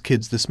finds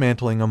kids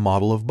dismantling a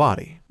model of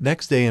body.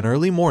 Next day in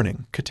early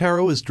morning,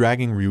 Kataro is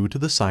dragging Ryu to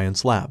the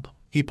science lab.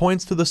 He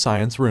points to the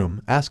science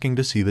room, asking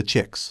to see the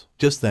chicks.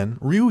 Just then,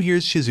 Ryu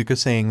hears Shizuka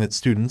saying that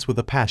students with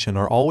a passion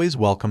are always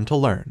welcome to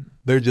learn.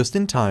 They're just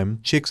in time,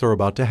 chicks are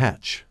about to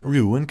hatch.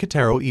 Ryu and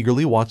Kataro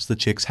eagerly watch the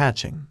chicks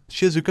hatching.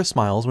 Shizuka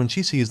smiles when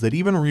she sees that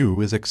even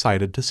Ryu is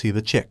excited to see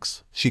the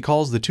chicks. She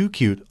calls the two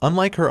cute,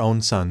 unlike her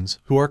own sons,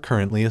 who are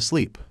currently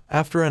asleep.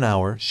 After an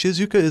hour,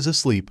 Shizuka is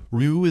asleep,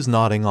 Ryu is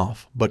nodding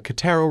off, but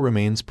Kataro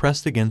remains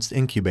pressed against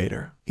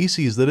incubator. He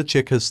sees that a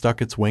chick has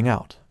stuck its wing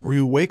out.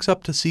 Ryu wakes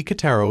up to see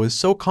Kataro is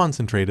so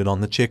concentrated on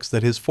the chicks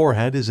that his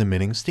forehead is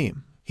emitting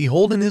steam. He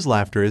holds in his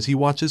laughter as he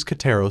watches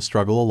Kataro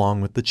struggle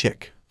along with the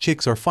chick.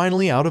 Chicks are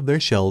finally out of their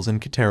shells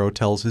and Kotaro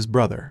tells his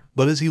brother.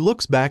 But as he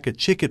looks back at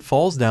Chick, it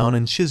falls down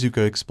and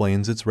Shizuka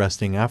explains it's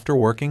resting after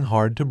working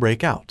hard to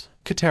break out.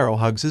 Kotaro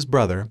hugs his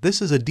brother. This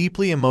is a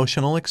deeply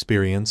emotional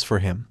experience for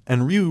him,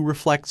 and Ryu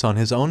reflects on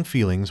his own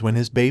feelings when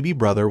his baby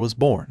brother was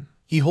born.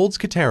 He holds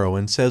Kotaro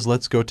and says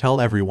let's go tell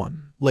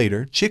everyone.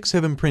 Later, Chicks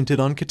have imprinted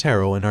on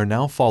Kotaro and are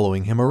now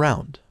following him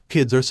around.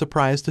 Kids are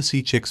surprised to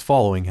see Chicks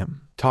following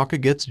him. Taka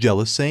gets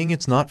jealous saying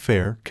it's not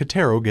fair.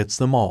 Kotaro gets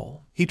them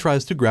all. He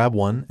tries to grab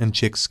one and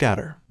Chicks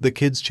scatter. The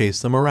kids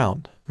chase them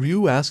around.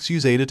 Ryu asks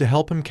Uzeda to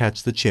help him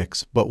catch the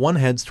chicks, but one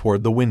heads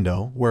toward the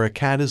window where a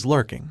cat is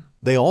lurking.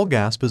 They all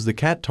gasp as the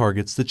cat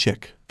targets the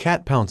chick.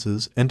 Cat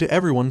pounces, and to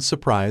everyone's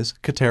surprise,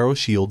 Kotaro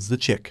shields the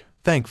chick.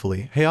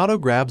 Thankfully, Hayato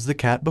grabs the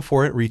cat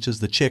before it reaches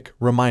the chick,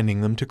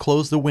 reminding them to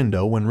close the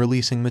window when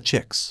releasing the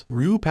chicks.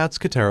 Ryu pats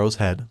Kotaro's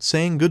head,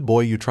 saying good boy,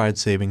 you tried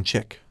saving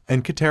chick.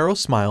 And Kotaro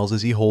smiles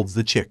as he holds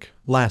the chick.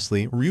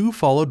 Lastly, Ryu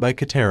followed by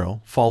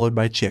Kotaro, followed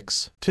by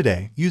Chicks.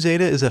 Today, Uzeda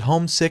is at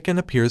home sick and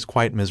appears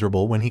quite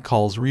miserable when he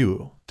calls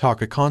Ryu.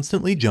 Taka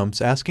constantly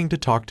jumps asking to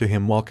talk to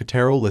him while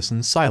Kotaro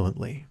listens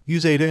silently.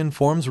 Uzeda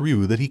informs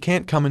Ryu that he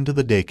can't come into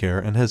the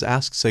daycare and has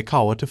asked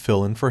Seikawa to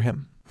fill in for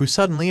him, who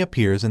suddenly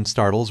appears and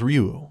startles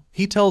Ryu.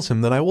 He tells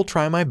him that I will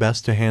try my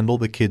best to handle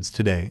the kids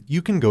today,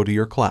 you can go to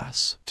your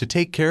class. To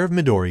take care of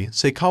Midori,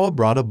 Seikawa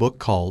brought a book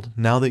called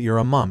Now That You're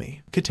a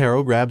Mommy.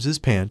 Kotaro grabs his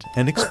pant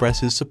and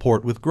expresses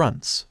support with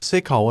grunts.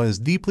 Seikawa is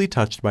deeply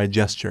touched by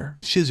gesture.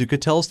 Shizuka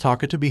tells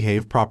Taka to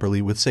behave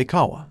properly with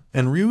Seikawa,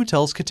 and Ryu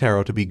tells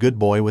Kotaro to be good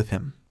boy with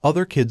him.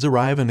 Other kids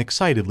arrive and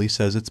excitedly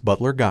says it's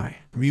Butler Guy.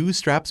 Ryu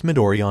straps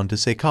Midori onto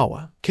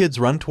Seikawa. Kids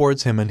run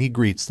towards him and he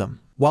greets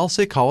them, while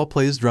Seikawa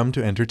plays drum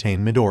to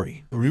entertain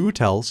Midori. Ryu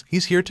tells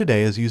he's here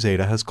today as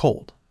Uzeda has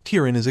cold.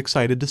 Kirin is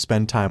excited to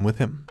spend time with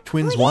him.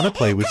 Twins want to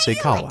play with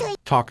Seikawa.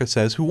 Taka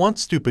says who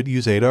wants stupid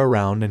Uzeda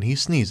around and he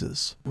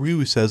sneezes.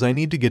 Ryu says I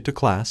need to get to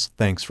class,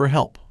 thanks for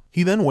help.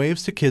 He then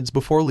waves to kids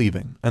before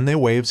leaving, and they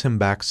waves him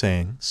back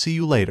saying, see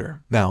you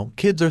later. Now,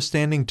 kids are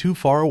standing too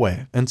far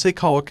away, and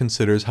Seikawa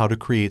considers how to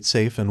create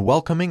safe and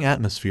welcoming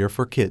atmosphere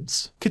for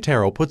kids.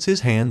 Kotaro puts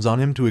his hands on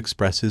him to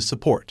express his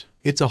support.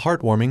 It's a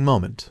heartwarming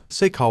moment.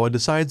 Seikawa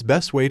decides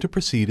best way to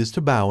proceed is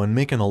to bow and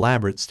make an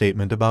elaborate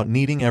statement about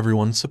needing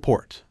everyone's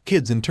support.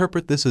 Kids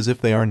interpret this as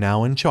if they are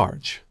now in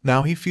charge.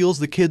 Now he feels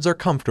the kids are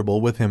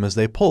comfortable with him as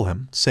they pull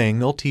him, saying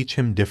they'll teach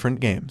him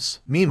different games.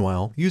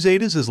 Meanwhile,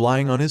 Uzeda is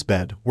lying on his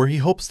bed, where he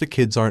hopes the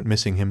kids aren't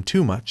missing him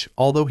too much,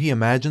 although he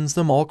imagines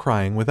them all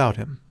crying without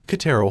him.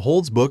 Kotaro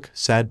holds book,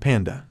 Sad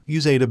Panda.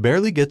 Uzeda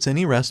barely gets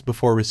any rest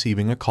before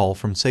receiving a call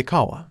from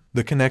Seikawa.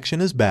 The connection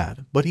is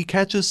bad, but he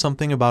catches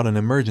something about an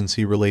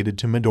emergency related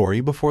to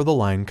Midori before the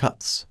line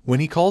cuts.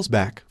 When he calls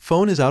back,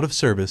 phone is out of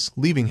service,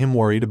 leaving him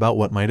worried about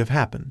what might have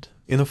happened.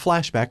 In a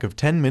flashback of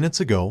 10 minutes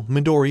ago,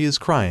 Midori is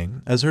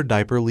crying as her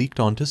diaper leaked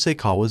onto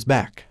Seikawa's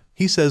back.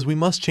 He says we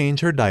must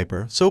change her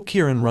diaper, so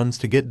Kirin runs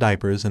to get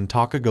diapers and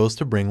Taka goes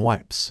to bring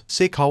wipes.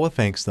 Seikawa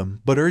thanks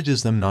them, but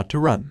urges them not to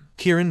run.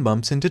 Kirin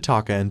bumps into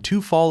Taka and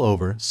two fall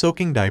over,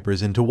 soaking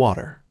diapers into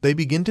water. They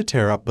begin to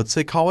tear up, but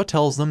Seikawa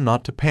tells them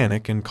not to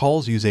panic and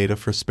calls Uzeda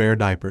for spare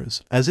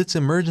diapers, as it's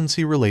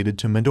emergency related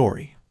to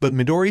Midori. But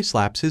Midori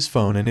slaps his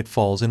phone and it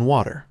falls in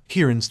water.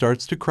 Kirin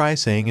starts to cry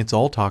saying it's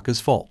all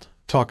Taka's fault.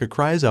 Taka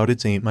cries out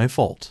it ain't my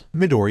fault.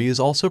 Midori is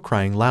also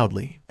crying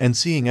loudly, and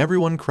seeing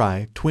everyone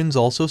cry, Twins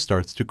also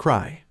starts to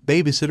cry.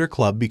 Babysitter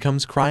Club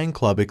becomes Crying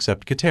Club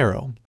except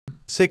Kotaro.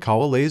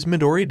 Seikawa lays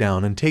Midori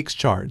down and takes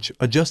charge,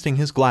 adjusting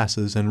his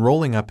glasses and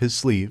rolling up his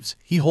sleeves.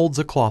 He holds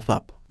a cloth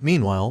up.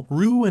 Meanwhile,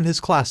 Ryu and his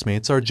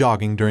classmates are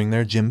jogging during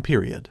their gym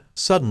period.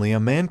 Suddenly, a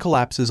man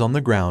collapses on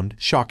the ground,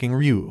 shocking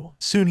Ryu.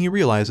 Soon he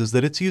realizes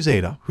that it's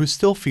Uzeda, who's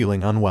still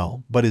feeling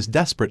unwell, but is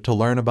desperate to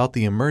learn about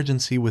the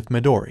emergency with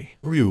Midori.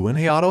 Ryu and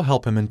Hayato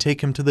help him and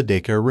take him to the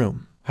daycare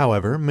room.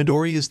 However,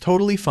 Midori is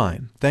totally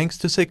fine, thanks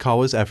to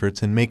Seikawa's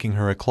efforts in making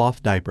her a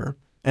cloth diaper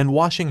and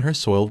washing her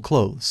soiled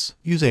clothes.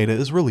 Uzeda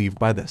is relieved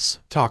by this.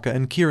 Taka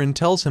and Kirin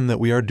tells him that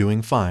we are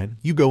doing fine,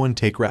 you go and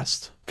take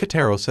rest.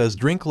 Kotaro says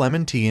drink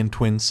lemon tea and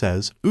Twins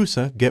says,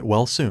 Usa, get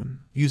well soon.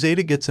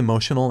 Uzeda gets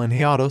emotional and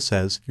Hayato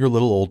says, you're a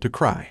little old to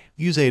cry.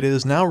 Uzeda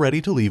is now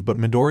ready to leave but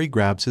Midori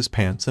grabs his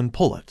pants and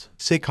pull it.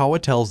 Seikawa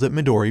tells that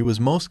Midori was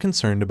most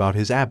concerned about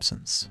his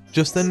absence.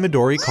 Just then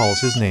Midori calls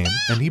his name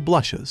and he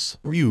blushes.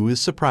 Ryu is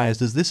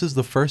surprised as this is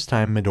the first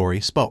time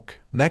Midori spoke.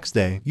 Next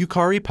day,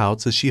 Yukari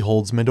pouts as she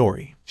holds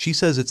Midori. She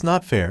says it's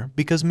not fair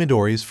because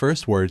Midori's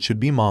first word should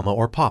be mama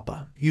or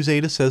papa.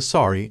 Uzeda says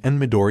sorry and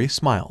Midori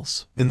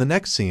smiles. In the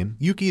next scene,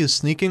 Yuki is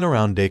sneaking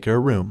around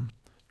daycare room,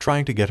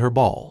 trying to get her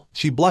ball.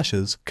 She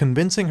blushes,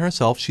 convincing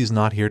herself she's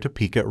not here to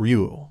peek at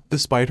Ryu.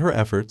 Despite her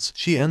efforts,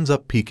 she ends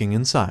up peeking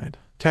inside.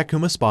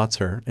 Takuma spots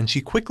her, and she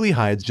quickly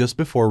hides just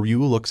before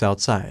Ryu looks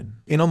outside.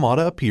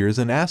 Inomata appears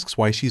and asks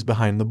why she's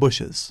behind the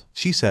bushes.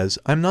 She says,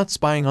 I'm not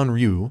spying on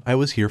Ryu, I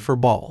was here for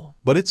ball.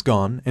 But it's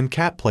gone, and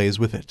Cat plays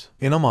with it.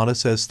 Inomata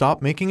says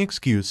stop making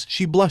excuse.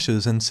 She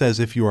blushes and says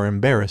if you are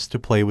embarrassed to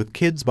play with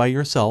kids by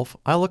yourself,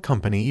 I'll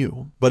accompany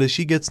you. But as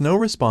she gets no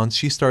response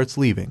she starts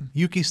leaving.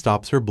 Yuki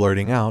stops her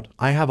blurting out,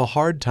 I have a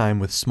hard time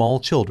with small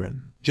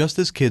children. just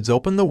as kids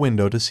open the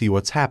window to see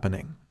what's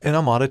happening.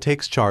 Inamata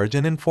takes charge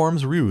and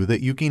informs Ryu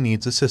that Yuki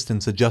needs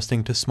assistance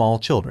adjusting to small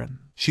children.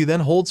 She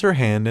then holds her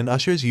hand and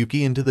ushers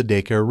Yuki into the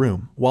daycare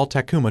room, while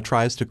Takuma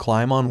tries to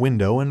climb on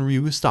window and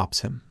Ryu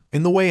stops him.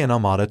 In the way,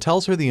 Inamata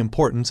tells her the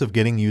importance of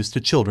getting used to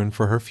children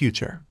for her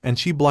future, and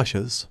she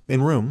blushes.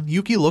 In room,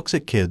 Yuki looks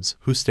at kids,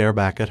 who stare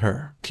back at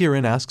her.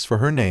 Kirin asks for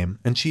her name,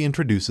 and she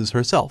introduces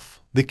herself.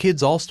 The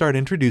kids all start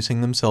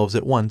introducing themselves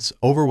at once,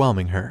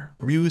 overwhelming her.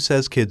 Ryu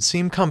says kids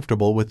seem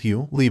comfortable with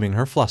you, leaving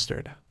her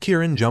flustered.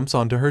 Kirin jumps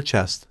onto her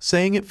chest,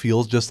 saying it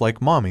feels just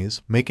like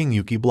mommy's, making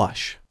Yuki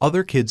blush.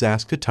 Other kids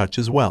ask to touch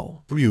as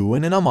well. Ryu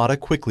and Inamata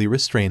quickly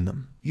restrain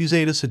them.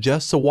 Uzeda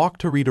suggests a walk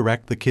to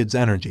redirect the kids'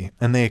 energy,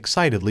 and they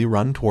excitedly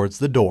run towards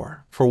the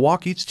door. For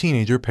walk, each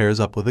teenager pairs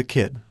up with a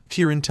kid.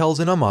 Kirin tells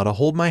Inamata,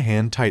 hold my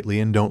hand tightly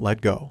and don't let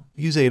go.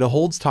 Uzeda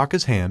holds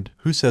Taka's hand,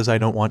 who says I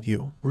don't want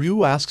you.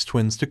 Ryu asks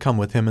twins to come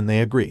with him and they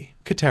agree.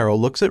 Kotaro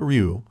looks at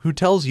Ryu, who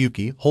tells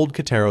Yuki, hold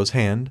Kotaro's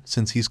hand,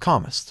 since he's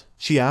calmest.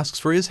 She asks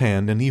for his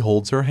hand and he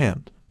holds her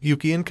hand.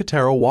 Yuki and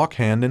Kotaro walk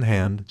hand in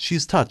hand.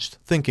 She's touched,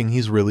 thinking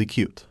he's really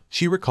cute.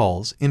 She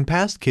recalls, in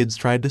past kids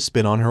tried to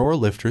spit on her or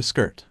lift her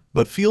skirt,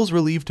 but feels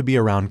relieved to be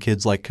around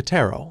kids like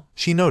Kotaro.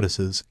 She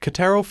notices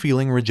Kotaro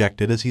feeling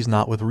rejected as he's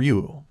not with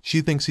Ryu.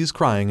 She thinks he's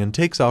crying and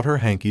takes out her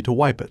hanky to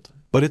wipe it,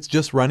 but it's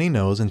just runny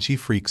nose and she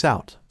freaks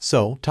out.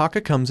 So,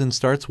 Taka comes and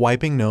starts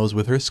wiping nose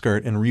with her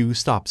skirt and Ryu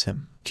stops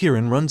him.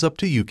 Kirin runs up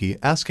to Yuki,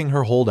 asking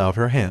her hold out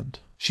her hand.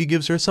 She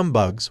gives her some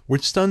bugs,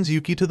 which stuns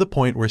Yuki to the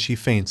point where she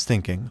faints,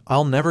 thinking,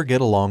 I'll never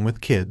get along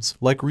with kids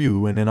like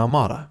Ryu and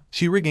Inamata.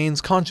 She regains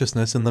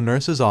consciousness in the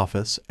nurse's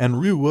office, and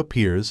Ryu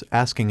appears,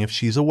 asking if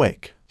she's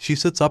awake. She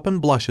sits up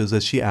and blushes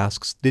as she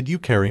asks, did you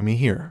carry me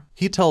here?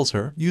 He tells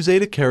her,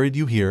 Uzeda carried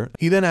you here.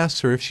 He then asks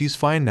her if she's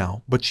fine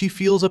now, but she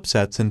feels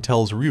upset and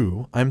tells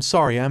Ryu, I'm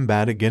sorry, I'm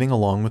bad at getting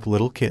along with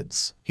little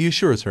kids. He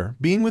assures her,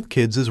 being with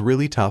kids is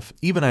really tough,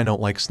 even I don't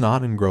like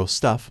snot and gross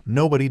stuff,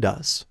 nobody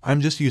does.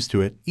 I'm just used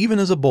to it, even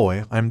as a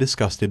boy, I'm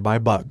disgusted by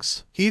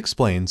bugs. He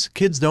explains,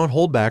 kids don't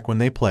hold back when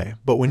they play,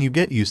 but when you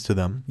get used to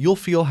them, you'll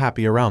feel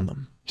happy around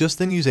them. Just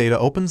then Uzeda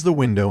opens the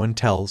window and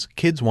tells,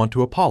 kids want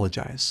to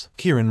apologize.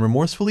 Kirin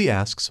remorsefully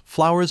asks,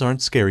 flowers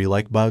aren't scary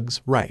like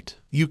bugs, right?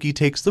 Yuki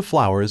takes the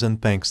flowers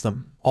and thanks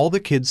them. All the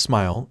kids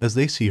smile as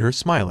they see her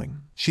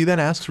smiling. She then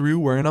asks Ryu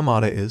where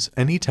Inamata is,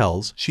 and he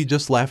tells, she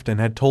just left and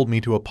had told me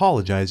to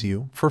apologize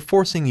you for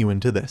forcing you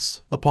into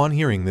this. Upon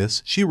hearing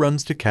this, she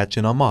runs to catch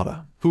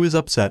Inamata, who is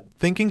upset,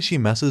 thinking she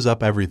messes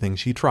up everything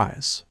she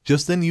tries.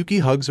 Just then Yuki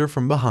hugs her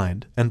from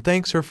behind and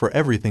thanks her for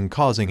everything,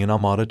 causing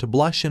Inamata to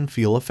blush and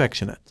feel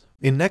affectionate.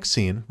 In next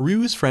scene,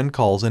 Ryu's friend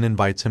calls and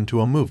invites him to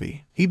a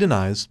movie. He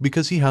denies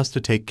because he has to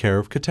take care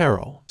of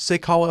Kotaro.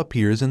 Seikawa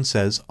appears and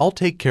says, I'll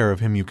take care of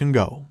him, you can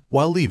go.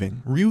 While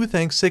leaving, Ryu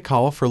thanks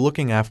Seikawa for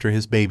looking after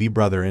his baby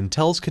brother and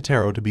tells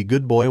Kotaro to be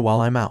good boy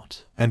while I'm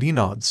out. And he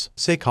nods.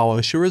 Seikawa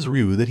assures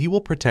Ryu that he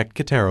will protect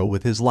Kotaro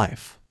with his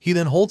life. He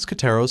then holds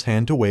Kotaro's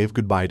hand to wave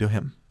goodbye to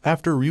him.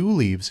 After Ryu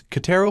leaves,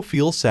 Kotaro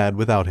feels sad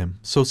without him,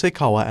 so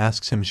Seikawa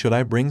asks him, should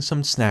I bring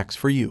some snacks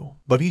for you?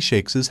 But he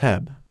shakes his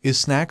head. His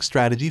snack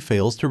strategy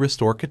fails to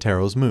restore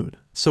Kotaro's mood,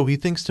 so he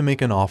thinks to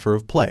make an offer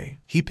of play.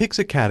 He picks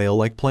a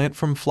cattail-like plant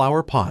from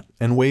flower pot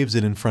and waves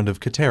it in front of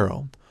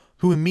Kotaro,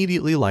 who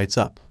immediately lights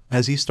up.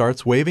 As he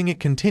starts waving it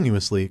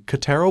continuously,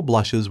 Kotaro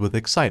blushes with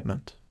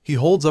excitement. He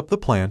holds up the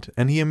plant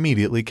and he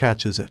immediately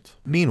catches it.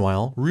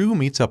 Meanwhile, Ryu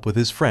meets up with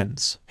his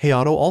friends.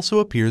 Hayato also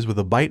appears with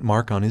a bite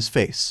mark on his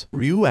face.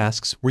 Ryu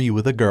asks, were you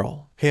with a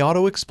girl?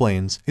 Hayato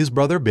explains, his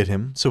brother bit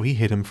him, so he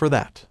hit him for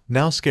that.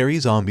 Now scary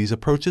zombies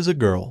approaches a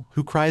girl,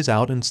 who cries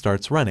out and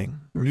starts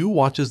running. Ryu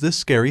watches this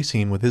scary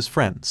scene with his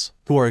friends,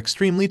 who are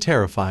extremely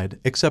terrified,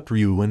 except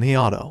Ryu and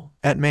Hayato.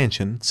 At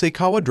mansion,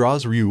 Seikawa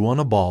draws Ryu on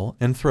a ball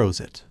and throws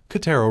it.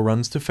 Kotaro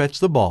runs to fetch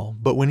the ball,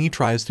 but when he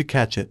tries to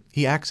catch it,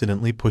 he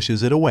accidentally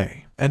pushes it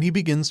away, and he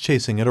begins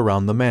chasing it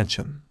around the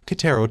mansion.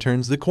 Kotaro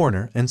turns the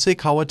corner and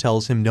Seikawa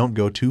tells him don't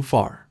go too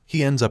far.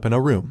 He ends up in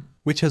a room,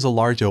 which has a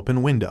large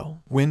open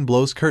window. Wind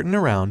blows curtain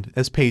around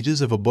as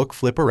pages of a book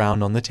flip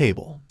around on the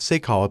table.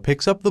 Seikawa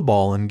picks up the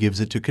ball and gives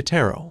it to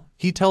Kotaro.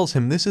 He tells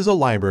him this is a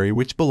library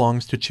which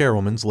belongs to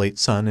Chairwoman's late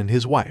son and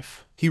his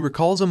wife. He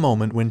recalls a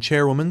moment when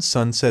Chairwoman's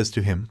son says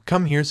to him,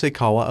 come here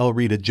Seikawa, I'll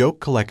read a joke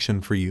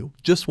collection for you.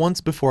 Just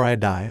once before I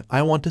die,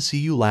 I want to see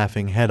you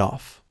laughing head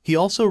off. He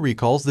also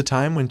recalls the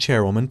time when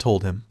Chairwoman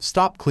told him,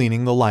 stop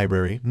cleaning the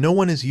library, no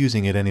one is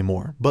using it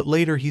anymore, but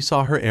later he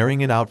saw her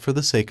airing it out for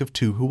the sake of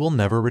two who will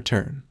never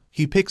return.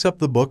 He picks up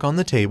the book on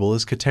the table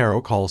as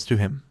Kotaro calls to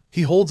him.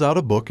 He holds out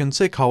a book and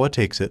Seikawa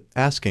takes it,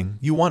 asking,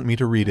 you want me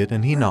to read it,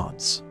 and he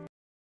nods.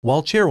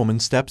 While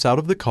Chairwoman steps out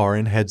of the car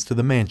and heads to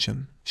the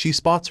mansion, she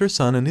spots her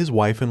son and his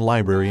wife in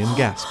library and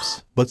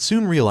gasps, but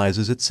soon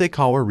realizes it's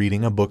Seikawa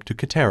reading a book to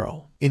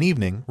Kotaro. In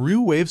evening,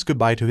 Ryu waves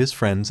goodbye to his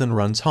friends and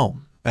runs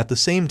home. At the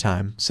same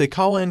time,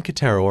 Seikawa and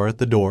Kotaro are at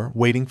the door,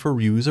 waiting for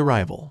Ryu's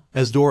arrival.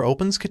 As door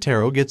opens,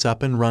 Kotaro gets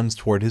up and runs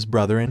toward his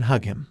brother and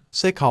hug him.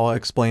 Seikawa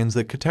explains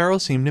that Kotaro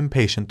seemed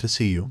impatient to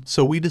see you,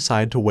 so we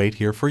decide to wait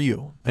here for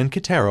you. And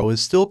Kotaro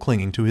is still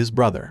clinging to his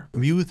brother.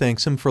 Ryu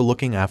thanks him for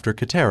looking after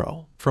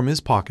Kotaro. From his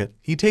pocket,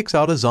 he takes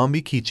out a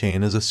zombie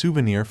keychain as a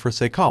souvenir for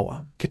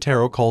Seikawa.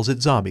 Kotaro calls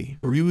it zombie.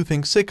 Ryu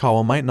thinks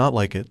Seikawa might not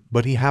like it,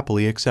 but he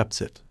happily accepts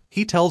it.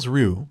 He tells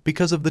Ryu,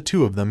 because of the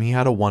two of them he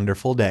had a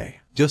wonderful day.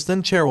 Just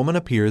then Chairwoman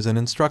appears and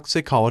instructs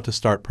Seikawa to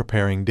start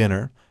preparing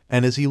dinner,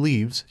 and as he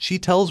leaves, she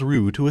tells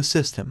Ryu to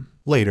assist him.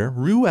 Later,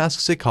 Ryu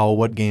asks Seikawa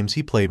what games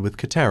he played with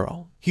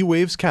Kotaro. He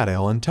waves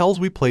Katail and tells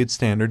we played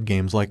standard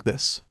games like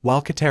this,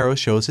 while Kotaro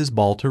shows his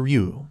ball to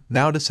Ryu.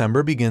 Now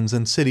December begins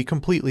and city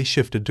completely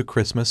shifted to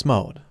Christmas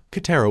mode.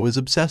 Kotaro is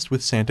obsessed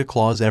with Santa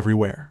Claus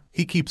everywhere.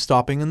 He keeps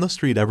stopping in the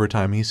street every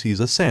time he sees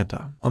a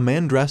Santa. A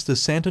man dressed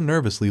as Santa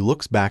nervously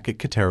looks back at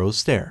Kotaro's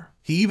stare.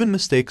 He even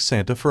mistakes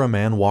Santa for a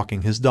man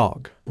walking his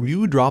dog.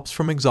 Ryu drops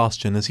from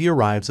exhaustion as he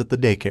arrives at the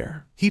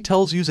daycare. He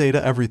tells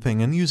Uzeda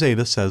everything and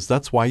Uzeda says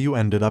that's why you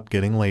ended up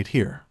getting late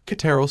here.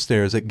 Kotaro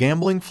stares at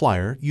gambling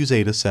flyer.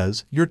 Uzeda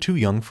says, you're too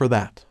young for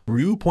that.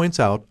 Ryu points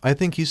out, I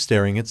think he's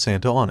staring at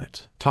Santa on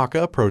it.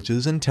 Taka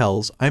approaches and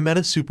tells, I met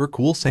a super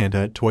cool Santa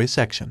at toy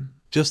section.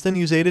 Just then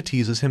Uzeda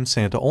teases him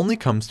Santa only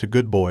comes to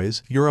good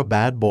boys, you're a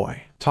bad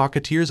boy. Taka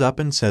tears up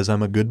and says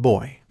I'm a good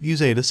boy.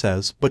 Uzeda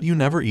says, but you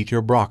never eat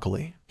your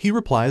broccoli. He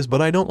replies,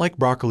 but I don't like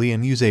broccoli,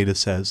 and Uzeda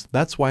says,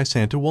 that's why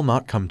Santa will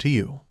not come to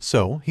you.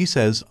 So, he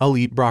says, I'll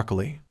eat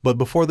broccoli. But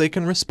before they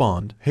can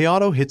respond,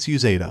 Hayato hits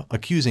Uzeda,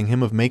 accusing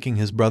him of making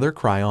his brother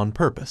cry on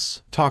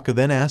purpose. Taka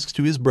then asks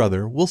to his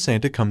brother, will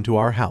Santa come to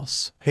our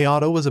house?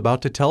 Hayato was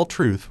about to tell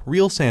truth,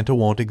 real Santa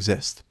won't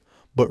exist.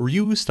 But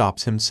Ryu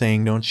stops him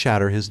saying don't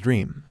shatter his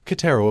dream.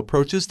 Kotaro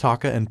approaches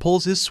Taka and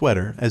pulls his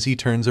sweater as he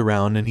turns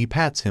around and he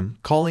pats him,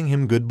 calling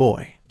him good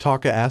boy.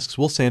 Taka asks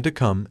will Santa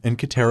come and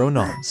Kotaro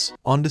nods.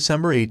 On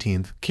December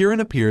 18th,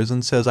 Kirin appears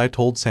and says I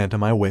told Santa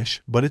my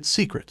wish, but it's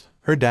secret.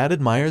 Her dad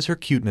admires her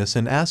cuteness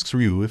and asks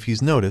Ryu if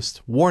he's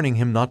noticed, warning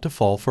him not to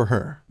fall for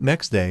her.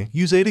 Next day,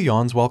 Uzeda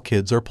yawns while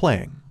kids are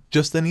playing.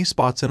 Just then he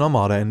spots an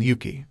Amada and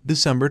Yuki.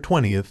 December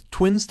 20th,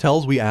 twins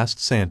tells we asked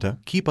Santa,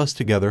 keep us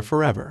together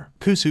forever.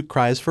 Kusuke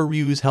cries for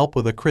Ryu's help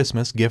with a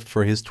Christmas gift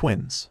for his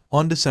twins.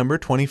 On December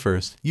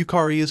 21st,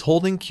 Yukari is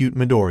holding cute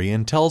Midori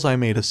and tells I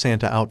made a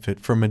Santa outfit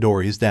for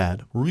Midori's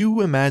dad.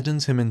 Ryu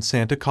imagines him in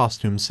Santa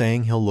costume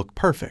saying he'll look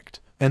perfect.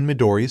 And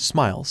Midori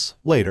smiles.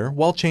 Later,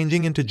 while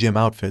changing into gym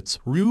outfits,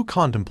 Ryu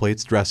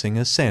contemplates dressing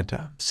as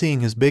Santa.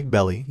 Seeing his big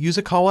belly,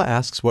 Yuzukawa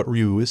asks what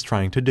Ryu is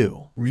trying to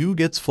do. Ryu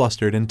gets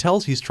flustered and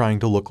tells he's trying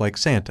to look like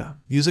Santa.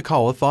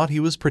 Yuzukawa thought he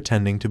was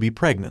pretending to be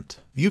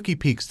pregnant. Yuki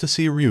peeks to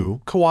see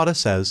Ryu. Kawada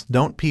says,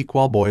 don't peek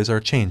while boys are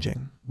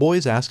changing.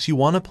 Boys asks you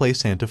wanna play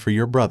Santa for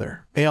your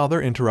brother.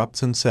 Aother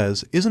interrupts and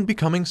says, isn't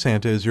becoming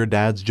Santa is your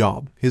dad's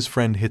job? His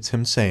friend hits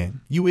him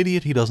saying, you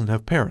idiot, he doesn't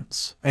have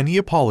parents. And he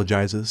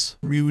apologizes.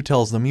 Ryu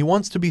tells them he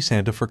wants to be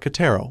Santa for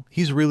Kotaro.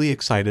 He's really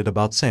excited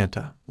about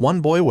Santa.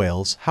 One boy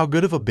wails, how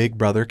good of a big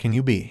brother can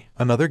you be?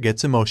 Another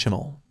gets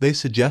emotional. They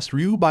suggest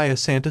Ryu buy a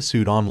Santa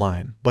suit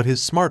online, but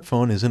his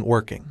smartphone isn't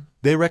working.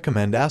 They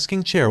recommend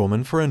asking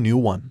Chairwoman for a new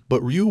one,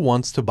 but Ryu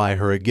wants to buy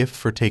her a gift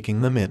for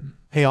taking them in.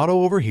 Hayato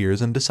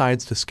overhears and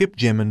decides to skip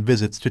gym and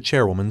visits to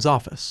Chairwoman's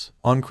office.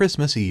 On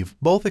Christmas Eve,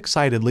 both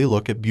excitedly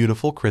look at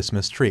beautiful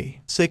Christmas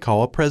tree.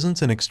 Seikawa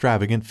presents an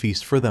extravagant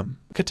feast for them.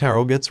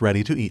 Kotaro gets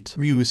ready to eat.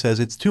 Ryu says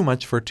it's too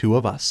much for two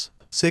of us.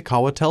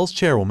 Seikawa tells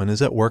Chairwoman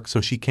is at work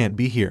so she can't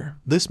be here.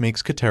 This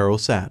makes Kotaro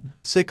sad.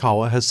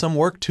 Seikawa has some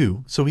work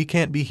too, so he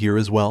can't be here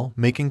as well,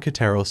 making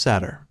Kotaro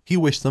sadder. He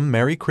wishes them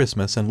Merry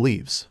Christmas and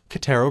leaves.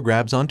 Kotaro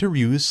grabs onto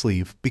Ryu's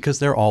sleeve because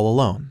they're all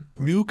alone.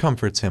 Ryu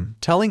comforts him,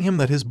 telling him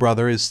that his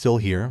brother is still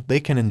here, they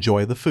can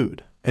enjoy the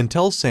food, and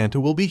tells Santa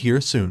will be here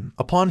soon.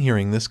 Upon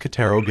hearing this,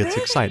 Kotaro gets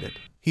excited.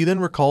 He then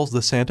recalls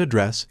the Santa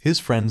dress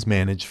his friends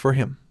managed for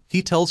him.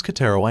 He tells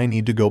Kotaro I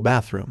need to go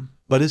bathroom.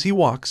 But as he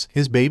walks,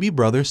 his baby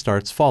brother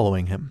starts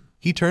following him.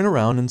 He turns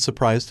around and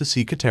surprised to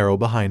see Kotaro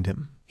behind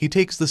him. He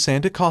takes the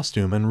Santa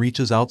costume and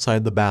reaches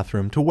outside the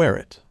bathroom to wear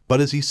it.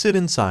 But as he sits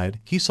inside,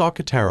 he saw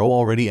Kotaro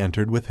already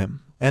entered with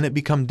him, and it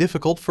became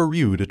difficult for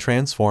Ryu to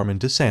transform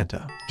into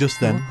Santa.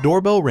 Just then,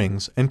 doorbell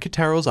rings and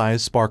Kotaro's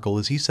eyes sparkle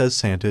as he says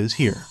Santa is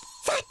here.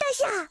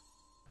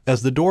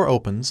 As the door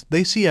opens,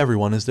 they see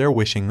everyone as they're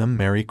wishing them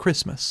Merry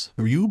Christmas.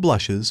 Ryu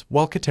blushes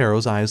while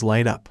Kotaro's eyes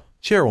light up.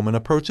 Chairwoman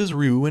approaches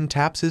Ryu and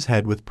taps his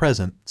head with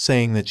present,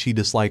 saying that she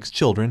dislikes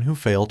children who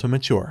fail to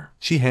mature.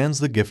 She hands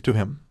the gift to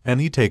him, and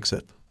he takes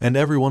it. And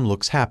everyone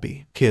looks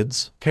happy.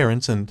 Kids,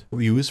 parents, and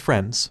Ryu's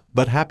friends.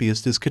 But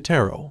happiest is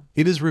Kotaro.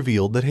 It is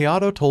revealed that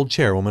Hayato told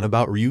Chairwoman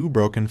about Ryu's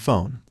broken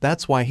phone.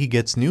 That's why he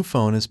gets new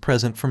phone as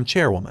present from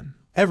Chairwoman.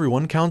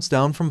 Everyone counts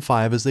down from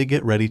 5 as they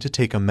get ready to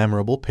take a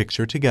memorable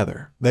picture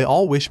together. They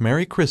all wish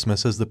Merry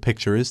Christmas as the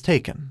picture is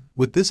taken.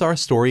 With this, our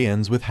story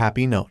ends with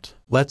happy note.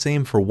 Let's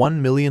aim for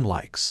 1 million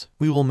likes.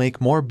 We will make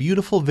more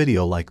beautiful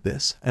video like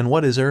this. And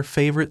what is our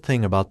favorite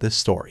thing about this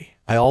story?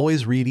 I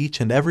always read each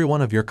and every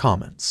one of your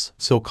comments,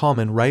 so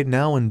comment right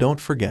now and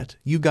don't forget,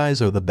 you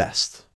guys are the best.